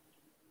run.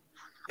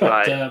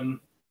 But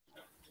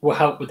will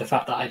help with the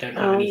fact that I don't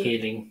have any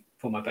healing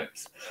for my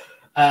boats.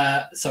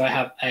 So I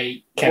have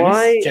a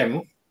Chemist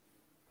General.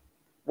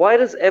 Why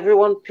does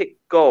everyone pick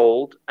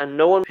gold and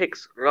no one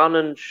picks run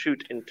and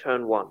shoot in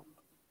turn 1?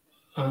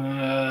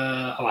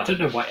 I don't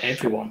know why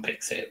everyone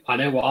picks it. I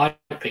know what I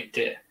picked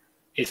it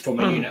is from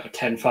a unit of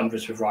 10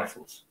 Thunderers with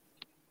rifles.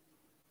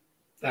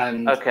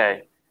 And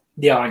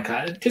the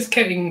Ironclad, just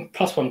getting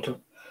 +1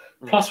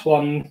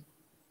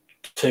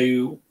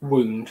 to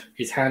wound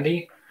is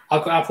handy.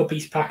 I've got Alpha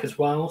Beast Pack as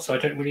well, so I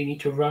don't really need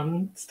to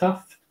run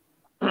stuff.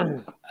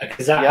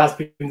 Because that has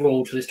been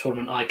ruled for this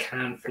tournament, I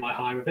can fly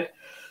high with it.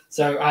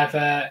 So I have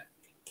a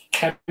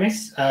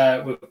Chemist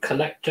with a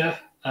Collector.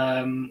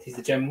 He's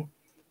the General,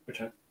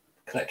 which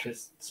Collector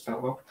is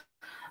spelled well.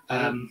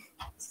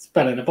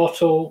 Spell in a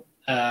Bottle.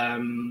 A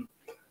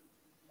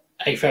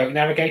Ferric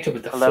Navigator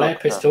with the Flare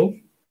Pistol.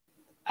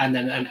 And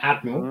then an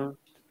Admiral.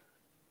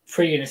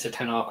 3 units of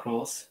 10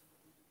 Arcanauts.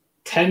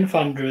 10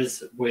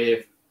 Thunderers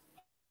with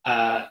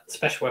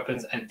special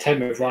weapons and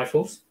 10 with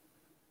rifles.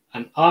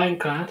 An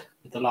Ironclad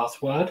with the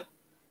last word.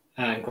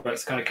 And Great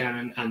Sky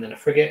Cannon. And then a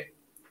Frigate.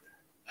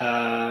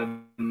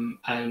 And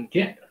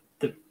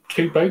the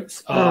 2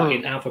 boats are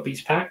in Alpha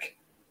Beast Pack.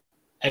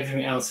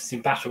 Everything else is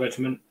in Battle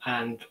Regiment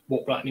and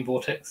Warp Lightning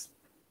Vortex.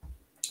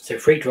 So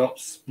 3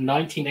 drops,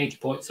 1980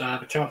 points. So I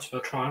have a chance for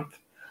a Triumph,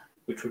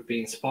 which would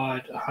be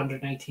Inspired,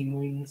 118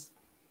 wounds.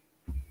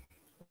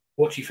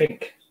 What do you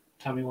think?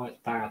 Tell me why it's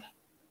bad.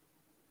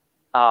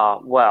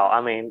 Well,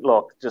 I mean,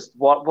 look, just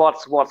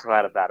what's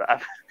right about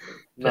it?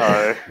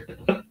 No.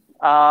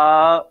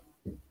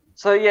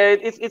 So yeah,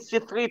 it's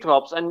your 3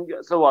 drops, and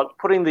so what?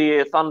 Putting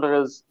the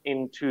Thunderers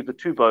into the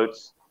 2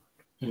 boats,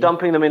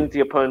 dumping them into the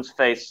opponent's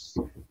face,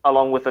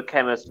 along with a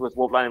Chemist with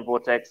Warp Lightning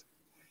Vortex.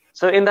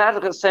 So in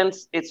that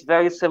sense, it's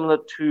very similar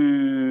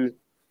to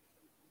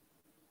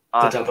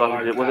was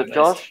it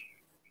Josh?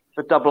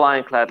 The double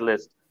Ironclad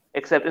list.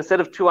 Except instead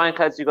of 2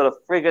 Ironclads, you've got a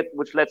Frigate,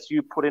 which lets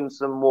you put in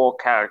some more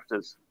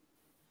characters.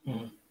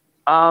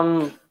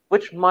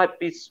 Which might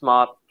be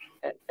smart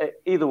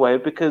either way,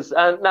 because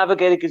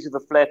Navigator gives you the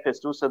Flare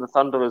Pistol, so the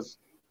Thunderers,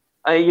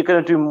 you're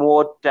going to do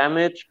more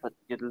damage, but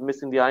you're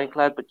missing the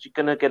Ironclad, but you're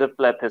going to get a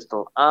Flare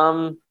Pistol.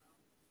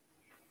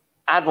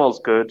 Admiral's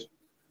good,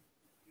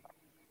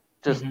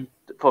 just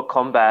for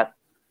combat.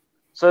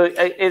 So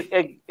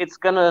it's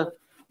going to,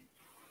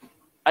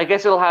 I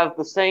guess it'll have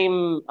the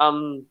same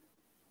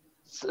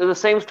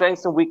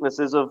strengths and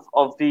weaknesses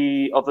of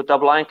the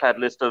double Ironclad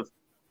list of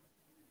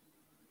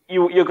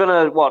you're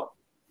gonna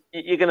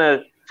you're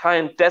gonna try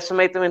and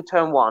decimate them in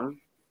turn 1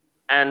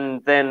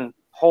 and then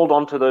hold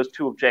on to those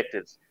 2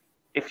 objectives.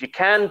 If you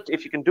can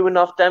do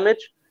enough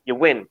damage, you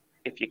win.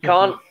 If you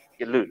can't,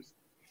 you lose.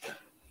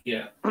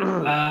 Yeah.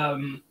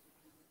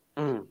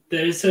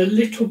 There's a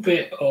little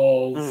bit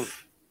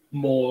of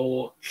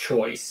more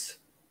choice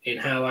in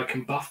how I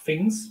can buff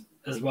things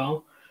as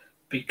well,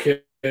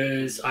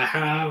 because I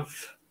have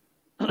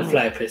the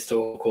Flare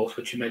Pistol, of course,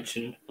 which you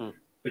mentioned,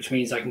 which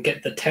means I can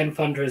get the 10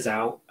 Thunderers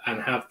out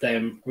and have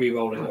them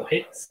re-rolling all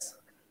hits.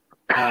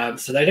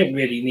 So they don't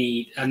really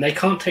need, and they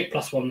can't take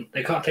 +1.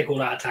 They can't take all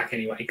that attack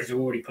anyway because they're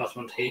already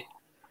 +1 to hit.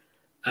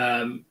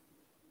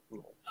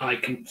 I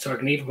can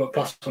either put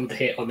 +1 to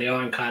hit on the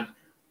Ironclad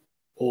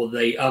or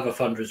the other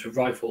Thunderers with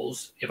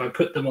rifles. If I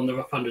put them on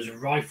the Thunderers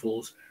with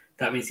rifles,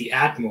 that means the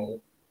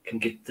Admiral can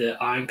get the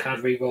Ironclad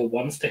re-roll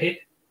 1s to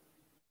hit.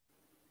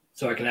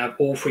 So I can have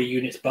all 3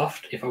 units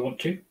buffed if I want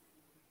to.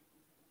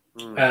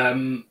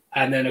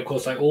 And then, of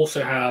course, I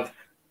also have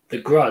the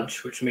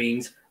Grudge, which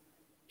means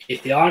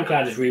if the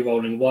Ironclad is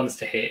re-rolling 1s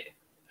to hit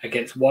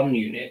against 1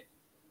 unit,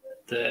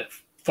 the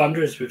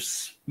Thunderers with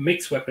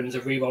mixed weapons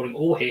are re-rolling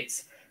all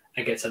hits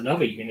against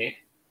another unit.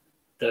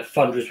 The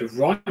Thunderers with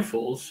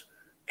rifles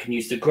can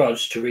use the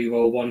Grudge to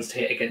re-roll 1s to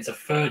hit against a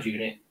 3rd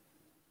unit.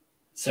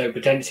 So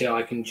potentially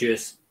I can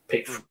just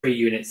pick 3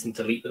 units and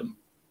delete them.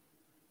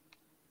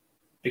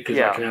 Because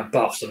I can have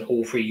buffs on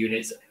all 3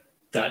 units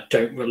that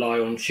don't rely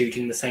on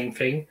shooting the same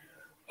thing.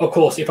 Of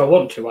course, if I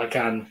want to, I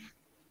can,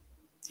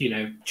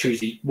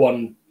 choose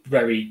one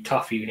very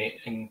tough unit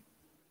and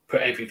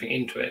put everything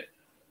into it.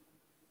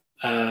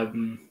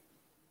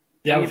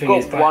 The other You've thing got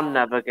is one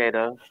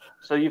navigator,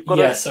 so you've got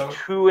a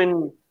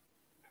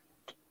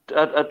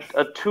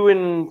 2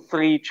 in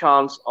 3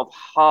 chance of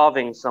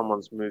halving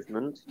someone's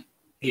movement.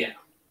 Yeah,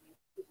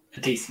 a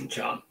decent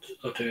chance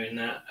of doing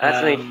that.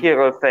 That's in a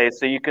hero phase,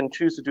 so you can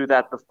choose to do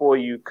that before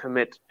you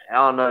commit.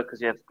 Oh no, because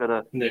you have got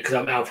to. No, because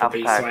I'm Alpha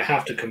Beast, so I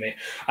have to commit.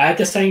 I had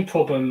the same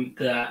problem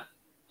that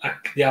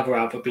the other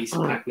Alpha Beast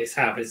pack lists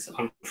have is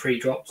on free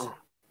drops.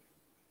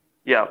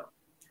 Yeah.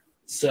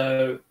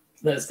 So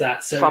there's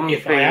that. So some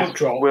if things I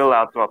outdrop, will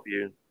outdrop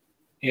you.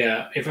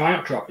 Yeah, if I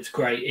outdrop, it's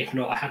great. If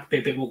not, I have to be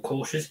a bit more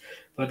cautious.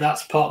 But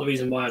that's part of the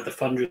reason why I have the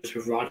Thunderers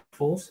with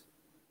rifles,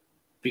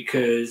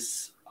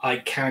 because I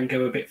can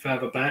go a bit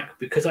further back.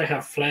 Because I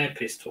have Flare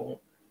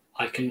Pistol,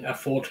 I can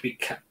afford to be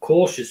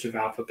cautious with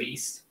Alpha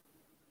Beast.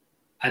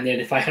 And then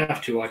if I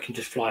have to, I can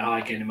just fly high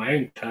again in my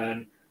own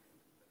turn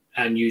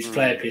and use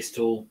Flare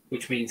Pistol,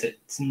 which means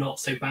it's not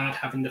so bad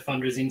having the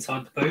Thunderers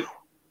inside the boat.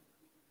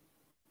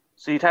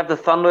 So you'd have the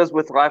Thunderers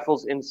with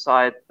rifles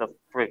inside the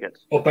frigate.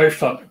 Or both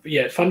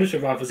Thunderers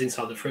with rifles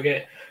inside the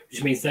frigate,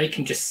 which means they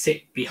can just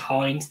sit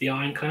behind the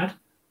Ironclad.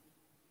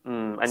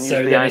 And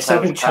so then if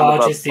something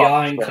charges the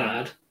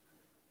Ironclad,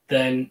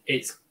 then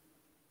it's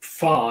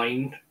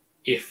fine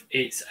if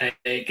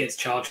it gets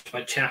charged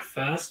by chaff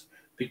first,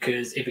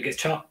 because if it gets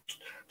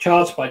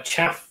charged by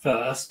chaff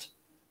first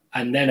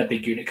and then a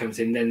big unit comes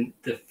in, then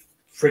the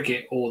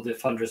frigate or the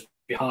Thunderers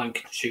behind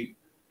can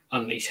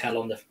unleash hell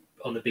on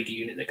the bigger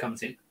unit that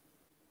comes in.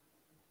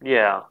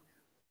 Yeah.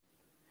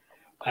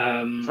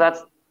 So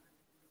that's.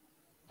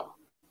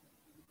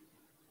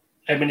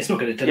 I mean, it's not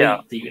going to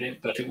delete the unit,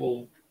 but it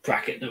will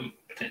bracket them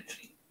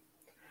potentially.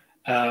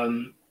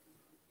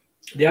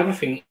 The other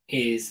thing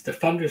is the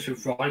Thunderers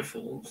with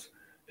rifles,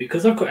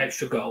 because I've got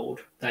extra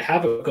gold, they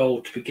have a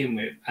gold to begin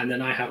with, and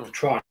then I have the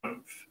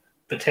Triumph,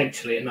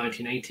 potentially at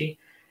 1980,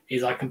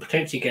 is I can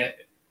potentially get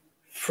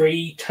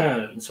 3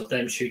 turns of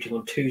them shooting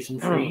on 2s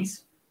and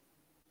 3s.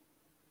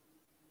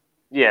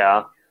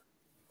 Yeah.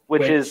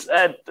 Which is,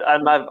 and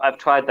I've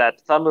tried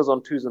that. Thunders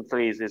on 2s and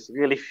 3s is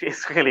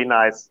really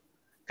nice.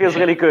 Feels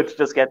really good to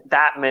just get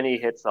that many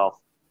hits off.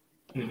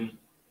 Mm-hmm.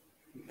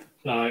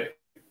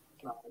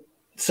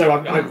 So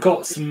I've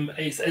got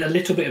it's a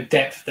little bit of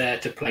depth there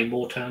to play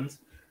more turns,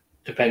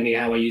 depending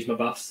how I use my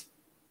buffs.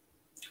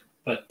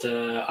 But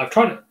I've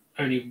tried it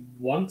only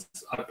once.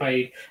 I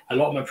played a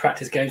lot of my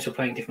practice games for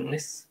playing different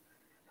lists.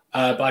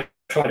 But I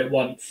tried it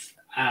once,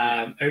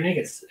 only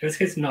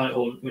against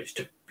Nighthawk, which,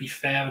 to be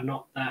fair, are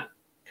not that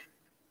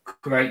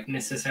great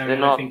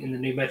necessarily, I think, in the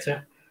new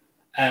meta.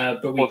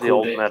 But we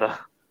called it. Meta.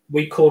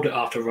 We called it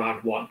after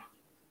round 1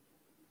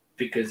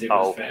 because it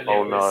was fairly.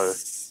 Oh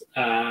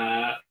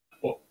no!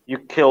 You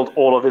killed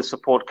all of his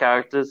support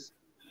characters?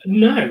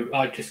 No,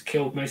 I just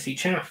killed mostly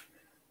chaff.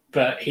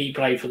 But he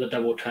played for the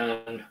double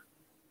turn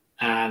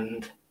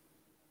and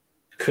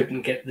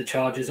couldn't get the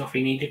charges off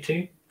he needed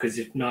to, because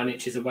if 9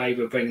 inches away,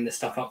 we're bringing the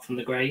stuff up from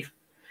the grave.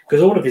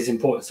 Because all of his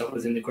important stuff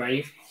was in the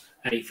grave,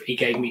 and he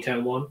gave me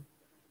turn 1.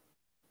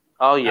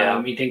 Oh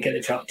yeah. He didn't get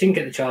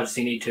the charges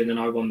he needed to, and then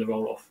I won the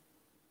roll off,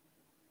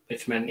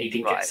 which meant he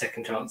didn't get a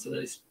second chance of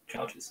those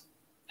charges.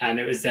 And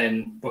it was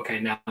then, okay,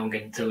 now I'm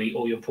going to delete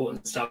all your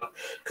important stuff,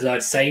 because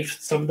I'd saved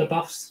some of the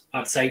buffs.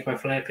 I'd saved my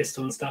Flare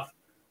Pistol and stuff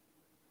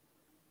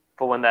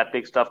for when that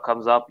big stuff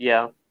comes up.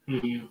 Yeah.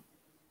 Mm-hmm.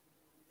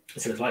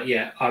 So it's like,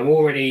 I'm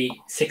already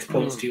 6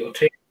 points to your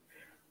 2.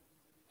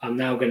 I'm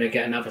now going to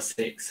get another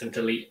 6 and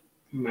delete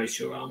most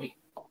of your army.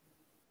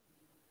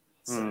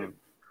 So,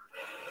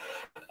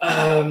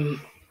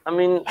 I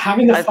mean,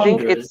 having the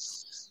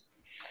Thunderers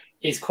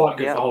is quite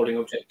good for holding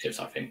objectives,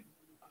 I think.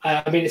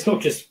 I mean, it's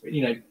not just,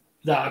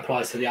 that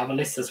applies to the other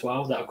lists as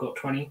well that I've got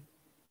 20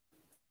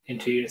 in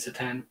 2 units of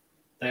 10.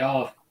 They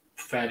are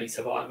fairly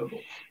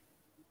survivable.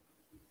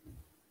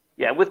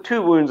 Yeah, with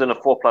 2 wounds and a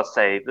 4+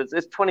 save,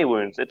 it's 20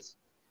 wounds. A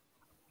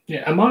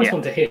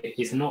 -1 to hit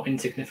is not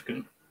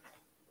insignificant.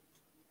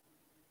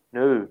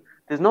 No,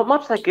 there's not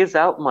much that gives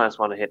out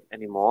 -1 to hit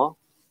anymore.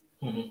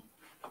 Mm-hmm.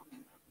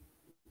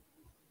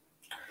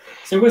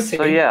 So we'll see.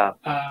 So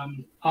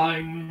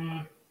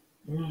I'm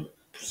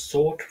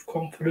sort of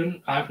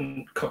confident. I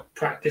haven't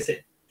practiced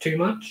it too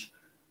much.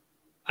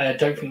 I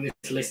don't think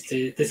this list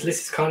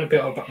is kind of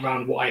built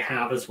around what I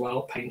have as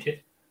well,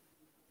 painted.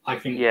 I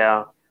think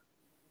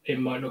it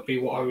might not be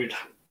what I would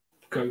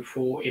go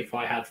for if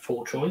I had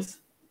full choice.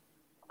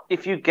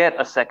 If you get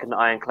a second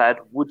Ironclad,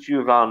 would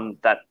you run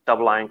that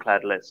double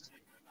Ironclad list?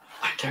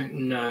 I don't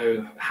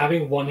know.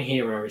 Having one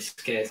hero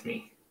scares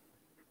me.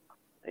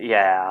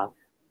 Yeah.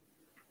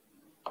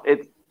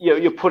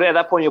 You put at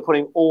that point you're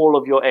putting all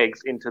of your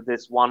eggs into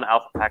this one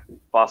Alpha Pack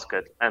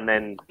basket and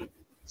then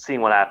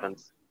seeing what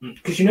happens.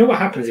 Because you know what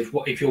happens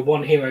if your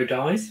one hero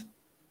dies?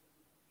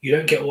 You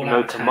don't get all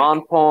out attack. No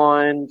command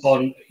points.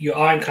 Your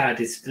Ironclad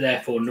is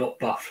therefore not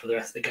buffed for the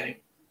rest of the game.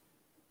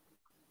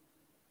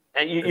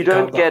 And you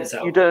don't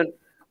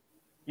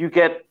You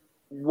get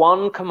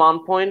 1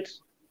 command point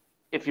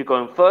if you're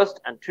going first,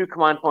 and 2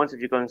 command points if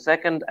you're going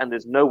second, and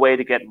there's no way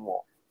to get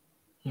more.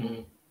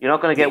 Mm-hmm. You're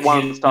not going to get one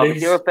at the start of the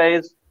hero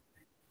phase.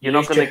 You're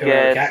not going to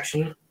get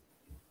action.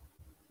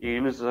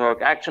 You lose the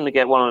heroic action to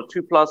get 1 on a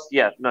 2+.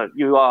 Yeah, no,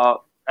 you are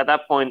at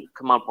that point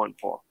command point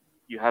 4.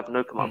 You have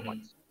no command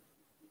points.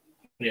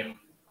 Yeah.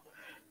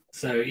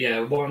 So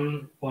yeah,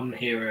 one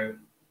hero.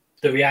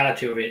 The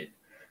reality of it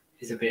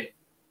is a bit,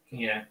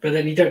 but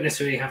then you don't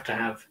necessarily have to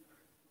have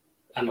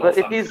a lot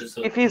of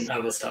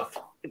other stuff.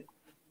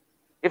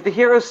 If the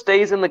hero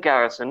stays in the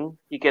garrison,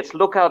 he gets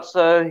Lookout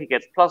Sir, he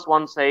gets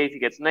 +1 save, he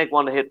gets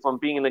 -1 to hit from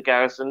being in the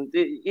garrison.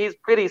 He's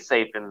pretty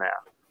safe in there.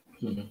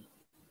 Mm-hmm.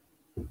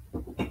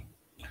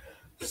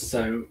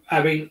 So,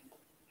 I mean,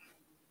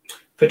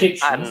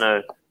 predictions. I don't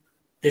know.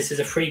 This is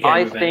a free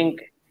game event.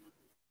 think,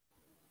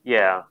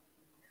 yeah.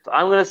 So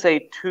I'm going to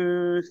say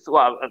 2.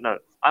 Well, no,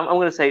 I'm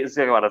going to say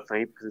 0 out of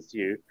 3 because it's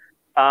you.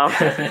 No,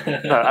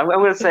 I'm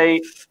going to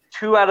say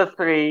 2 out of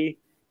 3.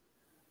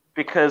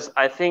 Because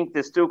I think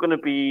there's still going to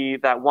be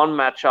that one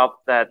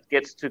matchup that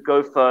gets to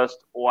go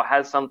first or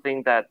has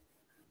something that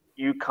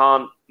you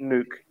can't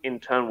nuke in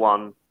turn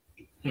 1.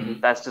 Mm-hmm.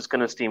 That's just going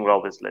to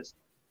steamroll this list.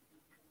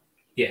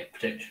 Yeah,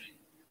 potentially.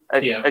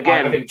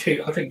 Again, I think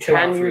two out of 3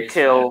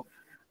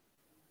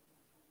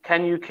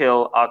 can you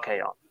kill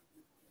Archaon?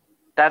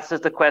 That's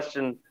just a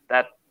question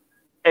that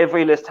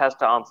every list has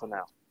to answer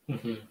now.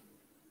 Mm-hmm.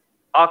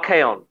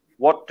 Archaon,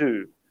 what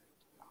do?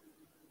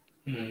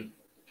 Mm-hmm.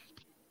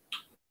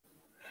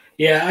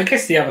 Yeah, I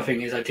guess the other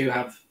thing is I do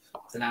have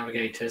the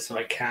Navigator, so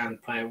I can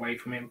play away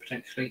from him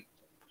potentially.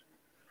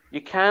 You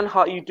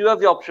do have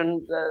the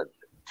option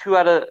 2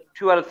 out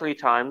of 3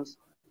 times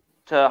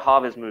to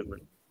halve his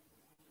movement.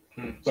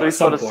 So he's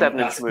got a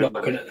 7-inch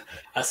movement.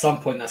 At some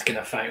point, that's going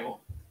to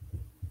fail.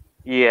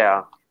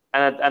 Yeah,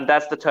 and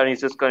that's the turn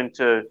he's just going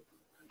to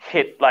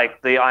hit like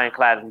the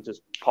Ironclad and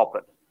just pop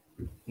it.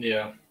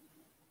 Yeah.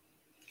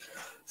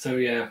 So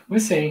yeah, we'll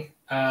see.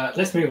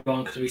 Let's move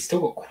on because we've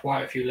still got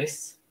quite a few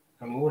lists.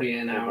 I'm already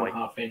an hour and a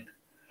half in.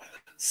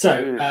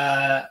 So,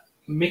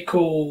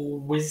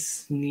 Mikkel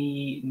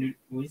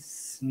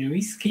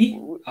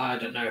Wisniewski. I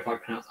don't know if I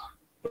pronounced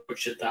that.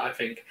 Butchered that, I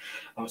think.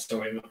 I'm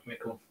sorry,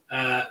 Mikkel.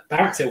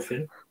 Barracks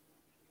Ilfin.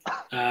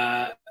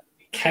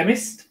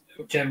 Chemist,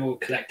 General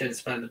Collector and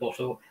Spend the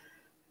Bottle.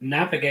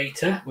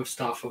 Navigator with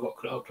Staff of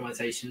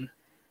Optimization.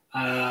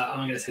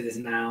 I'm going to say this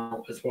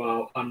now as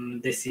well.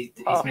 He's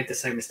made the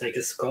same mistake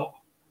as Scott.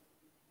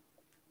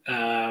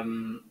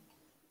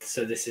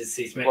 So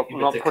he's making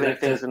not putting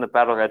things in the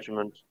battle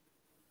regiment.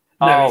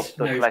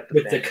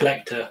 The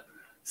collector.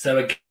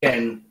 So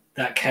again,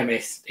 that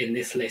chemist in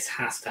this list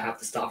has to have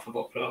the Staff of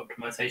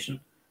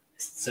Optimization.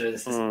 So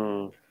this is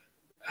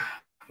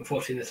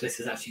unfortunately this list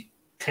is actually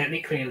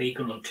technically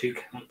illegal on 2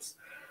 counts.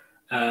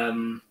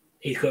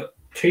 He's got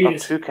 2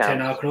 units, 10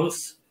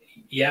 Arkanauts.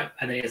 Yeah,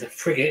 and then he has a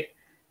frigate,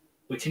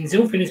 which in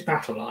Zilfin is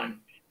battle line,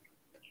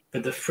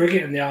 but the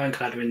frigate and the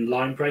Ironclad are in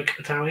line break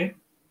battalion.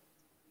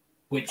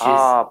 Which is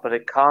but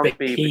it can't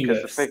be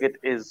because the frigate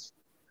is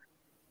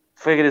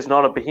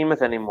not a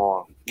behemoth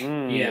anymore.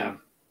 Yeah,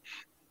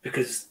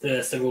 because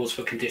the rules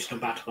for conditional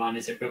battle line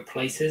is it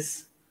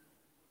replaces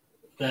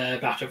the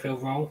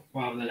battlefield role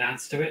rather than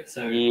adds to it.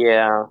 So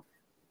yeah.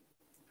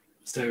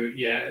 So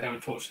yeah,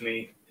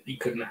 unfortunately, he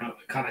can't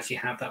actually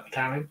have that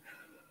battalion.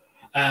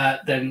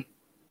 Then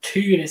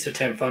 2 units of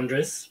 10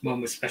 Thunderers, 1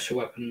 with special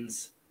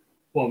weapons,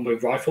 1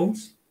 with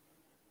rifles,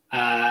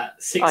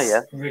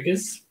 6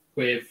 riggers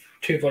with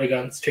 2 volley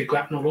guns, 2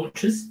 grapnel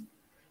launchers,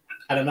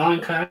 and an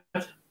Ironclad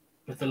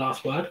with the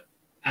last word,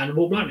 and a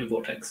Warp Lightning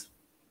Vortex.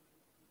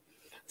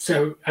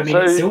 So, I mean,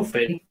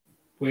 Zilfin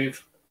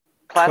with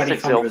 20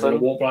 Thunderers and a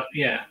Warp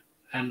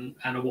and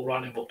a Warp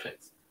Lightning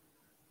Vortex.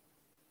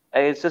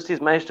 It's just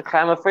he's managed to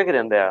cram a frigate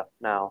in there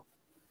now.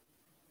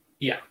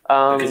 Yeah,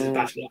 because it's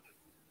battle line.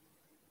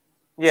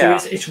 Yeah.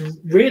 So it's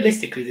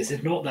realistically, this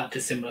is not that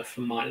dissimilar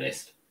from my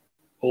list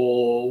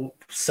or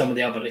some of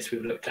the other lists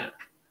we've looked at.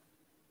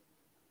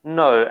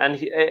 No, and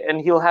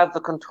he'll have the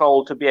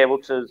control to be able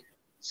to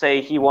say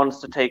he wants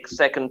to take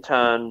second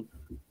turn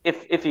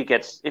if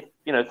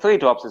 3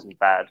 drops isn't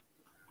bad.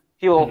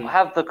 He'll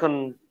have the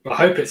I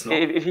hope it's not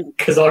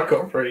because I've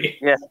got 3.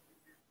 Yeah.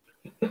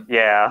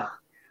 Yeah.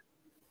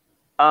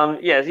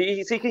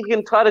 He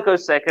can try to go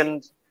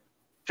second,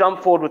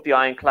 jump forward with the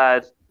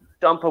Ironclad,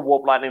 dump a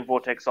Warp Lightning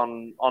Vortex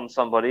on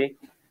somebody,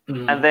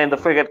 and then the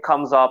frigate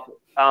comes up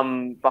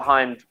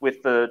behind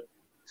with the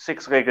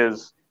 6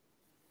 riggers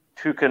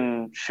who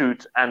can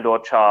shoot and or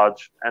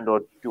charge and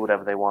or do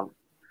whatever they want.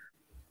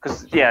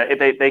 Because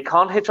they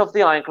can't hitch off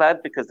the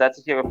Ironclad because that's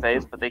a hero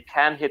phase, but they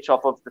can hitch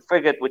off of the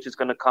frigate, which is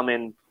going to come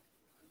in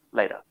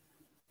later.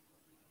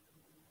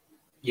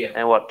 Yeah.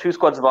 And 2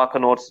 squads of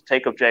Arkanauts to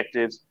take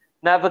objectives.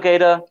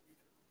 Navigator,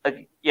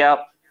 2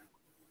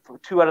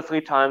 out of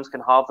 3 times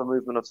can halve the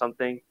movement of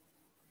something.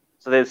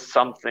 So there's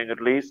something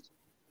at least.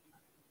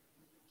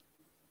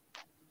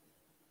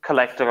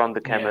 Collector on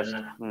the chemist.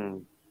 Yeah.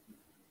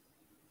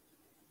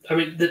 I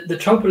mean, the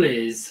trouble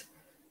is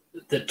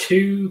the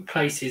two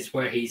places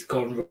where he's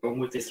gone wrong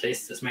with this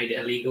list that's made it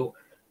illegal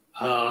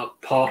are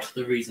part of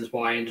the reasons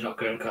why I ended up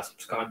going custom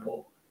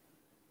Skyball.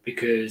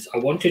 Because I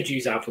wanted to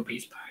use Alpha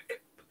Beast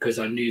Pack because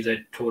I knew the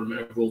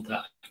tournament had ruled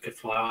that I could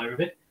fly higher of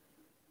it.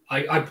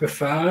 I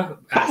prefer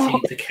actually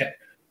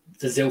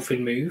the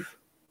Zilfin move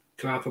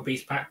to Alpha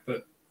Beast Pack,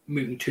 but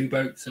moving 2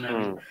 boats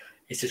and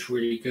it's just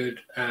really good.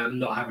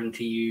 Not having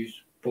to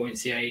use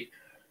buoyancy aid.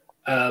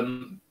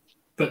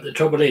 But the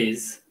trouble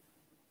is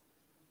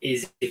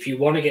if you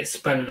want to get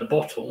spell in a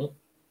bottle,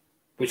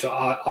 which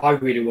I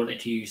really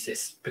wanted to use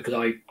this because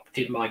I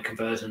did my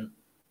conversion.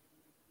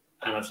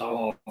 And I was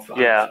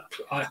like,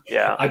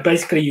 I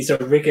basically used a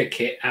rigger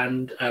kit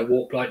and a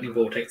warp lightning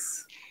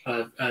vortex,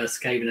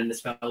 Skaven and the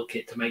spell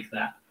kit to make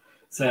that.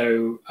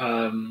 So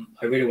I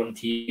really wanted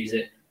to use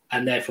it,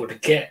 and therefore to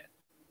get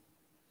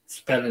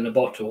spell in a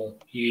bottle,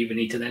 you either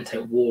need to then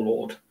take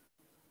Warlord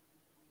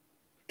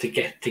to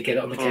get it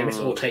on the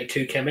chemist, or take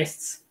 2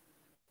 chemists,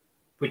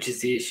 which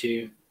is the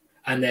issue.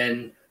 And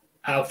then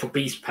Alpha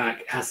Beast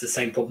Pack has the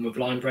same problem with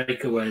Line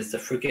Breaker, whereas the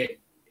frigate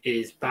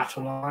is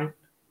battle line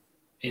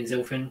in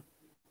Zilfin.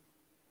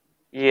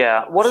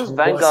 Yeah, what does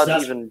Vanguard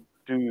even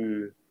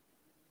do?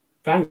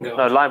 Vanguard.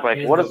 No,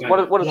 Linebreaker. What does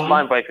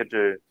Linebreaker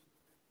do?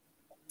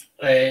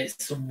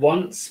 It's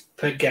once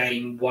per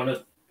game, one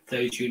of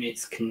those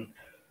units can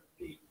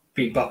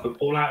be buffed with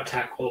all-out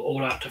attack or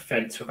all-out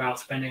defense without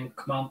spending a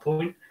command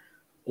point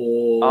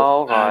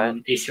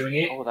or issuing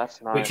it. Oh,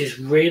 that's nice. Which is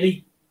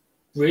really,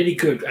 really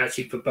good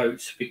actually for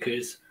boats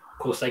because, of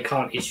course, they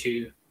can't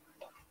issue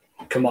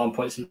command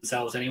points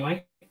themselves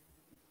anyway.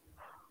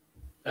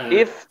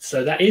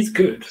 So that is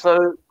good. So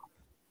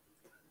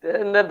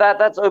and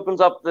that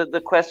opens up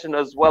the question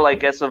as well, I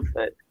guess, of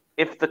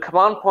if the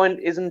command point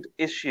isn't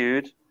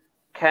issued,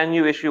 can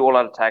you issue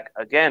all-out attack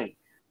again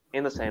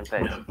in the same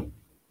phase?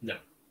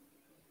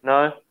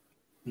 No.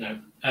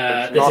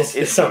 This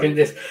is something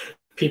this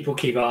people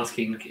keep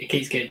asking. It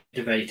keeps getting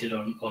debated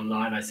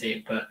online. I see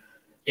it, but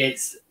it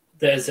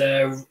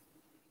doesn't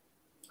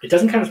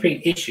count as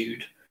being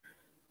issued.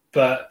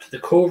 But the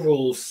core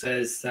rule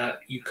says that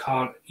you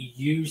can't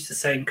use the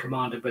same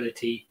command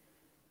ability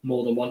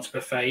more than once per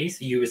phase,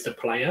 you as the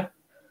player.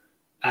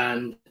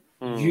 And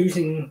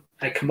using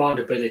a command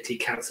ability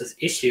counts as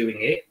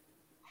issuing it,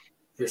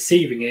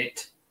 receiving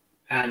it,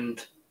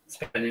 and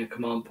spending a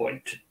command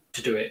point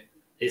to do it.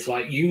 It's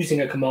like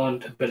using a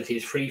command ability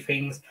is 3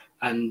 things,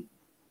 and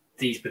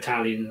these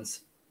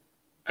battalions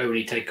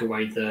only take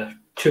away the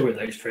 2 of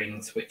those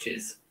things, which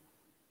is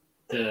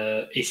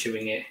the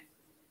issuing it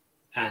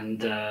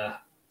and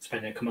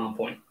spending a command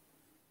point.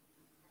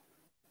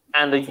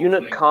 And the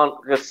unit can't...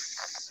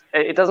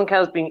 It doesn't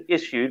count as being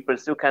issued, but it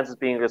still counts as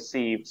being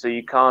received. So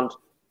you couldn't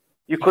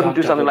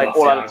do something like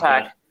all-out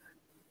attack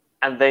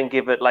and then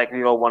give it like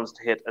reroll ones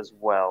to hit as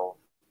well.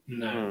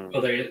 No.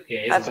 Although,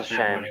 that's a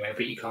shame. Anyway,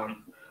 but you can't.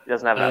 It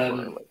doesn't have that one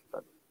anyway.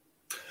 But...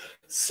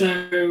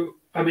 So,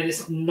 I mean,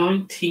 it's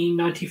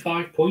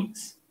 1995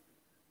 points.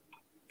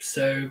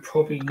 So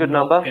probably good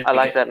number. I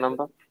like that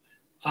number.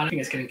 I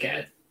think it's going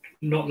to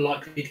not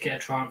likely to get a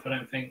triumph, I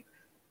don't think.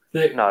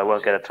 No, it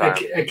won't get a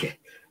triumph.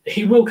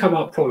 He will come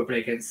up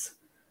probably against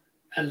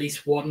at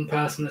least one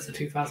person that's a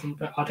 2,000.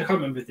 But I can't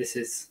remember if this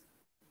is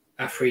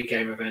a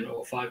 3-game event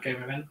or a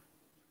 5-game event.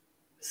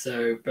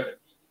 So, but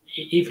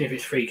even if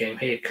it's 3-game,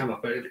 he'd come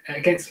up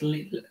against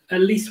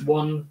at least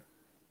one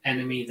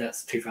enemy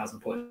that's 2,000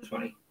 points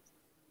running.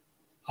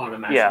 I'd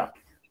imagine. Yeah.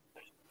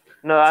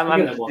 No, I'm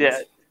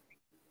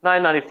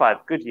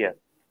 995. Good year.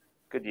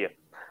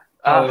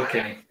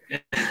 Okay.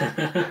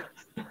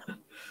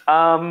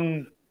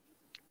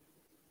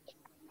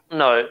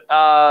 No.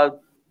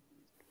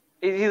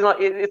 He's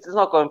not. It's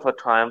not going for a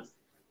triumph.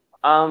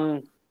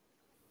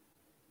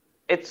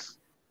 It's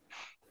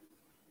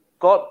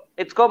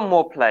got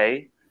more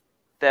play,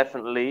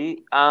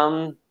 definitely.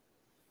 But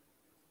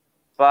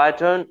I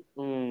don't.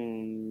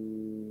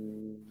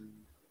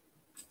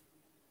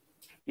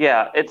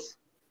 Yeah, it's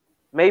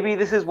maybe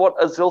this is what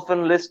a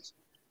Zilfin list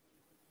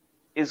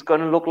is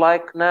going to look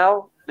like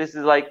now. This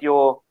is like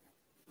your.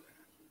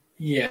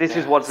 Yeah. This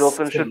is what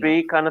Zilfin should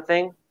be, kind of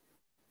thing.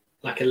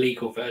 Like a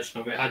legal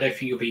version of it. I don't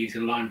think you'll be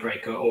using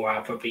Linebreaker or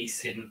Alpha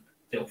Beast in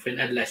Zilfin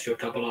unless you're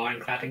double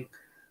ironcladding.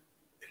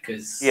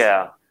 Because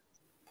no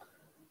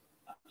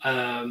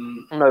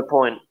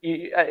point.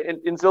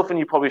 In Zilfin,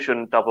 you probably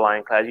shouldn't double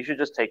ironclad. You should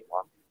just take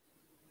one.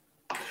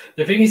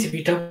 The thing is, if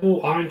you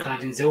double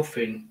ironclad in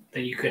Zilfin,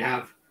 then you could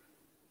have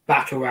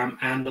battle ram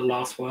and the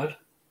last word.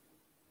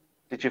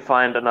 Did you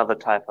find another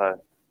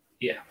typo?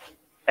 Yeah.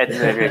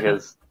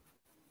 Edriggers.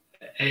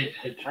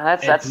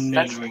 That's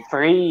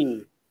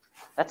 3.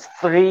 That's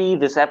 3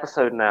 this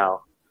episode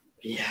now.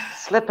 Yeah.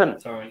 Slippin'.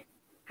 Sorry.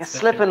 You're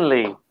slippin',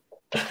 Lee.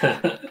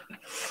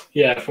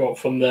 Yeah,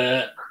 from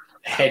the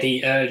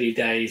heady early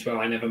days where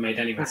I never made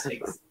any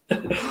mistakes.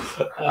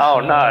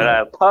 Oh,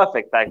 no.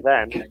 Perfect back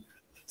then. Okay.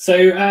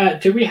 So,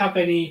 do we have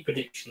any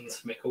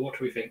predictions, Mikkel? What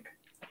do we think?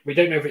 We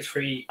don't know if it's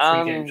 3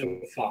 games or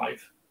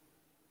 5.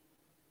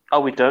 Oh,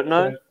 we don't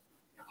know?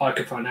 So I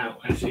could find out,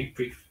 actually,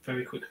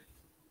 very quickly.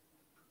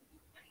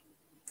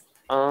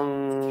 I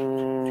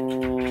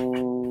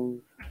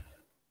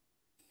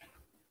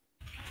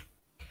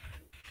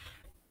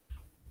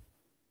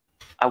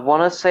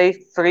want to say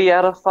 3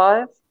 out of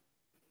 5.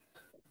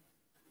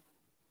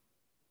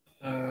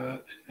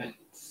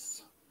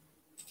 Events.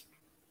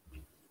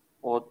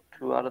 Or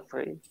 2 out of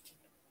 3.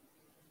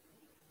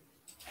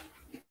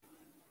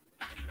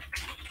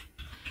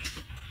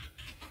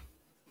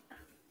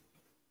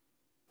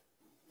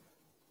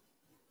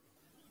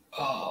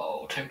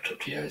 Oh,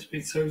 Tabletop TO has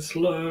been so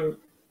slow.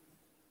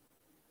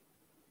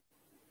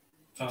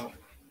 Oh.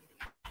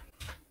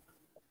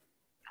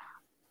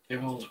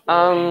 Everyone's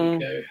here we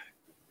go.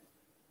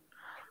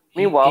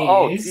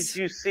 Meanwhile, did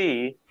you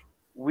see?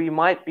 We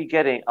might be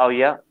getting. Oh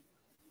yeah.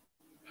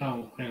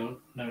 Oh, hang on.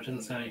 No, it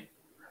doesn't say.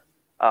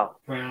 Oh.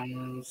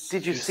 Rounds.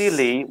 Did you see,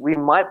 Lee? We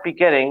might be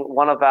getting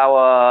one of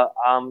our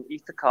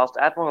Ethercast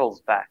admirals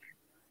back.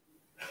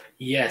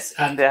 Yes,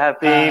 and there have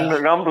been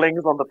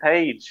rumblings on the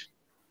page.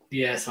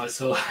 Yes, I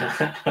saw.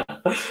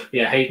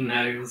 Yeah, Hayden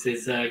Holmes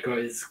is got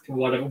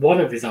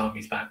one of his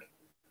armies back.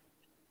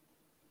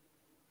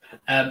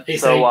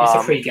 It's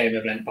a free game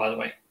event, by the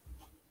way.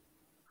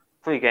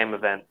 Free game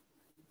event.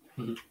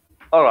 Mm-hmm.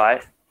 All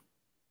right.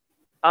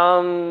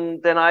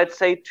 Then I'd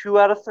say 2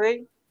 out of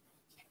 3.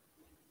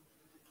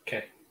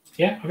 Okay.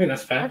 Yeah, I think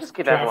that's fair. I'll just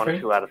give everyone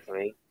 2 out of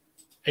 3.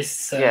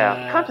 It's we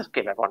can't just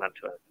give everyone a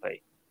 2 out of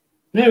 3.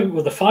 No,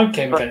 well, the 5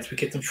 game events we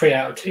give them 3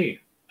 out of 2.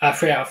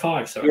 3 out of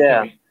 5. Sorry.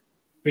 Yeah.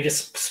 We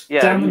just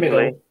down the middle,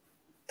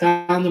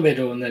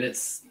 and then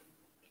it's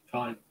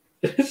fine.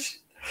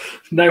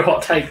 No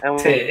hot takes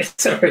here.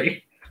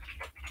 Sorry.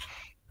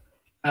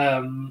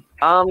 I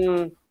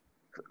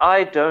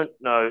don't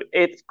know.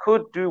 It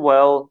could do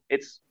well.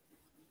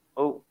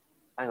 Oh,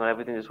 hang on.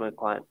 Everything just went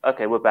quiet.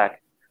 Okay, we're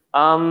back.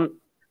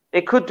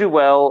 It could do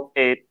well.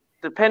 It's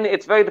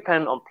very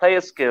dependent on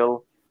player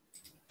skill.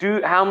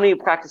 How many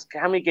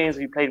games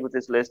have you played with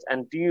this list,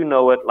 and do you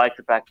know it like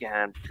the back of your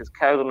hand? Because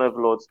Caledon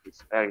Overlords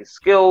is very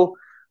skill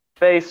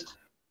based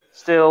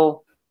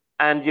still,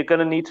 and you're going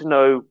to need to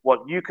know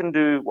what you can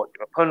do, what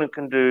your opponent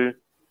can do.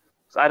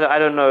 So I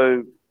don't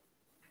know,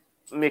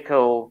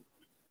 Mikkel.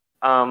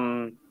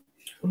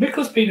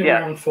 Mikkel's been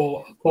around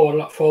for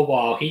a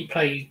while. He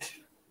played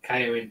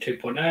KO in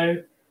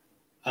 2.0.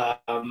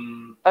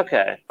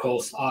 Okay. Of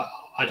course,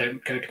 I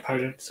don't go to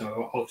Poland, so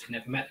I obviously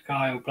never met the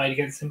guy or played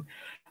against him.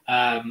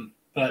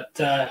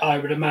 But I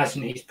would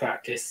imagine he's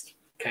practiced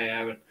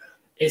KO, and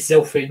it's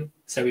Zilfin,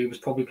 so he was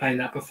probably playing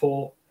that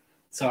before.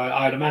 So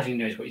I would imagine he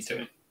knows what he's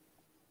doing.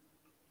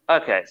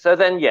 Okay, so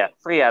then 2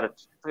 out of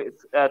 3,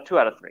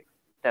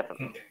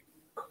 definitely. Okay,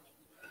 cool.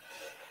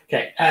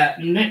 Okay,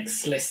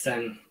 next list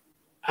then.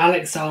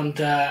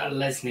 Alexander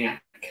Lesniak,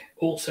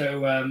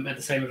 also at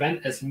the same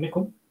event as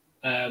Mikkel.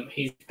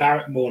 He's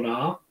Barrett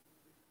Mornar.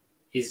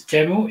 His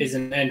general is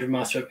an Endrin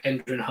Master of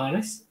Endrin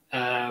Harness,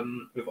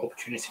 with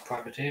Opportunity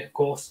Privateer, of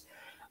course.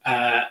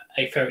 A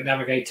Ferric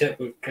Navigator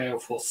with Gale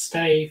Force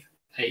Stave,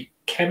 a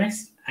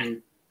Chemist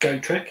and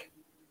Gotrek.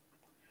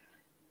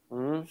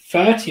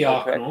 30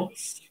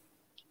 Arkanauts,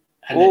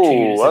 and then 2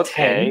 units of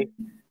 10.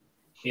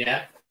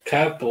 Yeah,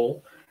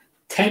 Curveball.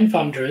 10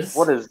 Thunderers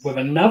with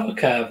another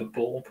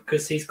Curveball,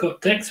 because he's got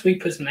Deck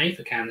Sweepers and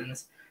Aether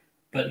Cannons,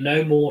 but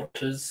no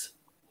Mortars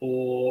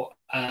or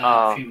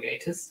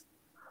Fumigators.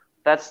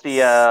 That's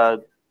the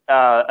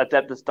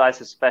Adeptus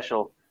Dice's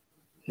special.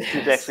 Yes.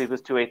 2 Deck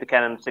Sweepers, 2 Aether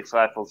Cannons, 6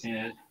 Rifles.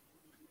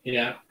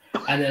 Yeah.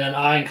 And then an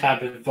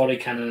Ironclad with Volley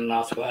Cannon and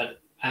Last Word.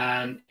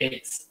 And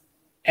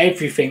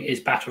everything is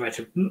battle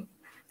ready.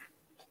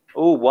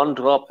 Oh, 1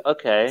 drop.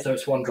 Okay. So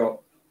it's 1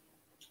 drop.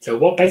 So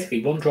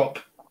basically 1 drop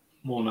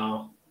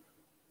Mornar.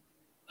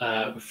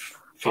 With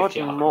 50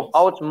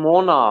 it's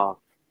Mornar.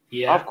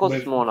 Yeah. Of course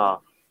it's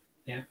Mornar.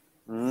 Yeah.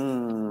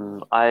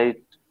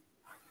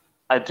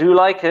 I do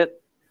like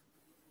it.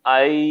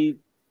 I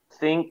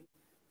think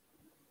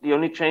the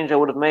only change I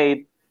would have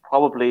made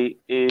probably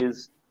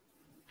is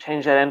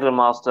change that Endrin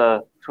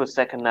Master to a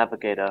second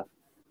Navigator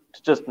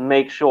to just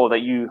make sure that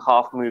you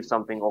half move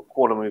something or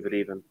quarter move it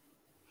even.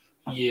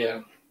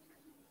 Yeah.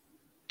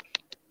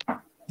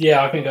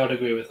 Yeah, I think I'd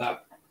agree with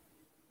that.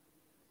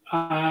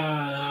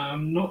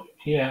 I'm not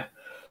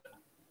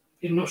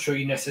sure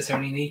you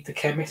necessarily need the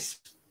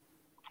Chemist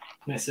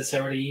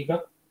necessarily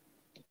either.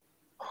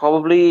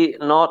 Probably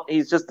not.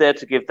 He's just there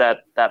to give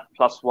that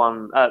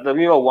 +1, the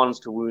real 1s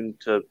to wound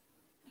to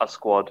a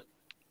squad.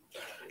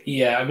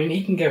 Yeah, I mean,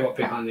 he can go up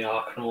behind the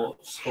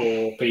Arkanauts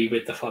or be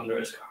with the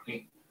Thunderers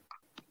currently.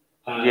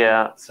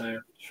 So,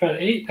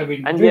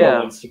 real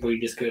ones to be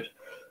just good.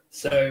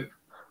 So,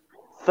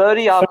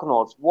 30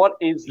 Arkanauts. What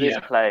is this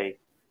play?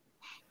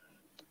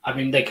 I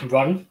mean, they can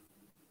run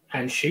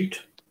and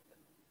shoot.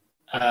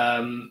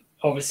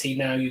 Obviously,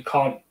 now you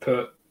can't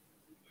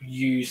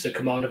use the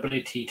command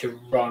ability to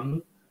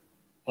run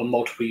on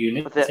multiple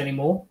units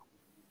anymore.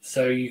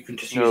 So you can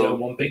just use it on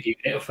one big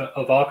unit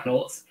of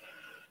Arkanauts.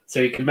 So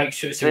you can make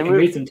sure, you can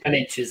move them 10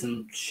 inches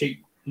and shoot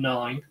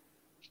 9.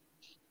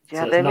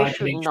 Yeah, they may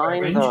shoot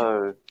 9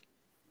 though.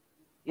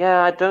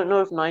 Yeah, I don't know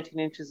if 19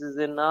 inches is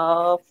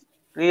enough.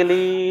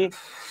 Really?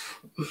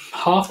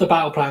 Half the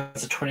battle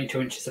plans are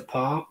 22 inches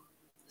apart.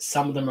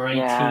 Some of them are 18.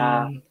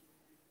 Yeah.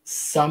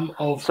 Some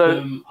of So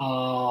them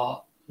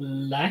are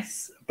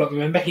less. But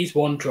remember, he's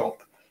one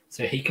drop.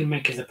 So he can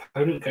make his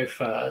opponent go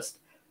first.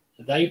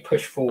 They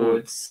push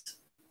forwards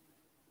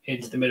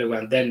into the middle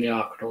ground. Then the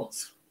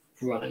Arcanauts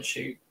run and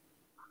shoot.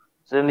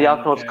 so then the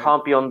And Arcanauts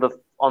can't be on the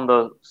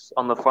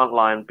front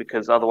line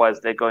because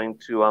otherwise they're going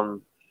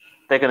to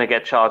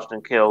get charged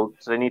and killed.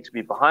 So they need to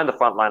be behind the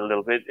front line a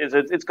little bit.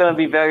 It's going to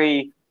be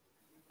very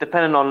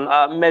dependent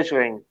on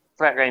measuring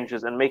threat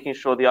ranges and making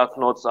sure the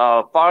Arcanauts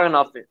are far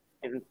enough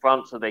in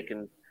front so they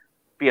can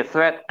be a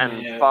threat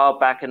and far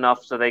back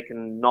enough so they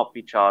can not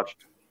be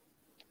charged.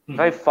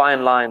 Very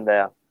fine line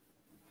there.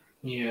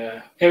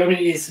 Yeah, I mean,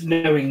 it's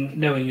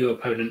knowing your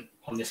opponent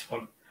on this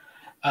one.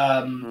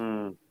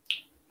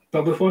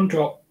 But with one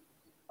drop,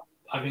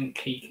 I think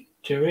he can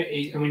do it.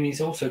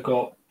 He's also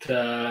got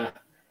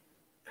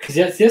because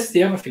that's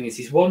the other thing is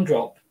he's one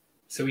drop,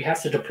 so he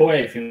has to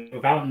deploy everything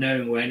without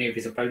knowing where any of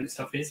his opponent's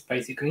stuff is,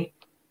 basically.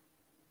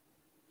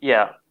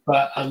 Yeah,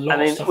 but a lot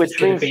of stuff is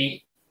going to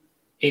be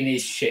in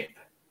his ship,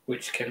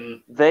 which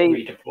can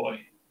redeploy.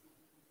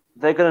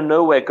 They're going to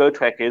know where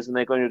Gotrek is, and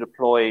they're going to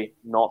deploy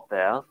not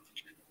there.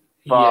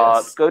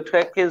 But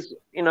Gotrek is,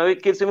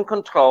 it gives him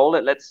control.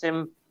 It lets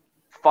him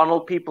funnel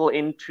people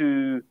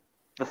into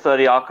the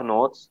 30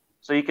 Arcanauts,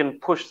 so he can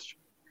push.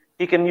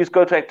 He can use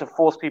Gotrek to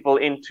force people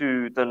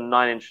into the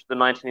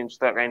 19-inch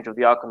threat range of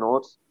the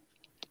Arcanauts,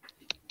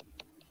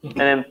 and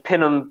then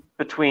pin them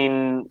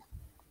between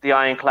the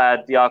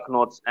Ironclad, the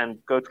Arcanauts, and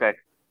Gotrek.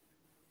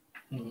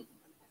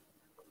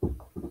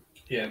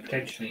 Yeah,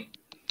 potentially.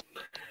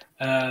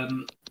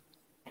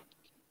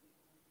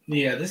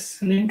 This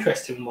is an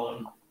interesting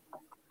one.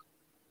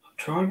 I'm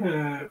trying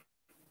to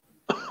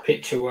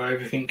picture where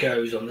everything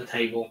goes on the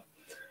table.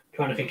 I'm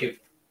trying to think if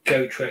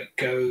Gotrek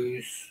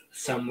goes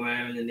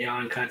somewhere and then the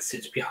Ironclad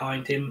sits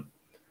behind him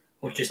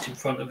or just in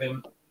front of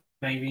him,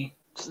 maybe.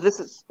 So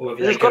there's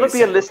got to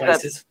be a list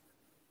places.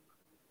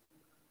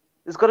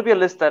 There's got to be a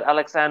list that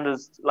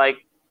Alexander's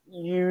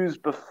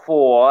used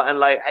before,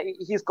 and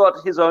he's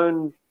got his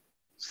own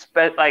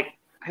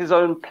his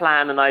own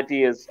plan and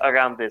ideas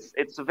around this.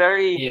 It's a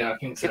very I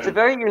think so. It's a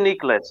very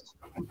unique list.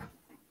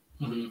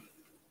 Mm-hmm.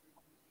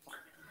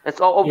 It's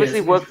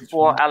obviously worked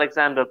for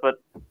Alexander, but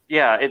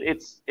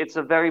it's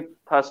a very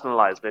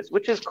personalized list,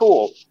 which is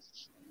cool.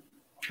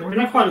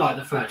 I quite like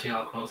the 30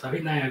 Arcanauts. I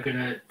think they are going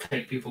to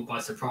take people by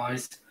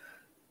surprise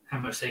how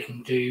much they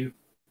can do.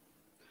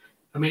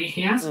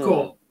 He has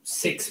got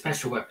 6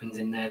 special weapons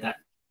in there that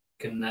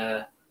can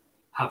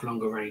have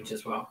longer range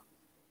as well,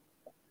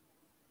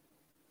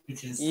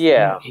 which is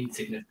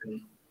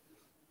insignificant.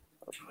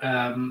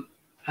 And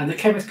the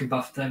chemist can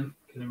buff them,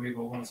 give them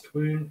reroll 1 to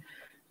wound.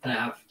 They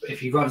have,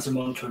 if he runs them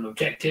onto an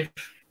objective,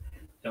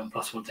 they're on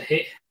 +1 to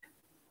hit.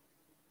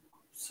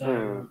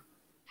 So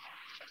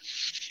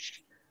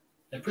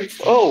they're pretty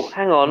strong. Oh,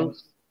 hang on.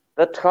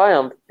 The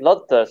Triumph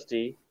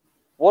Bloodthirsty.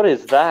 What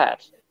is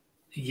that?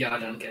 Yeah, I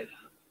don't get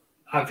that.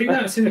 I think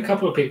I've seen a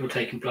couple of people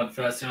taking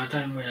Bloodthirsty, and I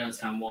don't really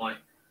understand why.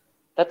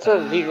 That's a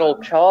reroll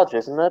charge,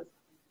 isn't it?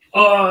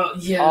 Oh,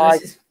 yeah.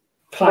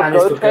 Plan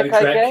is for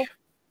Gotrek.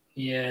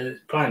 Yeah,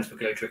 plan's for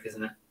Gotrek,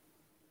 isn't it?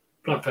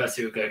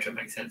 Bloodthirsty with Gotrek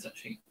makes sense,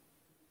 actually.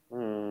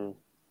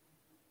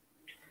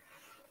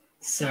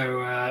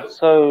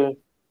 So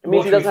it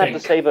means he doesn't have to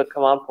save a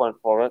command point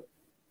for it.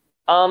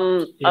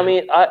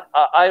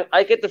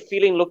 I get the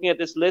feeling looking at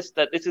this list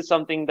that this is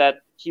something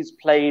that he's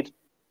played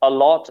a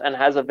lot and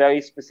has a very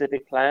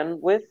specific plan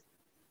with.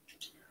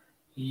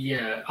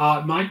 Yeah,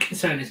 my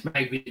concern is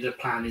maybe the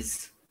plan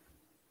is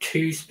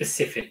too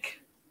specific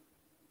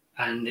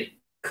and it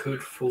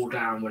could fall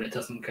down when it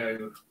doesn't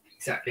go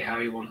exactly how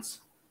he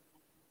wants.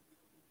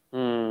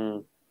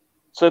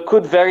 So it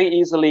could very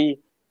easily,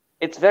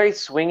 it's very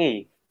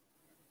swingy.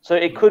 So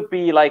it could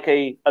be like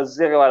a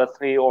 0 out of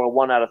 3 or a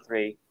 1 out of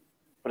 3,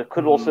 but it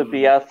could also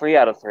be a 3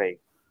 out of 3.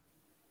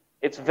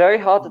 It's very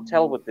hard to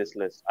tell with this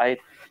list. I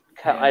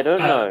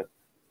don't know.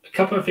 A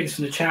couple of things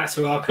from the chat.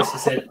 So Arcus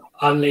has said,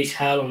 unleash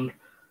hell on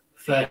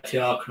 30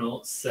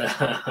 Arcanauts.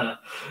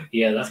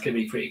 That's going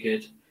to be pretty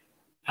good.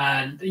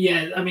 And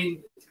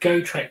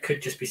Gotrek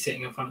could just be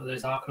sitting in front of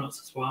those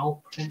Arcanauts as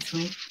well,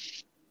 potentially.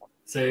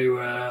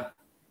 So,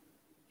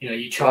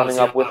 you charge running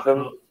up with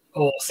them.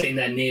 Or sitting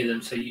there near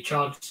them. So you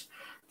charge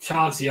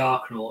the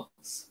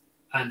Arcanauts,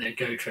 and then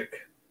Gotrek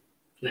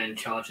then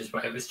charges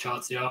whatever's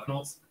charged the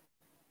Arcanauts.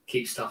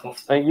 Keep stuff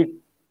off them.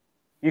 And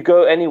you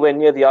go anywhere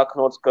near the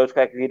Arcanauts,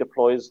 Gotrek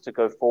redeploys to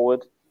go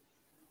forward.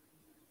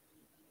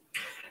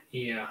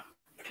 Yeah,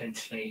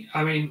 potentially.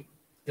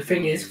 The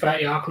thing is,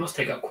 30 Arcanauts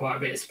take up quite a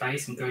bit of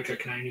space, and Gotrek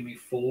can only move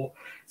 4.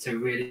 So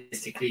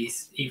realistically,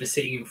 he's either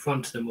sitting in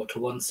front of them or to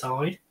one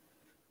side.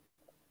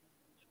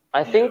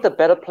 I think the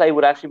better play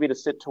would actually be to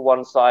sit to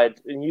one side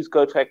and use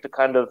Gotrek to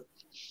kind of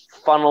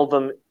funnel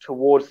them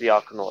towards the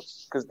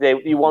Arcanauts, because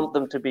you want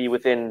them to be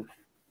within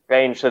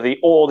range, so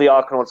all the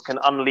Arcanauts can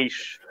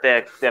unleash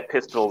their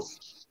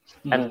pistols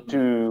and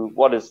do,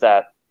 what is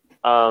that?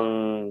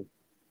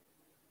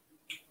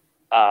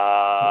 60,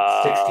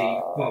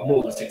 well,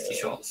 more than 60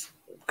 shots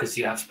because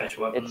you have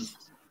special weapons.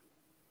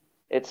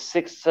 It's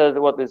 6.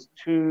 So what? There's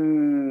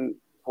 2,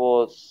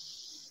 4,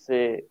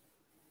 6,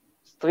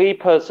 3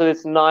 per. So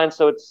it's 9.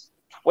 So it's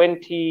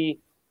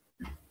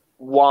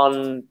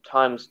 21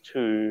 times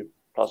 2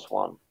 plus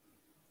 1.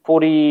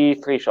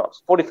 43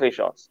 shots. 43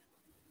 shots.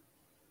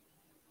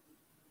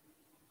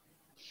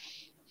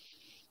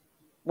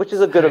 Which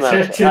is a good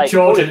amount.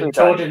 Jordan in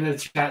the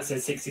chat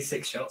says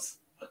 66 shots.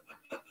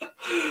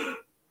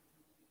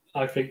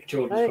 I think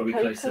Jordan's probably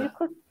closer.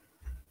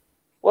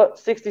 What?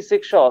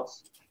 66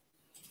 shots?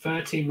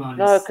 30 minus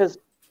no, because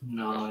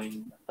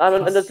 9.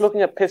 I'm just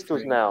looking at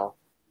pistols 3. now.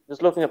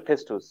 Just looking at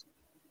pistols.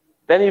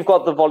 Then you've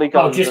got the volley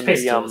guns. Oh, just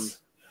pistols.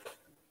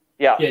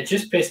 Yeah,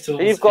 just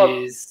pistols is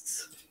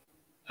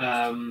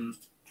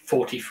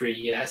 43,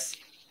 yes.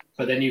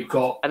 But then you've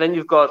got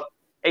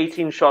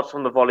 18 shots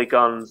from the volley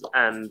guns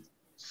and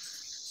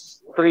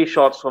 3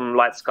 shots from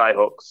light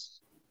skyhooks.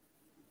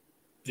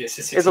 Yes,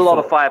 it's a lot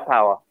of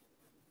firepower.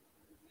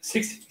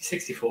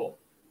 64.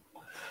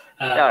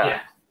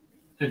 Yeah.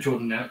 And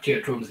Jordan now,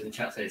 Jordan's in the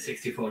chat saying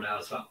 64 now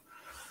as well.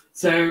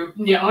 So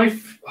yeah,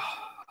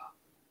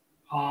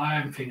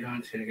 I'm thinking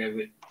I'm just going to go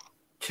with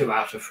 2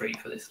 out of 3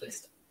 for this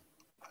list.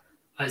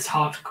 It's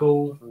hard to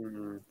call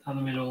down the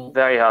middle.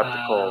 Very hard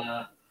to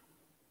call.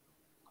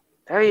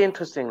 Very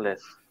interesting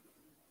list.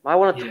 I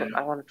want to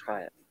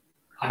try it.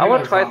 I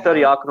want to try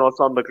 30 Arkanauts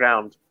on the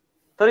ground.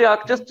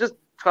 Just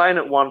trying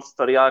it once.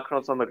 30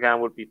 Arkanauts on the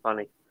ground would be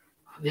funny.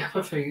 Yeah,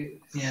 I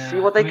think, see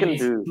what they can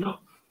do.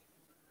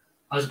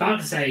 I was about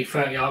to say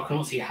 30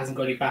 Arkanauts. He hasn't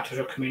got any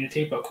Battleship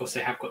community, but of course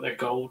they have got their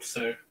gold.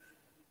 So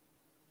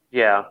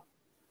yeah,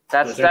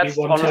 that's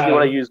honestly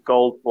what I use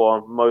gold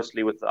for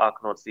mostly with the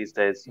Arkanauts these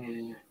days.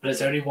 Yeah. But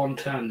it's only 1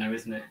 turn though,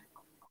 isn't it?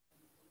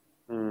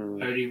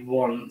 Only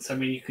once. I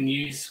mean, you can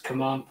use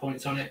command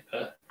points on it,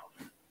 but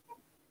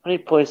how many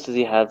points does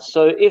he have?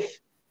 So if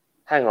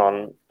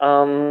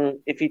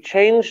you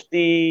change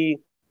the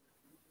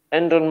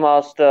Endon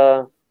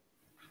Master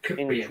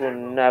into a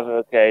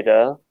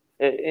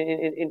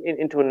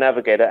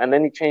navigator, and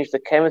then you change the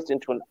chemist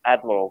into an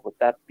admiral, would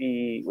that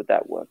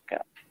work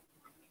out?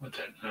 I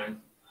don't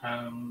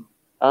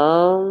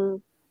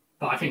know.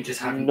 But I think just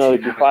having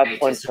 5 navigators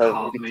points to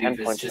half move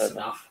is just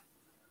enough.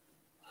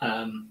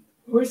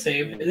 We'll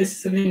see. This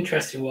is an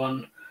interesting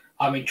one.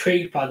 I'm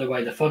intrigued by the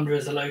way the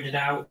Thunderers are loaded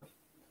out.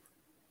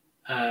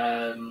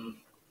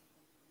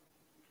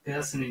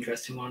 That's an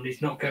interesting one.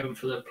 He's not going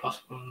for the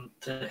 +1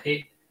 to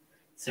hit,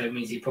 so it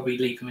means you probably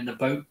leave him in the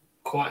boat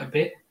quite a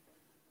bit.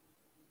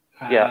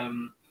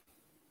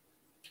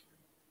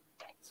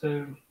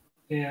 So,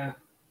 yeah.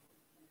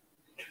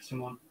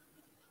 Interesting one.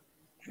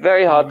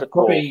 Very hard to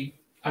call. If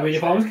I was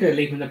going to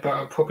leave him in the boat,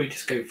 I'd probably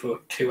just go for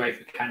 2A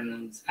for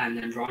cannons and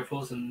then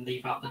rifles and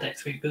leave out the deck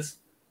sweepers.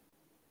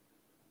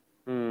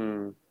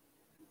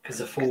 Because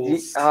the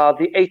force...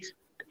 the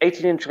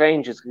 18-inch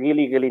range is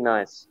really, really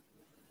nice.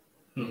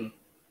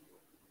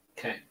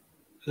 Okay.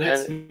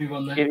 Let's move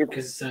on then,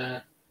 because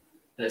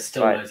there's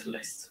still loads of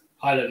lists.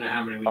 I don't know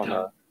how many we've done.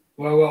 No.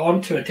 Well, we're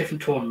on to a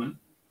different tournament.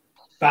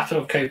 Battle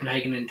of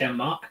Copenhagen in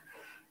Denmark.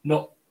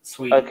 Not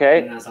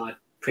Sweden, as I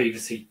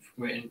previously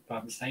written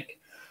by mistake.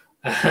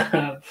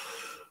 It's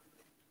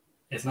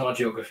not a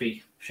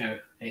geography show.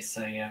 It's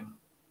a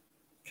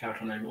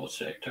Character Overlord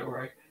show, don't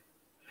worry.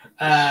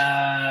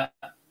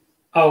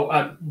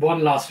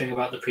 One last thing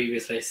about the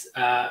previous list.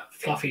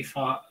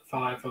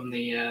 Fluffy5 from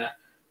the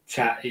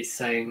chat is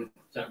saying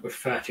that with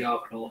 30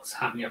 Arkanauts,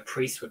 having a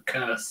priest with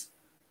curse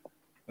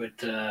would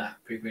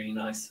be really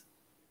nice.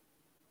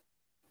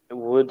 It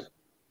would,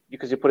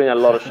 because you're putting a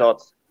lot of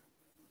shots.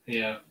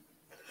 Yeah.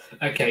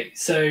 Okay,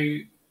 so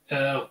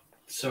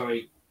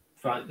sorry.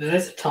 Right,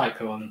 there's a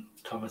typo on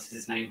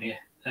Thomas's name here.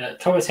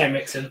 Thomas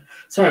Henriksen.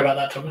 Sorry about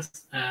that,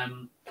 Thomas.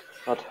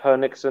 Not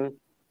Henriksen.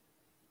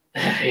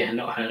 Yeah,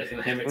 not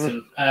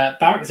Henriksen.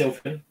 Barak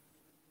Zilfin.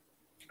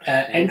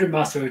 Endron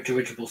Master of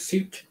Dirigible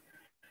Suit,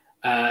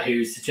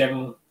 who's the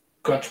General,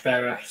 Grudge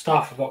Bearer,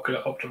 Staff of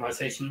Ocular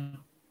Optimization,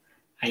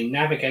 a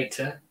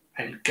Navigator,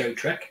 and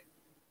Gotrek.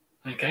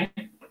 Okay.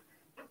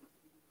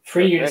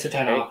 3 units of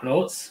 10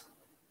 Arkanauts,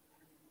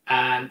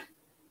 and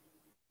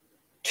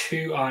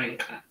 2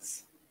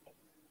 Ironclads.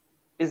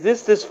 Is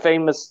this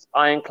famous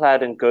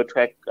Ironclad and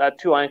Gotrek,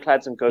 2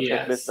 Ironclads and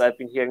Gotrek list I've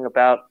been hearing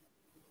about?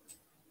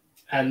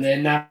 And the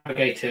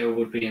Navigator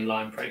would be in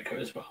Linebreaker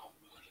as well,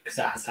 because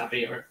that has that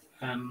era.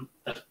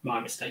 That's my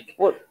mistake,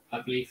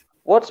 I believe.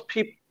 What's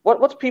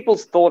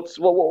people's thoughts?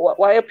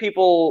 Why are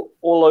people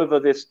all over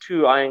this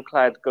 2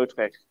 Ironclad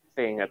Gotrek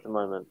thing at the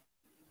moment?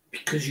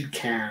 Because you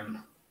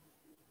can.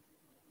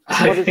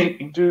 What does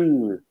it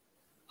do?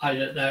 I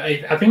don't know.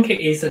 I think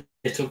it is a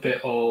little bit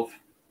of,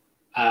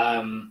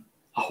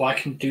 I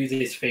can do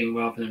this thing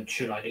rather than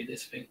should I do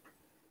this thing.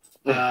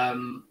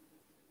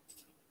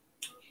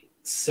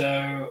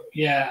 So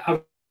yeah,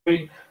 I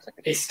mean,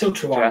 it's still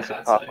true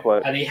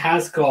and he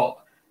has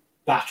got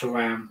Battle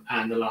Ram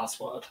and the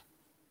Last Word,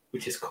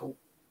 which is cool.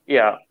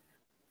 Yeah.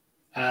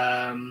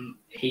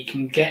 He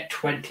can get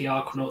 20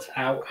 Arcanauts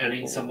out and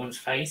in someone's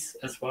face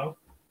as well.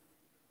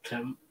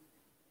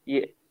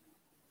 Yeah.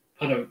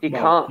 Oh, no, He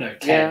well, can't. no,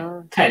 10.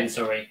 Yeah. 10,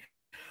 sorry.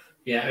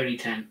 Yeah, only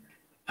 10.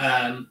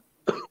 The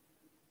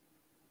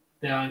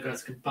Iron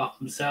Guards can buff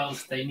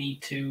themselves. They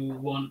need to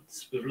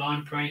once with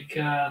Line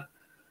Breaker.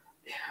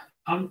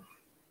 But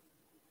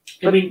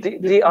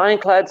the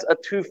Ironclads are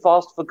too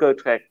fast for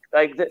Gotrek.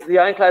 Like the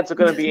Ironclads are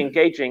going to be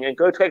engaging, and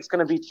Gotrek's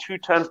going to be 2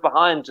 turns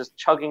behind, just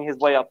chugging his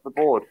way up the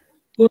board.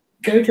 Well,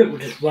 Gotrek will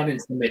just run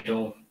into the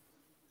middle.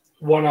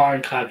 One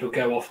Ironclad will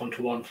go off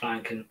onto one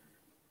flank and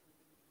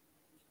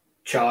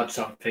charge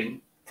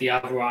something. The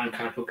other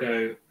Ironclad will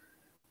go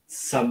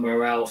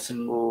somewhere else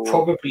and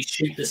probably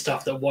shoot the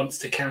stuff that wants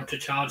to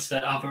countercharge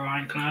that other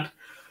Ironclad.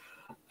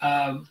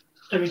 I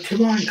mean,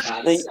 2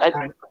 Ironclads.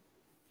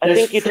 I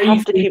think you'd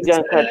have to keep the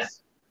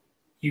Ironclads.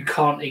 You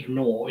can't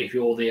ignore if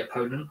you're the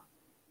opponent.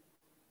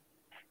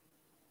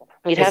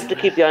 You'd have to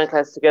keep the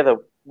Ironclads together.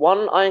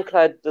 One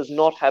Ironclad does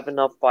not have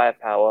enough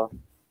firepower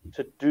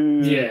to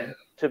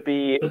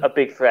be a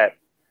big threat.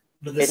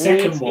 But it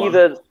needs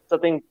either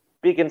something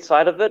big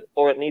inside of it,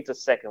 or it needs a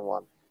second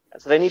one.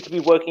 So they need to be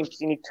working.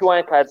 You need 2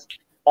 Ironclads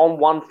on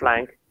one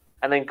flank,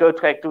 and then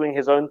Gotrek doing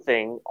his own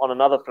thing on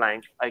another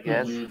flank, I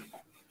guess. Mm-hmm.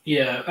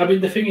 Yeah, I mean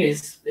the thing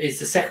is the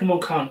second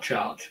one can't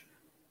charge.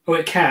 Oh,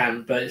 it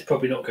can, but it's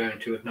probably not going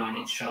to with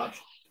 9-inch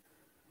charge.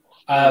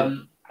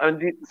 The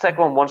second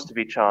one wants to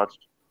be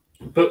charged.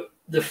 But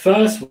the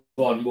first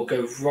one will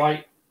go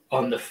right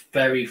on the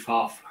very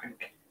far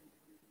flank.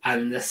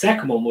 And the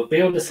second one will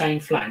be on the same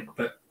flank,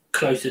 but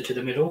closer to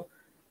the middle.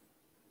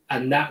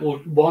 And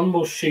one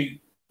will shoot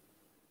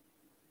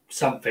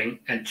something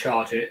and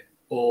charge it,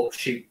 or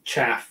shoot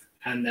chaff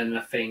and then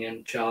a thing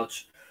and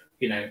charge,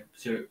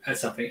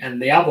 something. And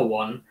the other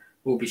one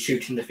will be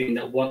shooting the thing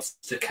that wants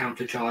to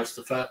countercharge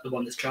the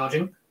one that's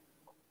charging.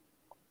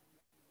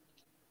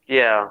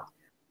 Yeah.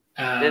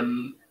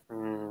 And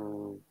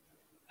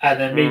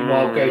then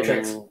meanwhile,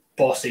 Gotrek's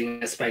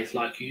bossing a space,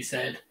 like you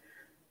said.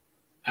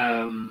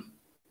 And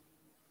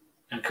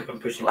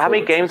pushing. How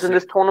many games in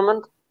this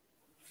tournament?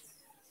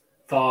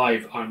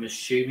 5, I'm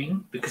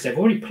assuming, because they've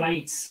already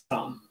played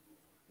some.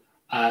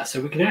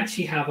 So we can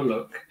actually have a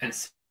look and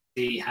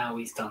see how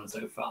he's done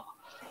so far.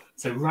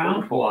 So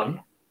round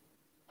 1,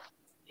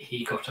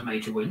 he got a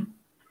major win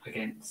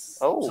against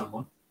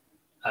someone.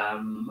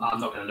 I'm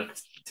not going to look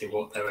to see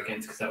what they were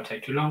against because that would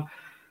take too long.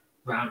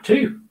 Round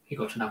 2, he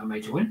got another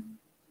major win.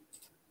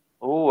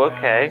 Oh,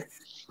 okay. Round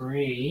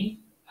 3,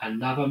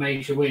 another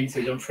major win. So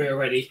he's on 3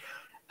 already.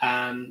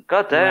 And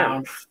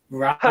goddamn.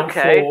 Round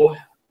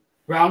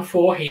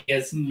 4, he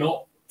has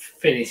not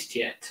finished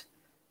yet.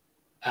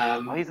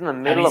 He's in the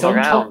middle of the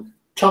round.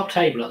 Top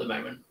table at the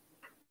moment.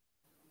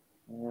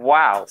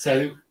 Wow.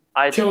 So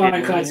 2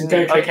 Ironclads and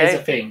Gotrek is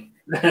a thing.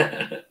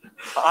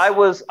 I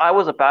was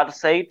about to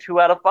say 2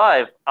 out of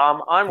 5.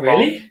 I'm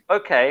really wrong.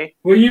 Okay.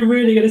 Were you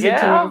really going to say 2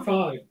 out of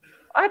 5?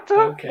 I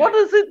don't. Okay. What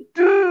does it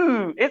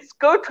do? It's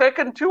Gotrek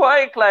and 2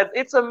 Ironclads.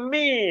 It's a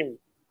meme.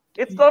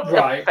 It's not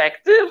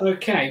effective.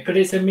 Okay, but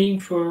it's a meme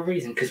for a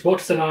reason. Because what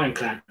does an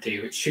Ironclad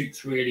do? It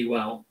shoots really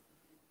well.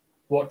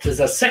 What does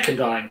a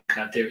second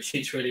Ironclad do? It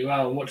shoots really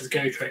well. And what does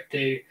Gotrek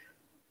do?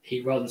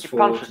 He runs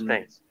forward punches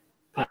things.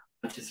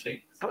 Punches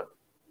things.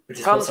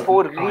 Runs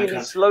forward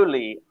really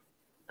slowly.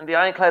 And the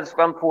Ironclads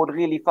run forward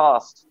really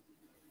fast.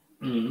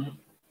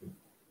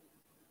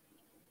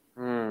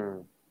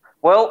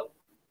 Well,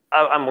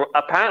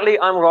 apparently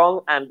I'm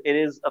wrong, and it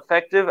is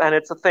effective, and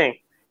it's a thing.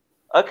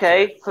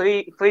 Okay,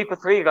 3 for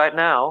 3 right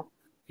now.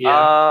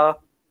 Yeah.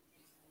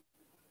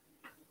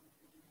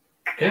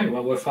 Okay,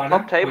 well we'll find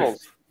out. Top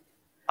tables.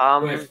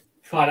 We'll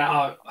find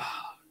out.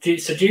 Do you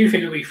think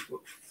it'll be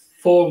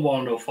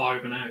 4-1 or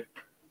 5-0?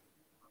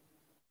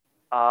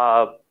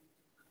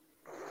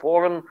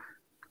 4-1.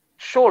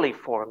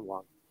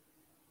 4-1.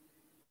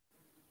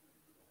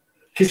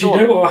 Because you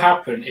know what will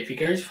happen if he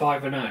goes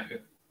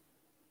 5-0.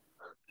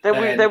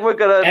 Then we're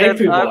gonna.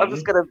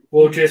 Everyone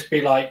will just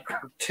be like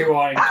 2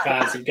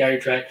 Ironclads and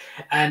Gotrek,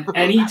 and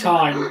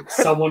anytime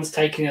someone's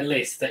taking a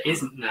list that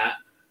isn't that,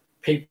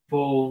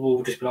 people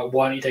will just be like,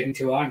 "Why aren't you taking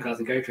 2 Ironclads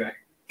and Gotrek?"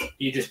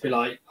 You just be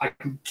like, I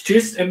can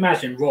just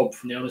imagine Rob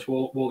from the Honest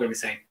War going to be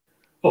saying,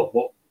 "Oh,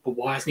 what? But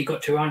why hasn't he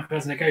got 2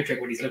 Ironclads and a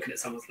Gotrek when he's looking at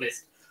someone's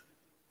list?"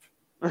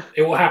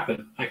 It will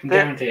happen. I can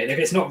guarantee it. If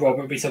it's not Rob,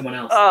 it'll be someone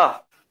else.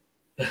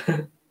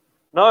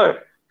 No,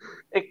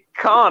 it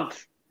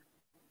can't.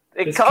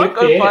 It can't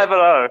go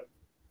 5-0.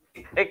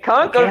 It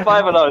can't go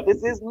 5-0.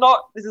 This is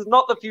not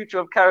the future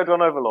of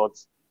Kharadron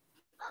Overlords.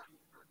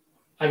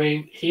 I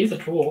mean, he's a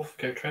dwarf,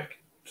 Gotrek.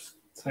 Just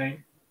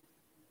saying.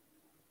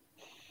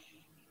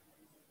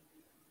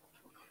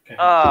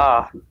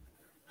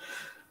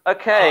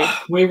 Okay.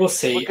 We will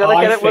see. I'm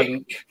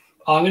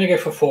going to go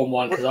for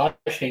 4-1 because I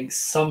think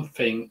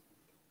something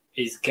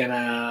is going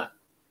to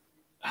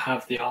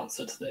have the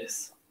answer to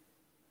this.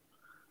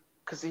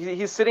 Because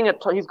he's sitting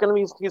at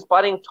he's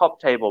fighting top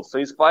tables, so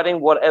he's fighting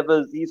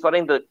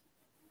the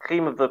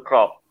cream of the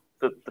crop,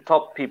 the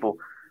top people.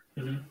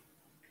 Mm-hmm.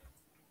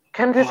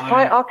 Can this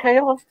fight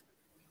Archaon?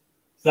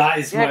 That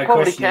is Yeah, my it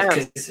probably question. can.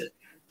 Because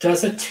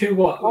does a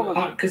 2-up?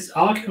 Probably. Because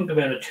Arkham can be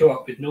able to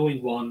 2-up with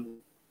knowing one,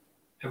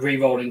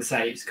 re-rolling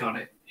saves, can't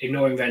it?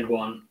 Ignoring Rend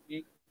 1,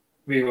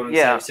 re-rolling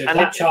Yeah, saves. So if and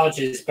that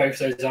charges both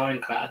those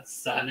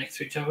ironclads that are next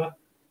to each other,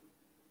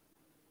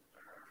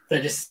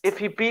 they're just if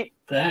he beat,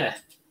 there.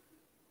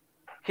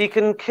 he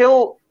can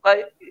kill.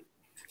 Like,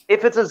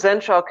 if it's a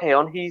Zench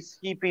Archaon,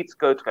 he beats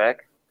Gotrek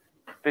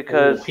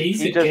because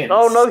He's he just.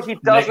 Oh no, against he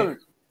Mega. doesn't.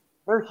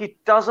 No, he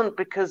doesn't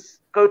because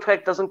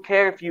Gotrek doesn't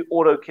care if you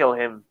auto kill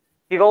him.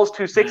 He rolls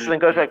 2 6s and then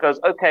Gotrek goes,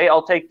 "Okay,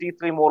 I'll take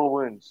D3 mortal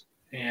wounds."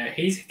 Yeah,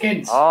 he's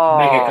against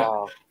Mega.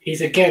 Oh,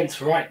 He's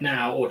against right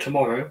now or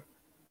tomorrow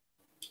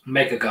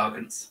Mega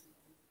Gargants.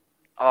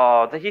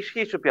 oh, he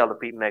should be able to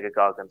beat Mega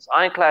Gargants.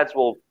 Ironclads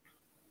will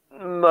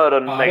murder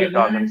I Mega don't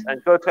know. Gargants,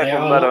 and Gotrek They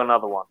will are murder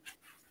another one.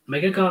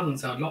 Mega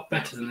Gargants are a lot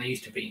better than they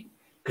used to be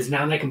because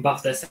now they can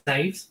buff their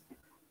saves.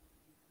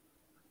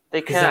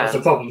 They Because that was the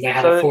can. problem. They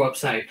had So, a 4-up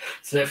save,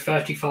 so they're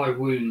 35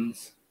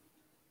 wounds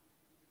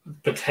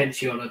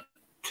potentially on a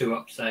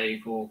 2-up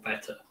save or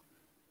better.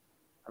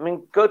 I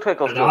mean, Gotrek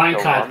will An still kill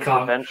Ironclad one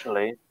can't.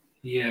 eventually.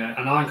 Yeah,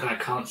 an Ironclad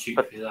can't shoot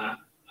But through that.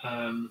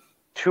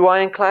 2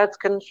 Ironclads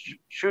can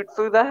shoot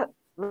through that,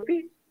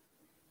 maybe?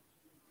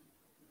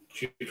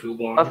 Shoot through A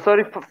one.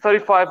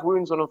 35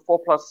 wounds on a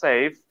 4+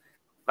 save,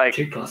 like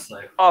 2+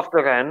 though.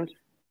 after end.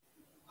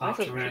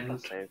 After end.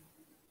 2+ save.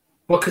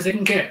 Well, because they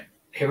can get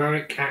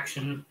heroic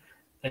action,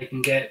 they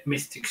can get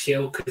Mystic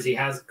Shield because he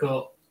has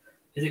got.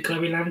 Is it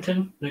Glowy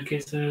Lantern that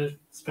gives a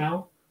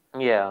spell?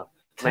 Yeah,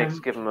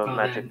 give him a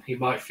magic. He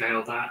might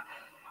fail that.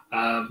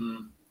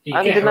 He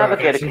And get the heroic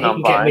Navigator action. can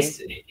unbind.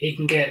 He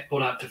can get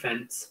all out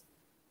defense.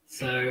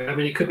 So I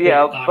mean, it could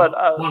Yeah, be but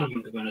one of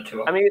them could win a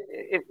 2-up. I mean,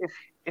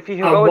 if he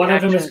heroic one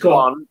of them has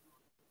got one,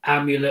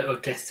 Amulet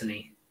of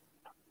Destiny.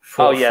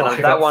 Oh yeah, no,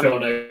 that one.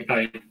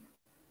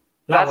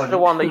 That's the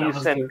one that you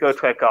sent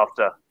Gotrek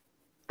after.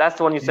 That's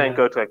the one you sent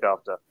Gotrek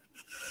after.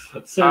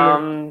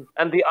 So,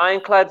 and the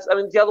Ironclads. I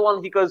mean, the other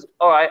one. He goes,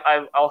 all right,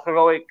 I'll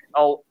heroic.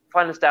 I'll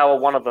finest hour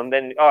one of them.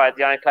 Then, all right,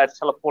 the Ironclads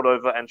teleport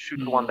over and shoot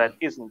the one that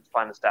isn't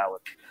finest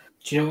hour.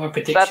 Do you know what my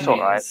prediction That's all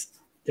right. is?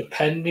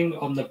 Depending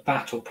on the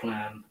battle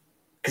plan,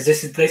 because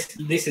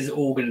this is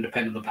all going to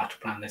depend on the battle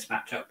plan. This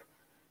matchup,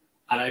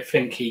 and I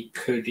think he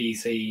could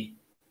easily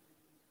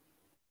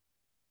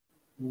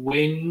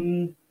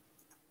win,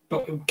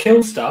 but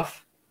kill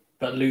stuff,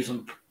 but lose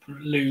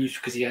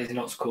because he has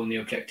not scoring the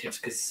objectives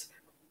because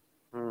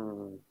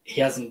he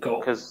hasn't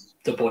got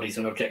the bodies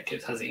on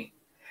objectives, has he?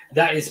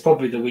 That is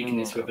probably the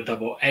weakness with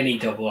any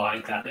double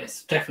Ironclad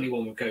list. Definitely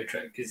one with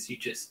Gotrek because you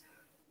just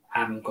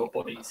haven't got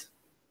bodies.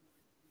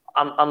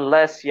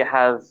 Unless you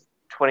have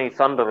 20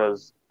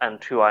 Thunderers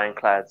and 2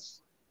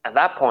 Ironclads. At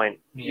that point,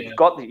 you've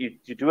got you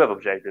do have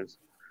objectives.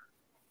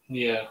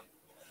 Yeah.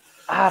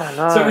 I don't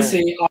know. So we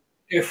see. I'll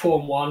go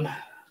 4-1.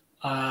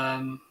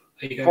 Are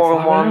you going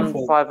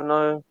 4-1,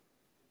 5-0?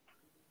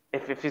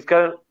 If he's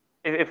going.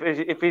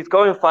 If he's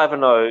going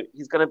 5-0,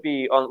 he's going to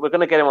be on. We're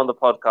going to get him on the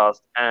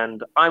podcast,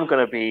 and I'm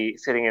going to be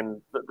sitting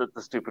in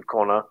the stupid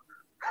corner.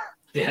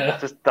 Yeah,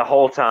 just the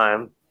whole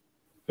time.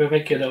 We'll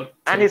make it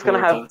and he's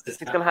going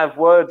to have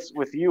words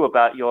with you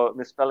about your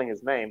misspelling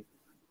his name.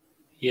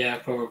 Yeah,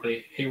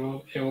 probably. It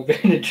will be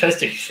an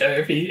interesting show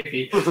if he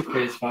goes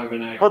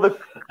 5-0. For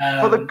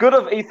the good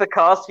of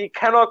Ethercast, he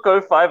cannot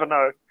go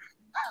 5-0.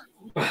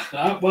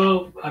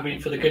 Well, I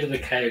mean, for the good of the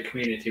KO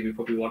community, we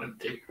probably want him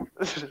to.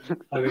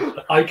 I mean,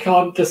 I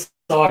can't decide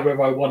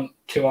whether I want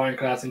 2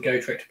 Ironclads and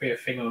Gotrek to be a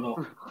thing or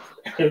not.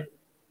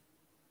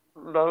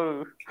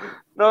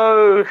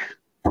 No.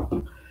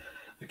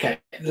 Okay,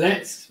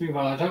 let's move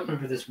on. I don't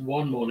remember if there's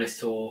one more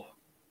list or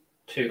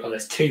two. Oh,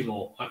 there's 2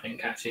 more, I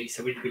think, actually.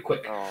 So we need to be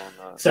quick. Oh,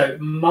 no. So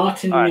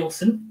Martin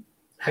Nielsen.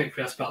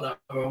 Hopefully I spelled that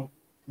wrong,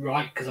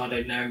 right? Because I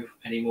don't know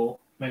anymore.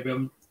 Maybe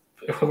I'm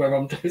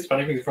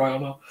spelling things right or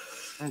not.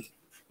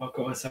 I've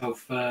got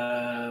myself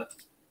worried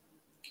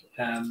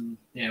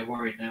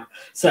now.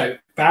 So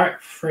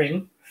Barrett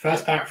Fring,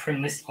 first Barrett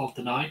Fring list of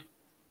the night.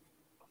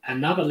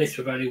 Another list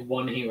with only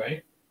 1 hero.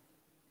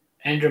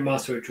 Endra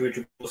Master of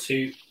Dirigible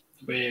Suit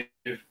with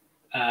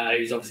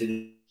who's obviously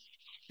the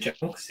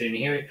general because he's the only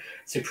hero.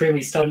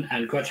 Supremely Stun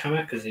and Grudge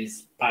Hammer because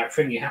he's Barrett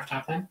Fring, you have to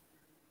have them.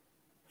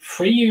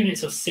 3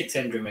 units of 6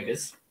 Endra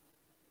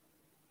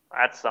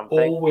That's something.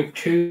 All with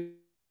 2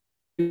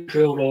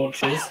 drill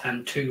launchers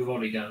and 2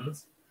 volley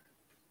guns.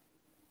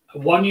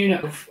 1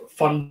 unit of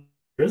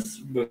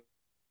Thunderers with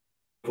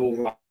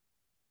all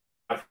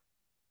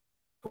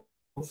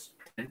rifles.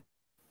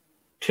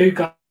 2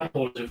 gun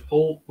holders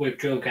all with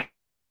drill guns.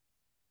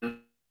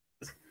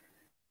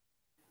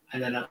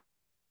 And then an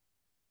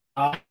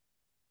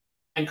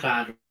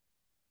Ironclad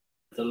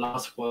the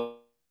last word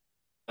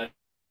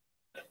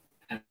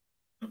and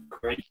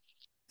great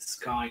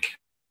sky.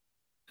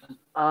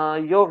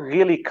 You're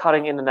really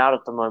cutting in and out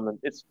at the moment.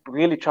 It's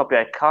really choppy.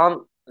 I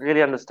can't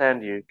really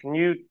understand you.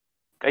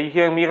 Are you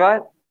hearing me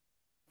right?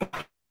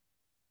 I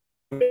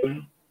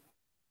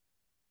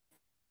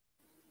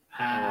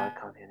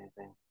can't hear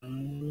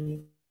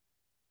anything.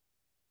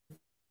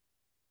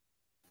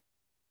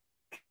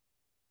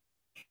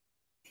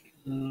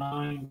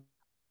 line.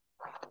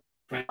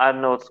 I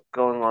don't know what's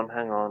going on.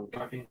 Hang on.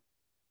 I think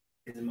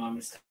is my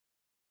mistake.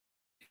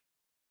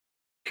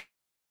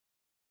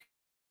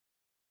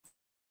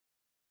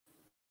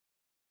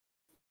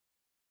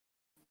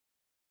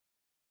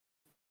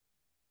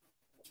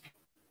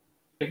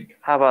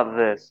 How about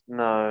this?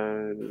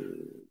 No.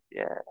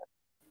 Yeah.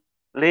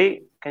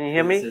 Lee, can you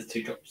hear me? There's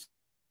 2 drops.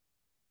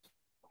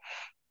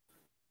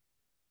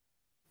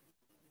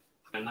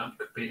 And that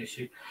could be an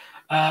issue.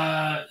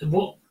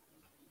 What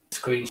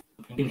screen?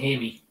 You can hear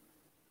me.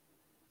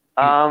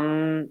 Oh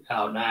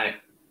no.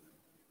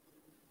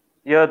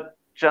 You're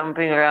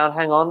jumping around.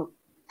 Hang on.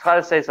 Try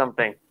to say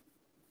something.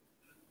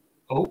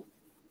 Oh.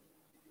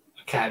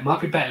 Okay, it might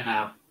be better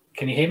now.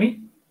 Can you hear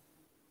me?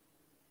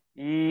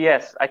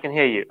 Yes, I can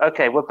hear you.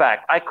 Okay, we're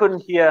back. I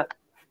couldn't hear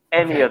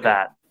any Okay, of good.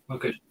 that. Well,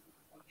 good.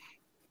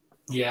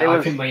 Yeah, There I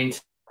was- think my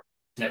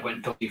internet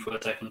went dodgy for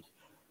a second.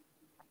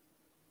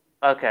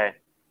 Okay.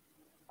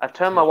 I've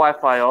turned my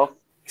Wi-Fi off.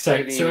 So,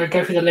 Maybe- so I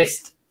go through the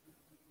list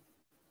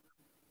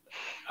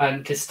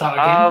and just start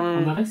again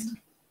on the list.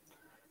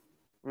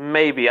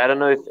 Maybe. I don't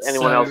know if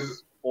anyone So-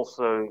 else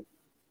also...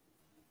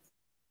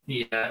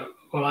 Yeah,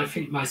 well, I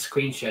think my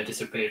screen share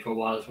disappeared for a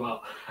while as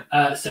well.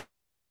 So,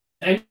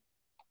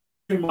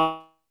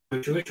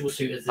 ritual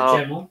suit as the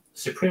general,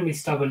 supremely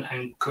stubborn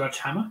and grudge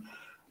hammer.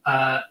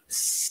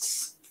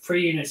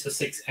 3 units of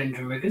 6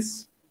 engine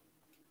riggers.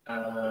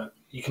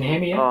 You can hear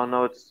me? Yeah? Oh,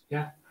 no, it's...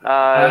 Yeah. it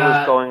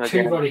was going 2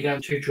 again. volley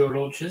gun, 2 drill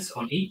launchers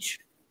on each.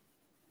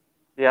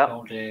 Yeah.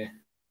 Oh dear.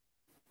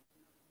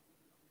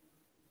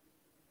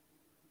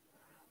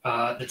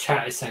 The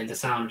chat is saying the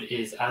sound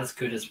is as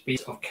good as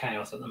Beast of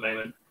Chaos at the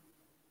moment.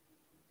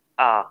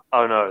 Oh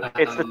no.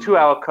 It's the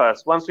 2-hour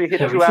curse. Once we hit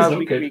 2 which is hours, not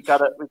we good.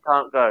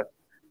 can't go.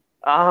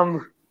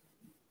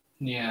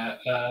 Yeah,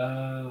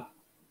 I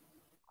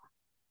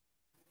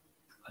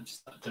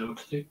just don't know what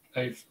to do.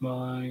 Over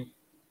my...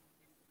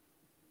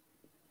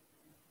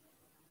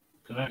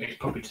 I don't know, it's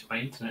probably just my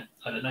internet.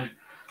 I don't know.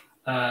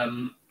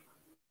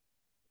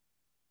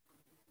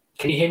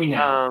 Can you hear me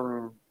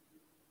now?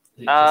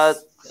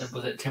 Was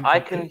it temporary I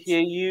can glitch?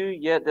 hear you.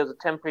 Yeah, there's a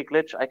temporary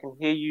glitch. I can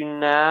hear you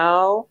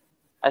now.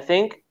 I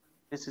think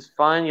this is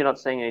fine. You're not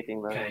saying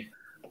anything though. Okay.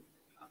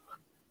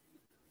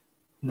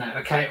 No,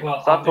 okay,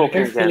 well, Start I'm going to go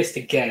talking through the again. list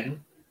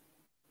again.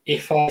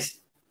 If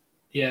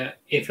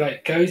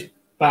it goes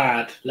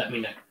bad, let me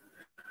know.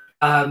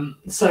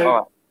 So,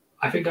 Alright.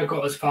 I think I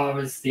got as far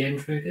as the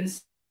end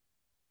figures.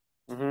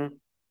 10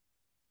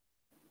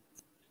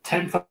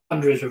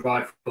 thunderers with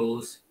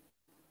rifles,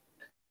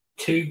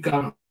 2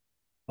 gun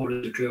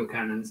holders with drill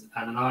cannons,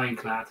 and an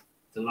ironclad,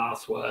 the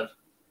last word.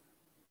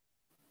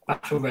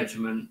 Battle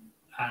regiment,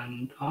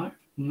 and I'm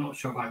not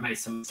sure if I made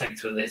some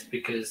mistakes with this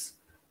because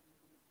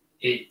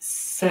it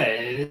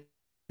says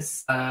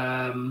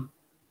line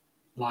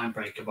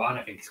breaker, but I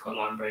don't think it's got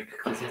line breaker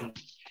because it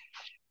isn't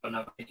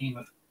another team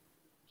of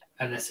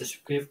NSS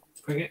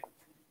frigate.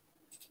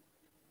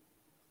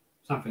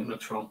 Something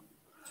looks wrong.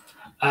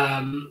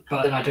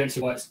 But then I don't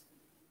see why it's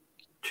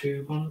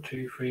 2, 1,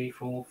 2, 3,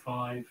 4,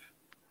 5.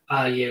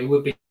 Yeah, it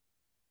would be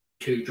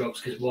 2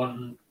 drops because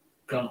 1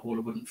 gun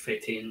hauler wouldn't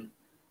fit in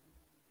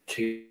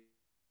to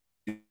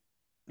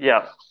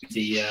Yeah.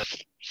 the.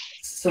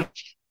 So.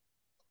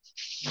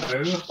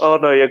 Oh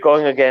no, you're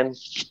going again.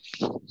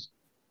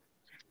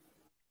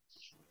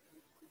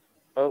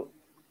 Oh.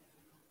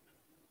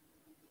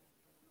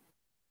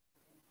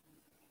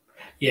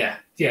 Yeah.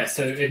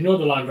 So ignore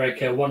the line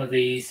breaker. One of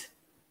these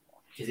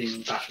is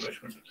in battle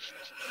regiment.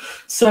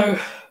 So,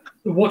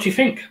 what do you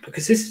think?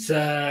 Because this is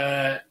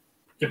a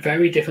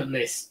very different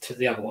list to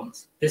the other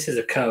ones. This is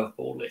a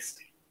curveball list.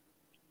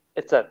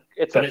 It's a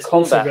also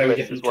combat very list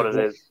different is what to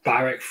it is.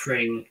 Barrack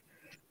Fring.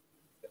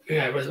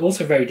 Yeah, it was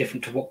also very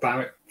different to what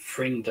Barrack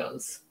Fring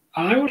does.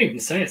 I wouldn't even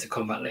say it's a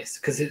combat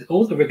list because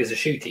all the riggers are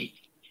shooty.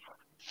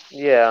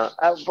 Yeah.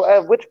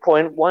 At which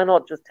point, why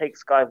not just take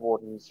Sky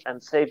Wardens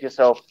and save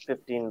yourself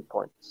 15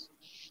 points?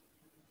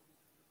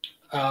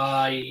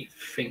 I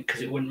think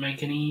because it wouldn't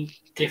make any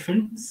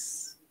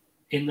difference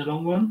in the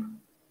long run.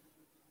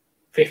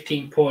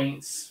 15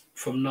 points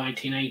from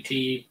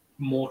 1980,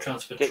 more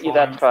chance for Get you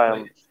that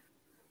triumph.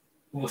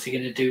 What's he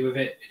going to do with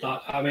it?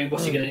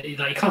 What's he going to...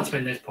 Like, he can't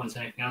spend those points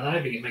on anything else. I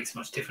don't think it makes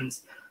much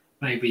difference.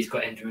 Maybe he's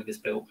got engine riggers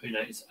built. Who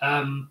knows?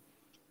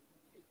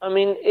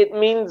 It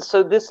means...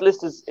 So this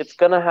list is... It's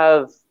going to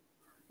have...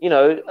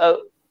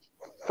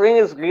 Fring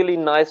is really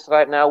nice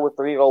right now with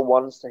 3-roll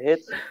 1s to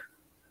hit.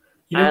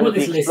 You know what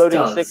this list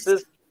does?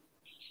 6s?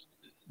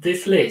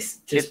 This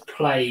list just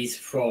plays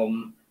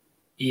from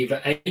either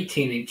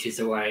 18 inches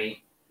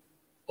away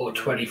or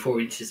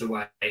 24 inches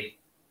away.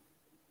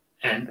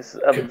 And this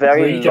is a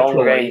very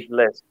long-range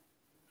list.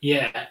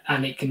 Yeah,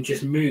 and it can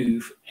just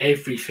move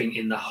everything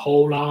in the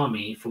whole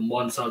army from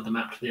one side of the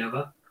map to the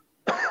other.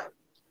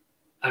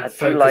 And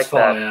focus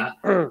fire.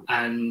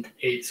 And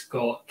it's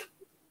got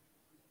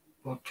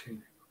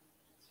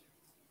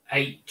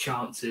 8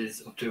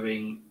 chances of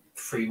doing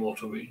 3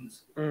 mortal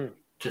wounds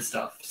to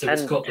stuff. So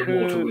it's got the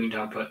mortal wound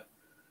output.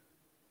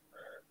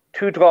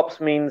 2 drops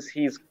means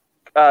he's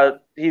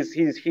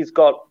he's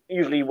got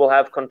usually will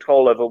have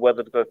control over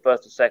whether to go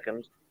first or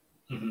second.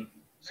 Mm-hmm.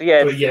 So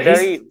yeah, But it's yeah,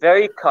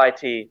 very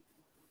kitey,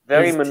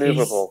 very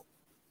maneuverable.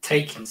 He's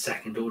taking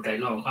second all day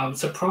long. I'm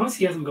surprised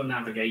he hasn't got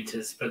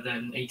navigators, but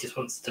then he just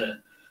wants to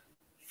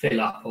fill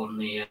up on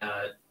the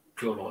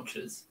draw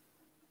launchers.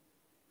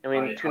 I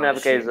mean, two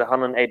navigators,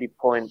 180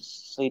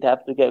 points. So he'd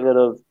have to get rid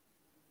of.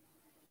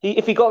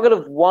 If he got rid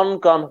of one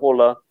gun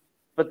hauler,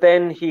 but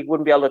then he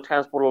wouldn't be able to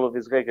transport all of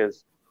his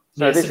riggers.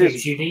 So yeah, this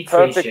is you need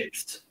perfect. 3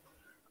 ships.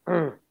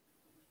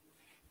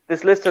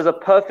 This list has a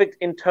perfect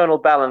internal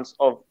balance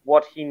of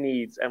what he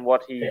needs and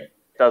what he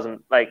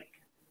doesn't like.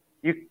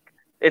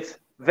 It's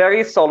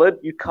very solid.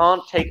 You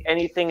can't take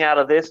anything out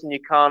of this, and you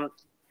can't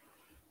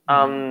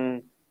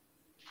put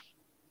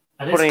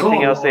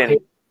anything else in.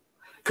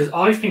 Because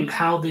I think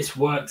how this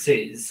works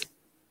is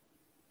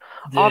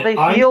they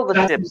heal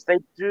the ships. They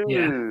do.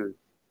 Yeah,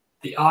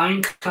 the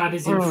ironclad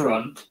is in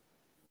front.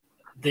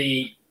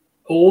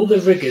 All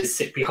the riggers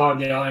sit behind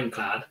the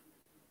ironclad,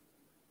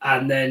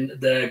 and then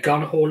the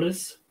gun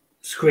haulers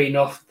screen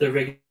off the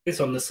riggers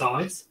on the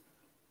sides.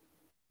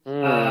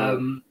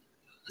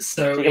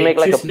 So you can make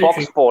like a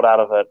box fort out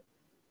of it.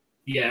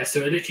 Yeah, so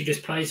it literally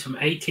just plays from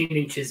 18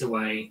 inches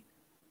away,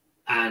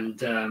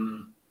 and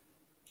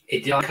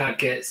if the ironclad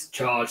gets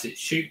charged, it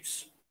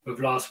shoots with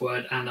last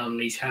word and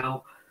unleash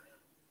hell.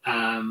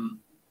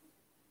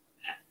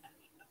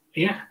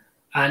 Yeah,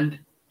 and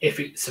if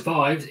it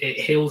survives, it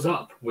heals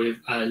up with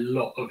a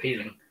lot of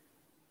healing.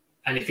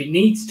 And if it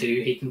needs to,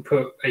 he can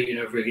put a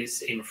unit of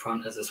riggers in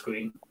front as a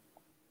screen.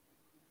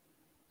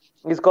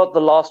 He's got the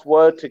last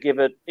word to give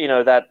it,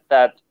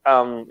 that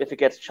if it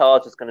gets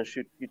charged, it's going to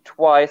shoot you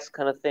twice,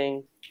 kind of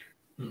thing.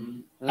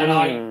 Mm-hmm.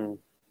 And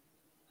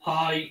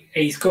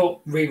he's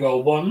got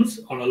reroll 1s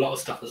on a lot of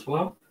stuff as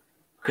well,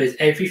 because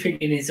everything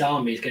in his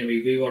army is going to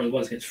be rerolling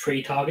 1s against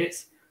 3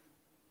 targets.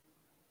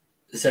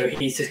 So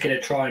he's just going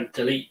to try and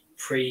delete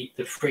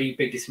the 3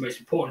 biggest, most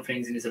important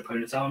things in his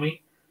opponent's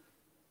army.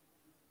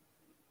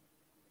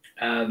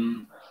 I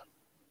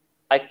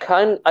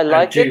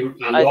like it.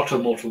 A lot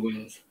of mortal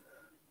wounds.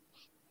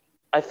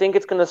 I think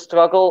it's going to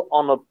struggle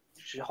on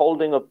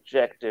holding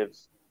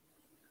objectives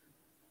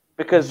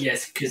because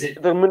it's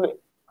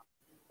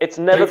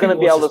never going to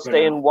be able to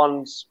stay in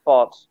one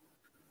spot.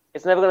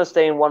 It's never going to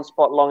stay in one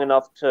spot long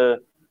enough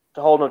to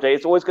hold an objective.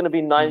 It's always going to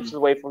be 9 inches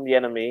away from the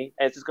enemy,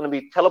 and it's just going to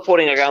be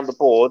teleporting around the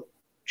board,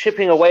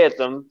 chipping away at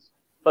them.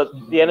 But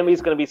the enemy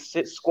is going to be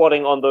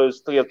squatting on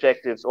those 3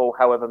 objectives or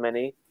however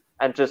many,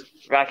 and just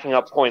racking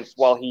up points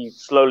while he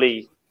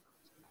slowly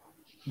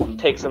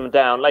takes them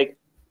down. Like,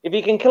 if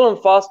you can kill them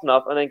fast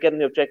enough and then get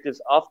the objectives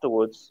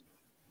afterwards.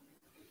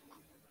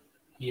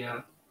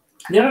 Yeah.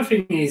 The other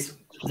thing is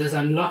there's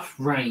enough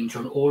range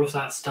on all of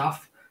that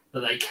stuff that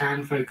they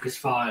can focus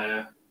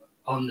fire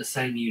on the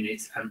same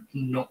units and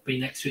not be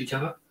next to each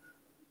other.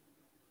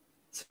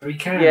 So we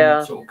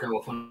can sort of go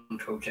off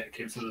onto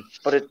objectives.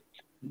 But it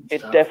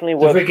definitely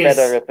works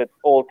better if it's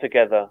all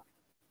together.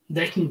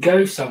 They can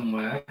go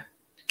somewhere,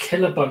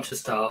 kill a bunch of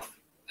stuff,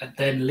 and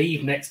then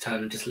leave next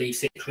turn and just leave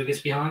 6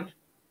 riggers behind.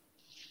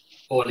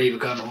 Or leave a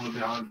gun hauler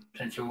behind,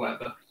 potentially, or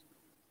whatever.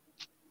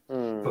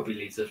 Probably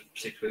leaves the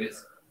 6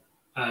 riggers.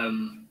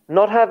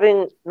 Not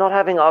having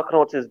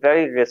Arcanauts is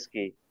very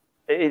risky.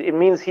 It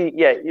means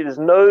there's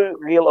no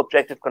real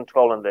objective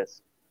control in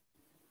this.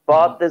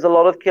 But there's a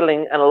lot of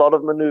killing and a lot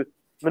of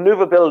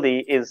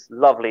maneuverability is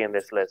lovely in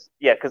this list.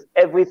 Yeah, because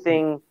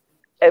everything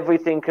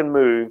can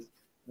move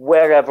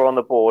wherever on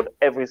the board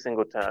every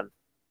single turn.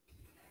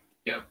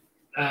 Yeah.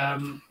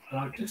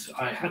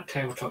 I had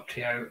Tabletop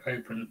TO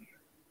open.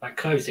 I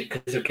closed it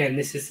because, again,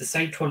 this is the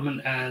same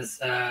tournament as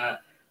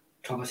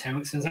Thomas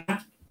Henriksen's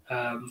at.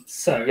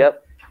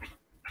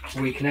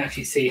 We can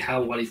actually see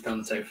how well he's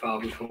done so far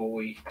before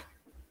we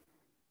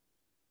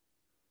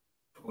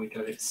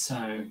do it.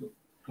 So,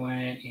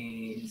 where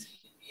is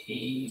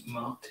he?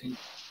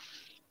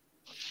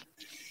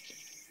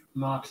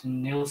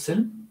 Martin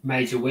Nielsen,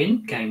 major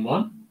win, game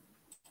 1.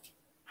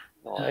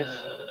 Nice.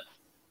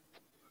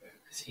 Where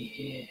is he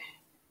here?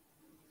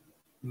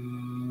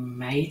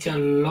 Major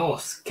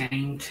loss,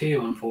 game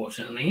 2,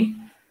 unfortunately.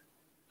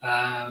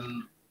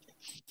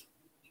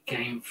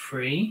 Game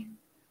 3,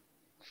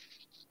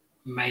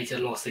 major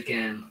loss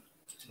again.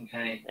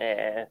 Okay.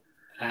 Yeah.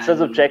 So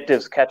his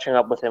objectives catching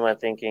up with him, I'm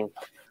thinking.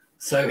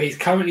 So he's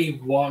currently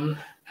 1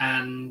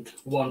 and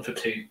 1 for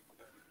 2.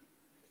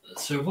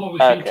 So what are we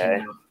thinking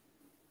now?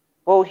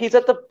 Well, he's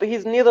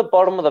near the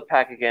bottom of the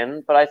pack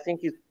again, but I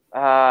think he's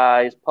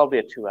probably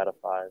a 2 out of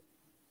 5.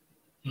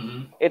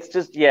 Mm-hmm. It's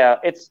just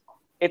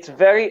it's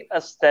very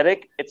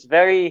aesthetic. It's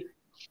very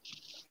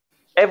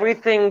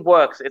everything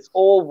works. It's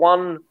all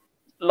one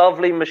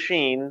lovely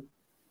machine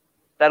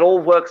that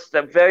all works.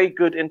 That very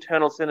good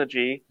internal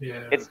synergy.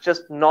 Yeah. It's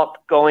just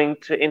not going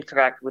to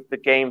interact with the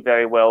game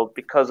very well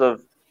because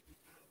of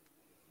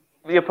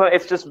the opponent.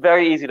 It's just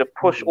very easy to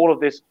push all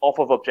of this off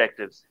of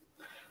objectives.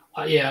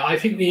 I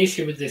think the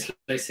issue with this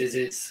list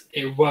is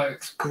it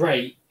works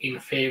great in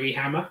Theory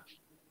Hammer,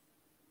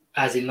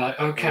 As in, like,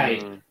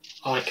 okay,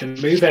 I can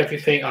move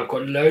everything. I've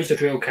got loads of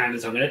drill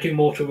cannons. I'm going to do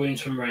mortal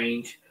wounds from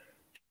range.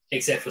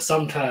 Except for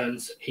some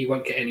turns, he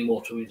won't get any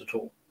mortal wounds at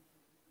all.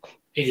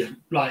 He just,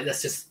 like,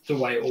 that's just the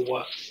way it all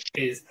works.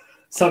 Is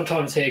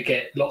sometimes he'll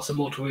get lots of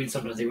mortal wounds.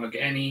 Sometimes he won't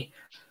get any.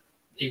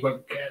 He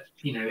won't get,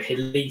 he'll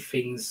leave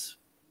things,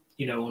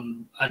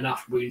 on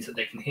enough wounds that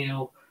they can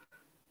heal.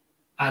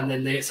 And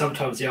then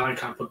sometimes the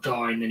Ironclad will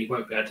die and then he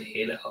won't be able to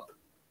heal it up.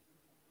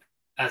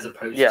 As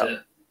opposed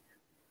to,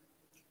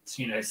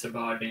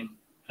 surviving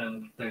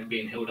and then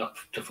being healed up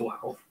to full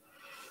health.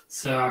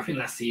 So I think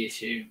that's the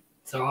issue.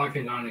 So I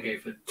think I'm going to go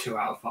for 2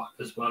 out of 5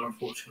 as well,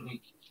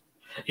 unfortunately.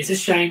 It's a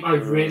shame. I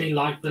really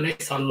like the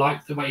list. I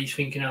like the way he's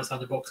thinking outside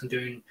the box and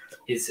doing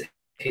his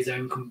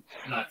own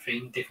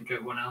thing, different to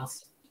everyone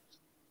else.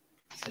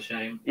 It's a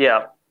shame.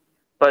 Yeah,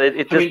 but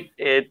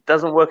it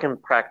doesn't work in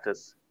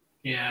practice.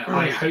 Yeah,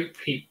 I hope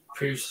he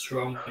proves us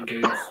wrong and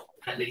goes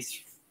at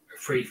least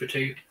 3 for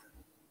 2.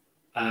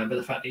 But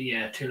the fact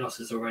that, 2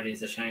 losses already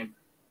is a shame.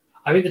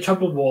 I think the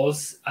trouble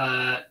was,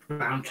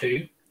 round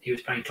 2, he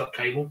was playing top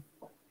table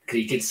because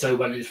he did so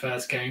well in his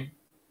first game.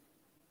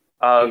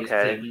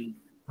 Okay. He was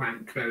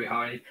ranked very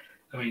high.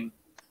 I mean,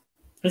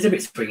 it's a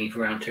bit springy for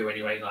round 2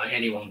 anyway. Like,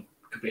 anyone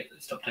could be at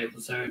the top table,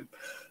 so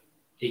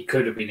he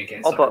could have been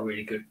against a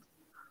really good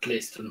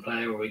list and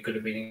player, or he could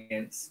have been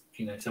against,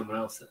 someone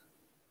else.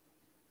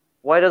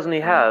 Why doesn't he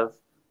have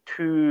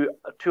two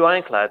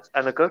Ironclads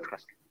and a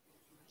Gotrek?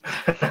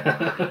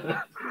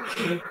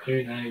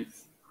 Who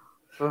knows?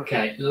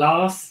 Okay,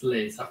 last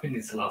list. I think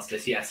it's the last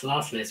list. Yes,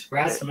 last list.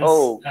 Rasmus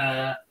is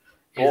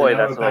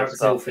another Barracks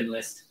Zilfin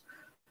list.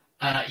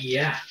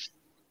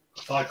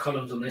 5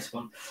 columns on this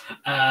one.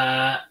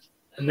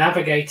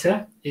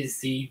 Navigator is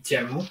the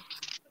general.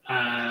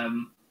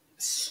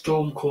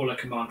 Stormcaller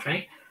command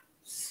trait.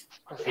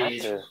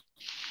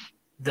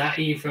 That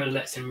either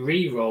lets him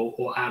re-roll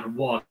or add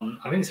 1.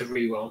 I think it's a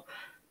re-roll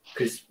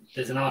because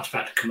there's an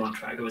artifact command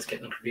trait. I always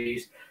get them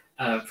confused.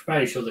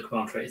 Fairly sure the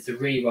command trait is the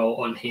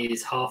re-roll on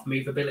his half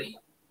move ability,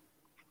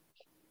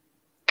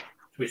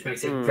 which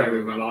makes it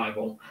very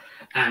reliable.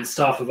 And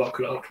Staff of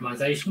Ocular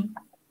Optimization.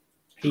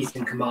 He's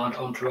in command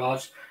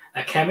entourage.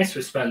 A chemist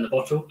with spell in the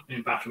bottle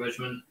in battle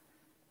regiment.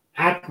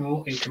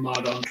 Admiral in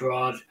command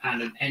entourage,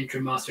 and an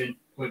entrant master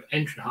with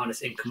entrant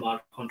harness in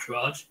command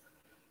entourage.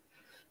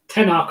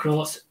 10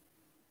 Arcanauts,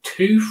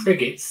 2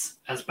 frigates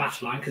as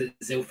battle line because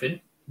it's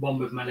Zilfin. 1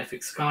 with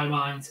Malefic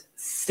Skylines,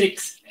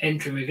 6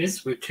 entry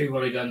riggers with 2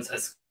 volley guns, a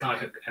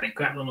skyhook and a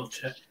grapnel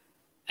launcher,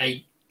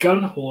 a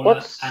gun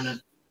hauler and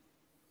an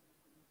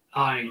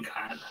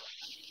Ironclad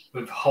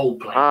with hull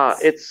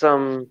plates. It's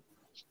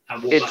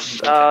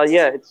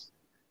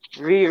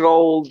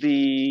re-roll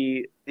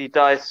the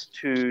dice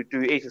to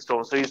do Aether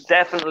Storm, so he's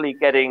definitely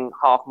getting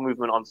half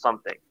movement on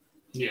something.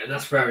 Yeah,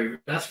 that's fairly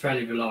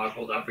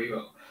reliable, that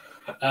re-roll.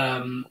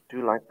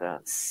 Do like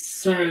that.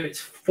 So it's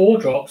 4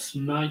 drops,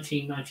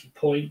 1990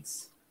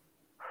 points,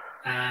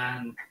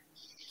 and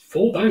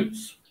 4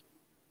 boats.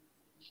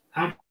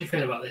 How do you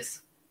feel about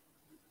this?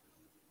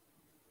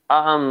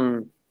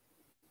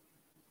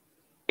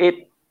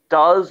 It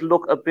does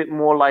look a bit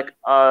more like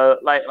a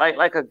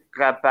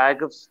grab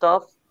bag of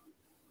stuff.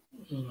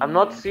 I'm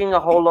not seeing a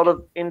whole lot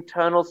of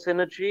internal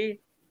synergy.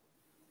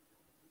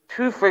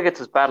 2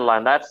 frigates as battle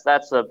line. That's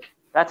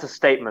a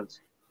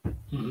statement.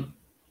 Mm-hmm.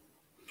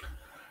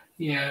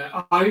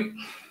 Yeah, I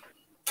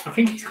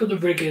think he's got the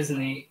riggers and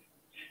the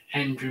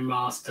Endrin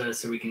Master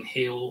so we can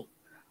heal.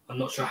 I'm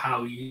not sure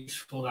how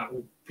useful that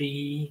will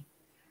be.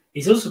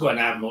 He's also got an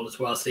Admiral as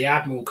well, so the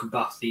Admiral can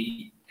buff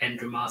the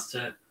Endrin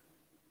Master.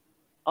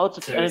 Oh,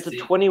 it's a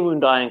 20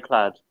 wound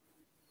Ironclad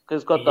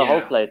because it's got the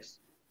hull plates.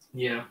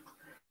 Yeah,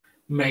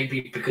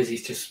 maybe because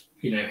he's just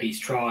he's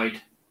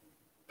tried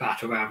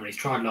Battle Ram and he's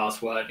tried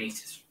Last Word and he's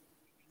just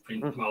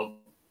well,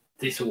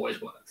 this always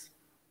works.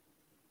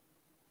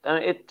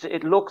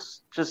 It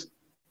looks just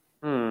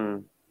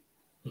I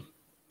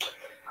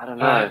don't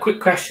know. Quick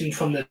question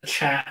from the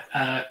chat.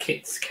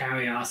 Kits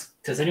Carry asks,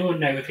 does anyone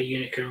know if a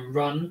unit can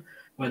run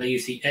when they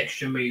use the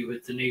extra move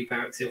with the new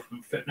Barracks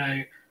Zilfin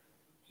footnote?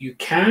 You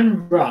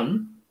can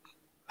run,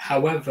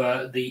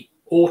 however, the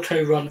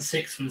auto run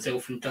 6 from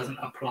Zilfin doesn't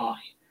apply.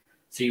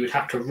 So you would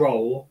have to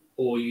roll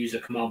or use a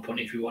command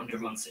point if you want to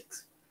run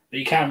 6. But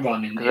you can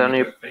run in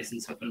the phase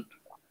and Zilfin.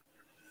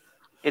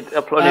 It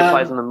only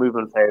applies in the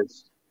movement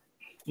phase.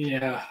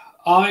 Yeah,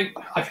 I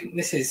think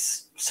this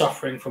is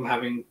suffering from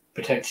having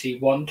potentially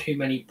 1 too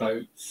many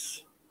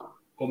boats,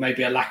 or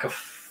maybe a lack of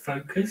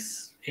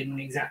focus in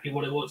exactly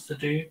what it wants to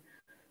do.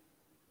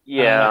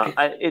 Yeah,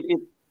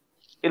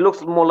 it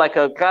looks more like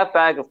a grab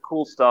bag of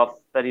cool stuff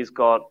that he's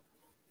got.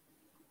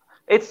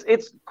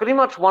 It's pretty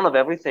much one of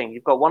everything.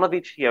 You've got one of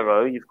each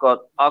hero. You've got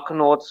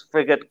Arcanauts,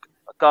 frigate,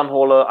 gun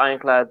hauler,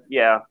 Ironclad.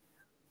 Yeah.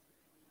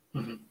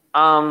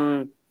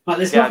 Mm-hmm. But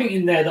there's nothing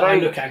in there that I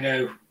look at and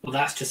go, well,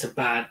 that's just a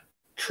bad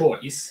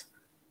choice.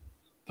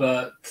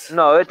 But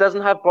no, it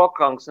doesn't have Brock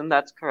Gongson.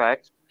 That's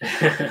correct.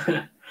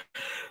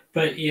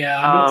 But yeah,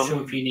 I'm not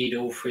sure if you need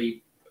all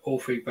three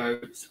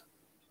boats.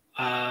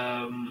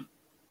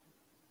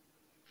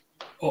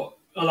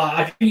 like,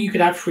 I think you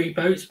could have 3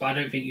 boats, but I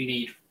don't think you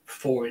need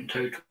 4 in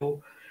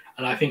total.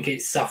 And I think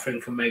it's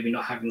suffering from maybe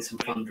not having some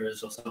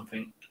thunderers or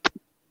something.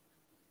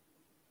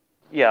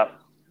 Yeah.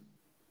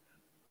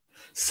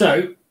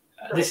 So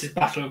this is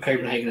Battle of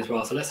Copenhagen as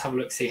well. So let's have a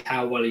look, see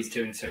how well he's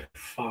doing so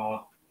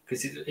far,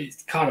 because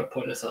it's kind of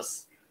pointless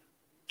us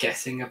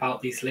guessing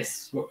about these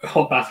lists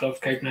or Battle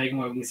of Copenhagen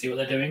where we can see what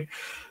they're doing.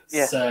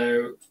 Yeah.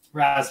 So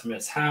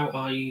Rasmus, how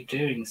are you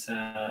doing,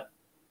 sir?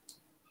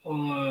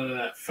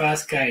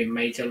 First game,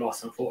 major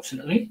loss,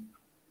 unfortunately.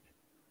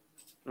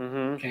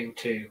 Game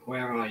 2,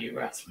 where are you,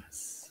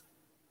 Rasmus?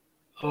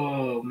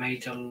 Oh,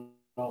 major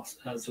loss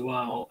as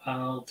well.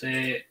 Oh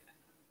dear.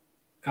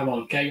 Come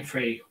on, game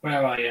 3,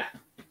 where are you?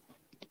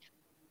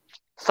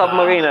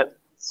 Submarine it.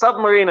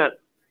 Submarine it.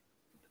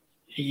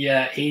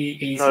 Yeah,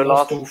 he's No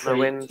lost loss, all 3. no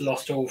wins.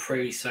 Lost all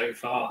 3 so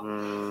far.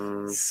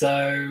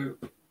 So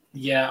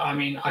yeah, I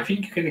mean, I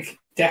think you're going to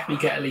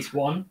definitely get at least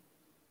 1.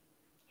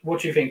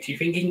 What do you think? Do you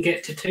think he can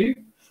get to 2?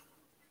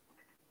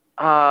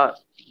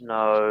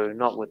 No,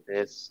 not with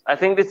this. I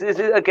think this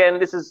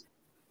is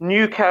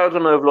new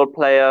Caledon Overlord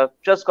player,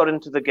 just got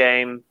into the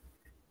game,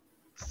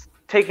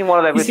 taking one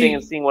of everything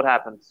and seeing what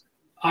happens.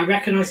 I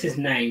recognise his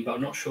name, but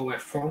I'm not sure where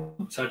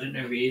from, so I don't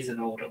know if he is an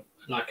older,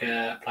 like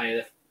a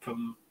player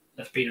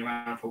that's been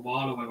around for a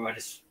while, or whether I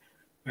just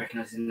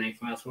recognise his name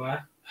from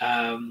elsewhere.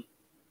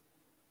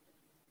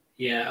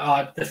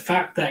 The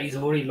fact that he's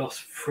already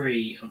lost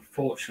 3,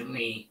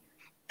 unfortunately,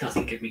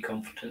 doesn't give me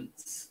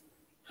confidence.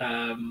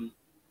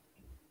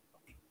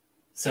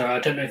 So I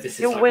don't know if this is.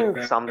 He'll like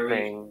win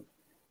something.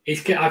 I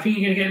think you're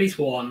going to get at least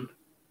 1.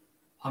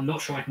 I'm not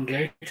sure I can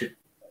go to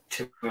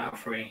 2 out of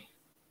 3.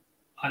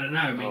 I don't know.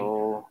 I mean,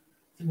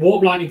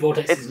 Warp Lightning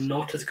Vortex is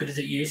not as good as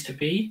it used to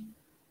be,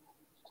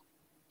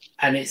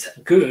 and it's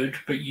good,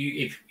 but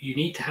if you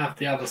need to have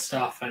the other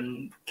stuff,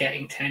 and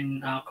getting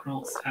 10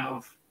 Arkanauts out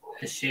of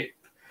a ship,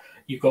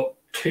 you've got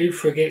 2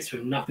 frigates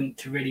with nothing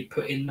to really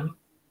put in them.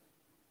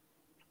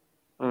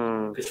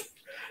 Because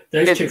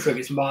those 2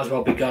 frigates might as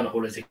well be gun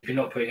haulers if you're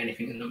not putting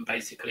anything in them,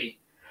 basically.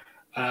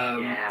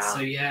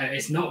 So yeah,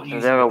 it's not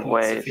using the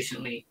points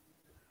sufficiently.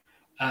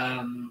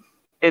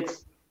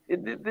 This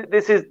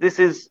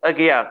is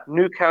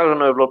new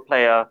Caledon Overlord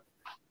player,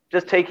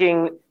 just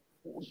taking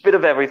a bit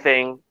of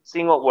everything,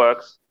 seeing what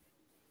works.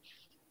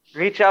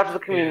 Reach out to the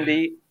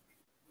community,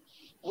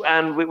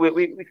 and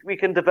we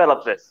can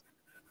develop this.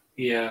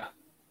 Yeah,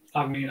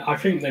 I mean, I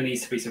think there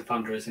needs to be some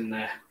thunderers in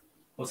there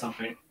or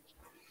something.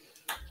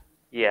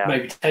 Yeah,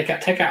 maybe take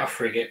out a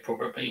frigate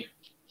probably,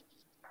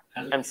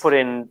 and put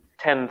in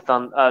 10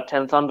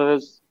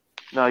 thunderers.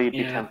 No, you'd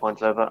be 10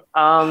 points over.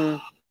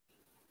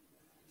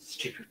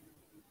 Stupid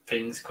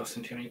things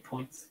costing too many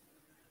points.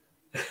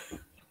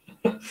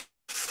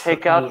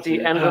 Take out the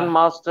Endron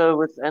Master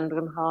with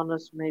Endron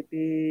Harness,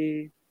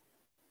 maybe.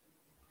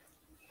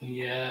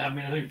 Yeah, I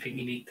mean, I don't think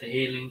you need the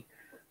healing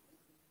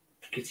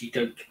because you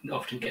don't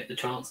often get the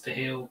chance to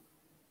heal.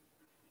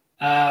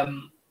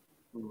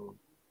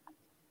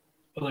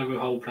 Although with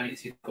whole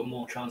plates, you've got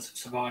more chance of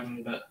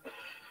surviving. But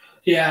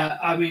yeah,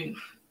 I mean,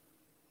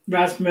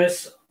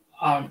 Rasmus,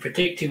 I'm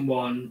predicting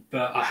 1,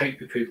 but I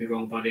hope you prove me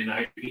wrong, buddy, and I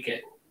hope you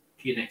get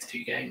your next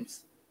 2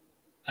 games.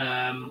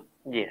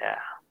 Yeah.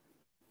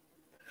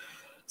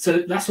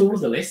 So that's all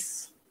of the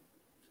lists.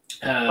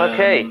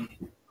 Okay.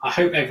 I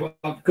hope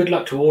everyone. Good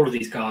luck to all of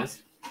these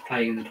guys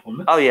playing in the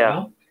tournament. Oh yeah.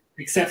 Well,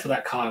 except for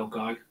that Kyle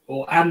guy,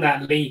 and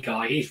that Lee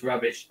guy. He's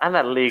rubbish. And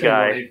that Lee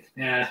guy.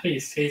 Yeah,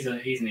 he's an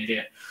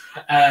idiot.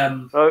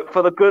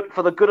 For the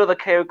good of the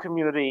KO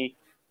community,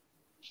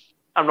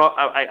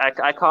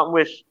 I can't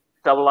wish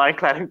Double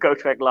Ironclad and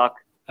Gotrek luck.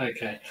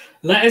 Okay,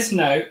 let us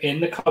know in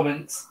the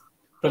comments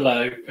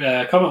below.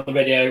 Comment on the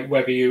video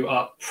whether you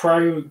are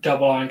pro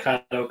Double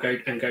Ironclad or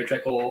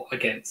Gotrek or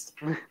against.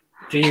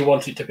 Do you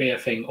want it to be a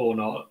thing or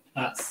not?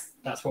 That's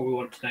what we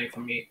want to know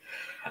from you.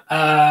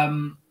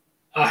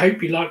 I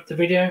hope you liked the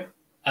video.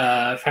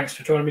 Thanks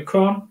for joining me,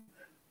 Kron,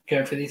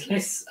 going through these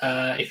lists.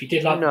 If you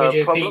did like the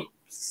video,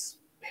 please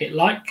hit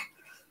like.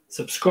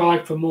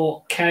 Subscribe for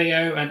more KO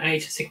and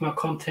Age of Sigmar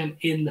content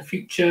in the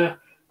future,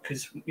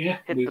 because we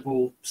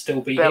will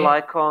still be bell here.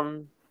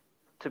 Icon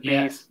to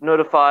be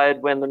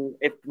notified when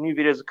if new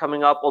videos are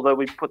coming up. Although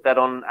we put that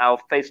on our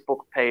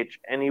Facebook page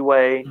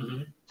anyway.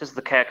 Mm-hmm. Just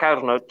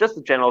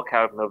the general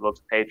Caledon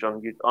Overlords page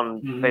on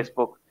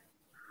Facebook.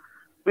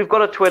 We've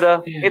got a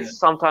Twitter. Yeah. It's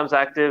sometimes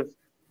active.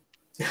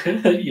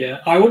 Yeah,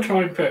 I will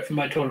try and put for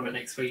my tournament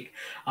next week.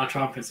 I'll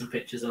try and put some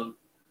pictures on.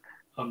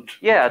 Do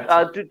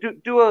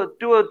a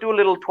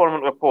little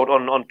tournament report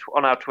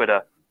on our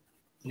Twitter.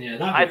 Yeah,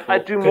 that'd be cool.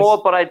 I'd do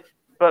more,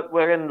 but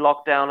we're in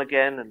lockdown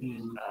again,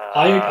 and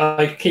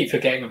I keep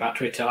forgetting about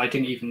Twitter. I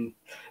didn't even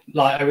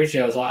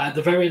originally. I was like, at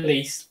the very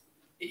least,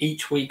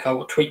 each week I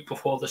will tweet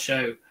before the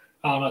show.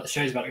 Oh, no, the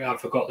show's about to go. I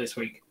forgot this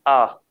week.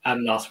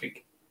 And last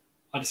week,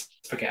 I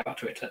just forget about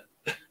Twitter.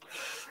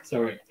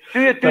 Sorry.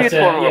 Do your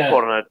tournament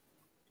report on it.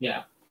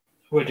 Yeah,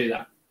 we'll do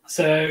that.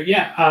 So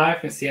yeah, I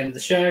think it's the end of the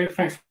show.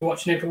 Thanks for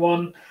watching,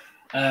 everyone.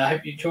 I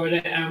hope you enjoyed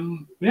it.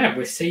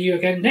 We'll see you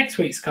again next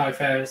week,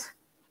 Skyfarers.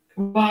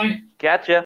 Bye. Gotcha.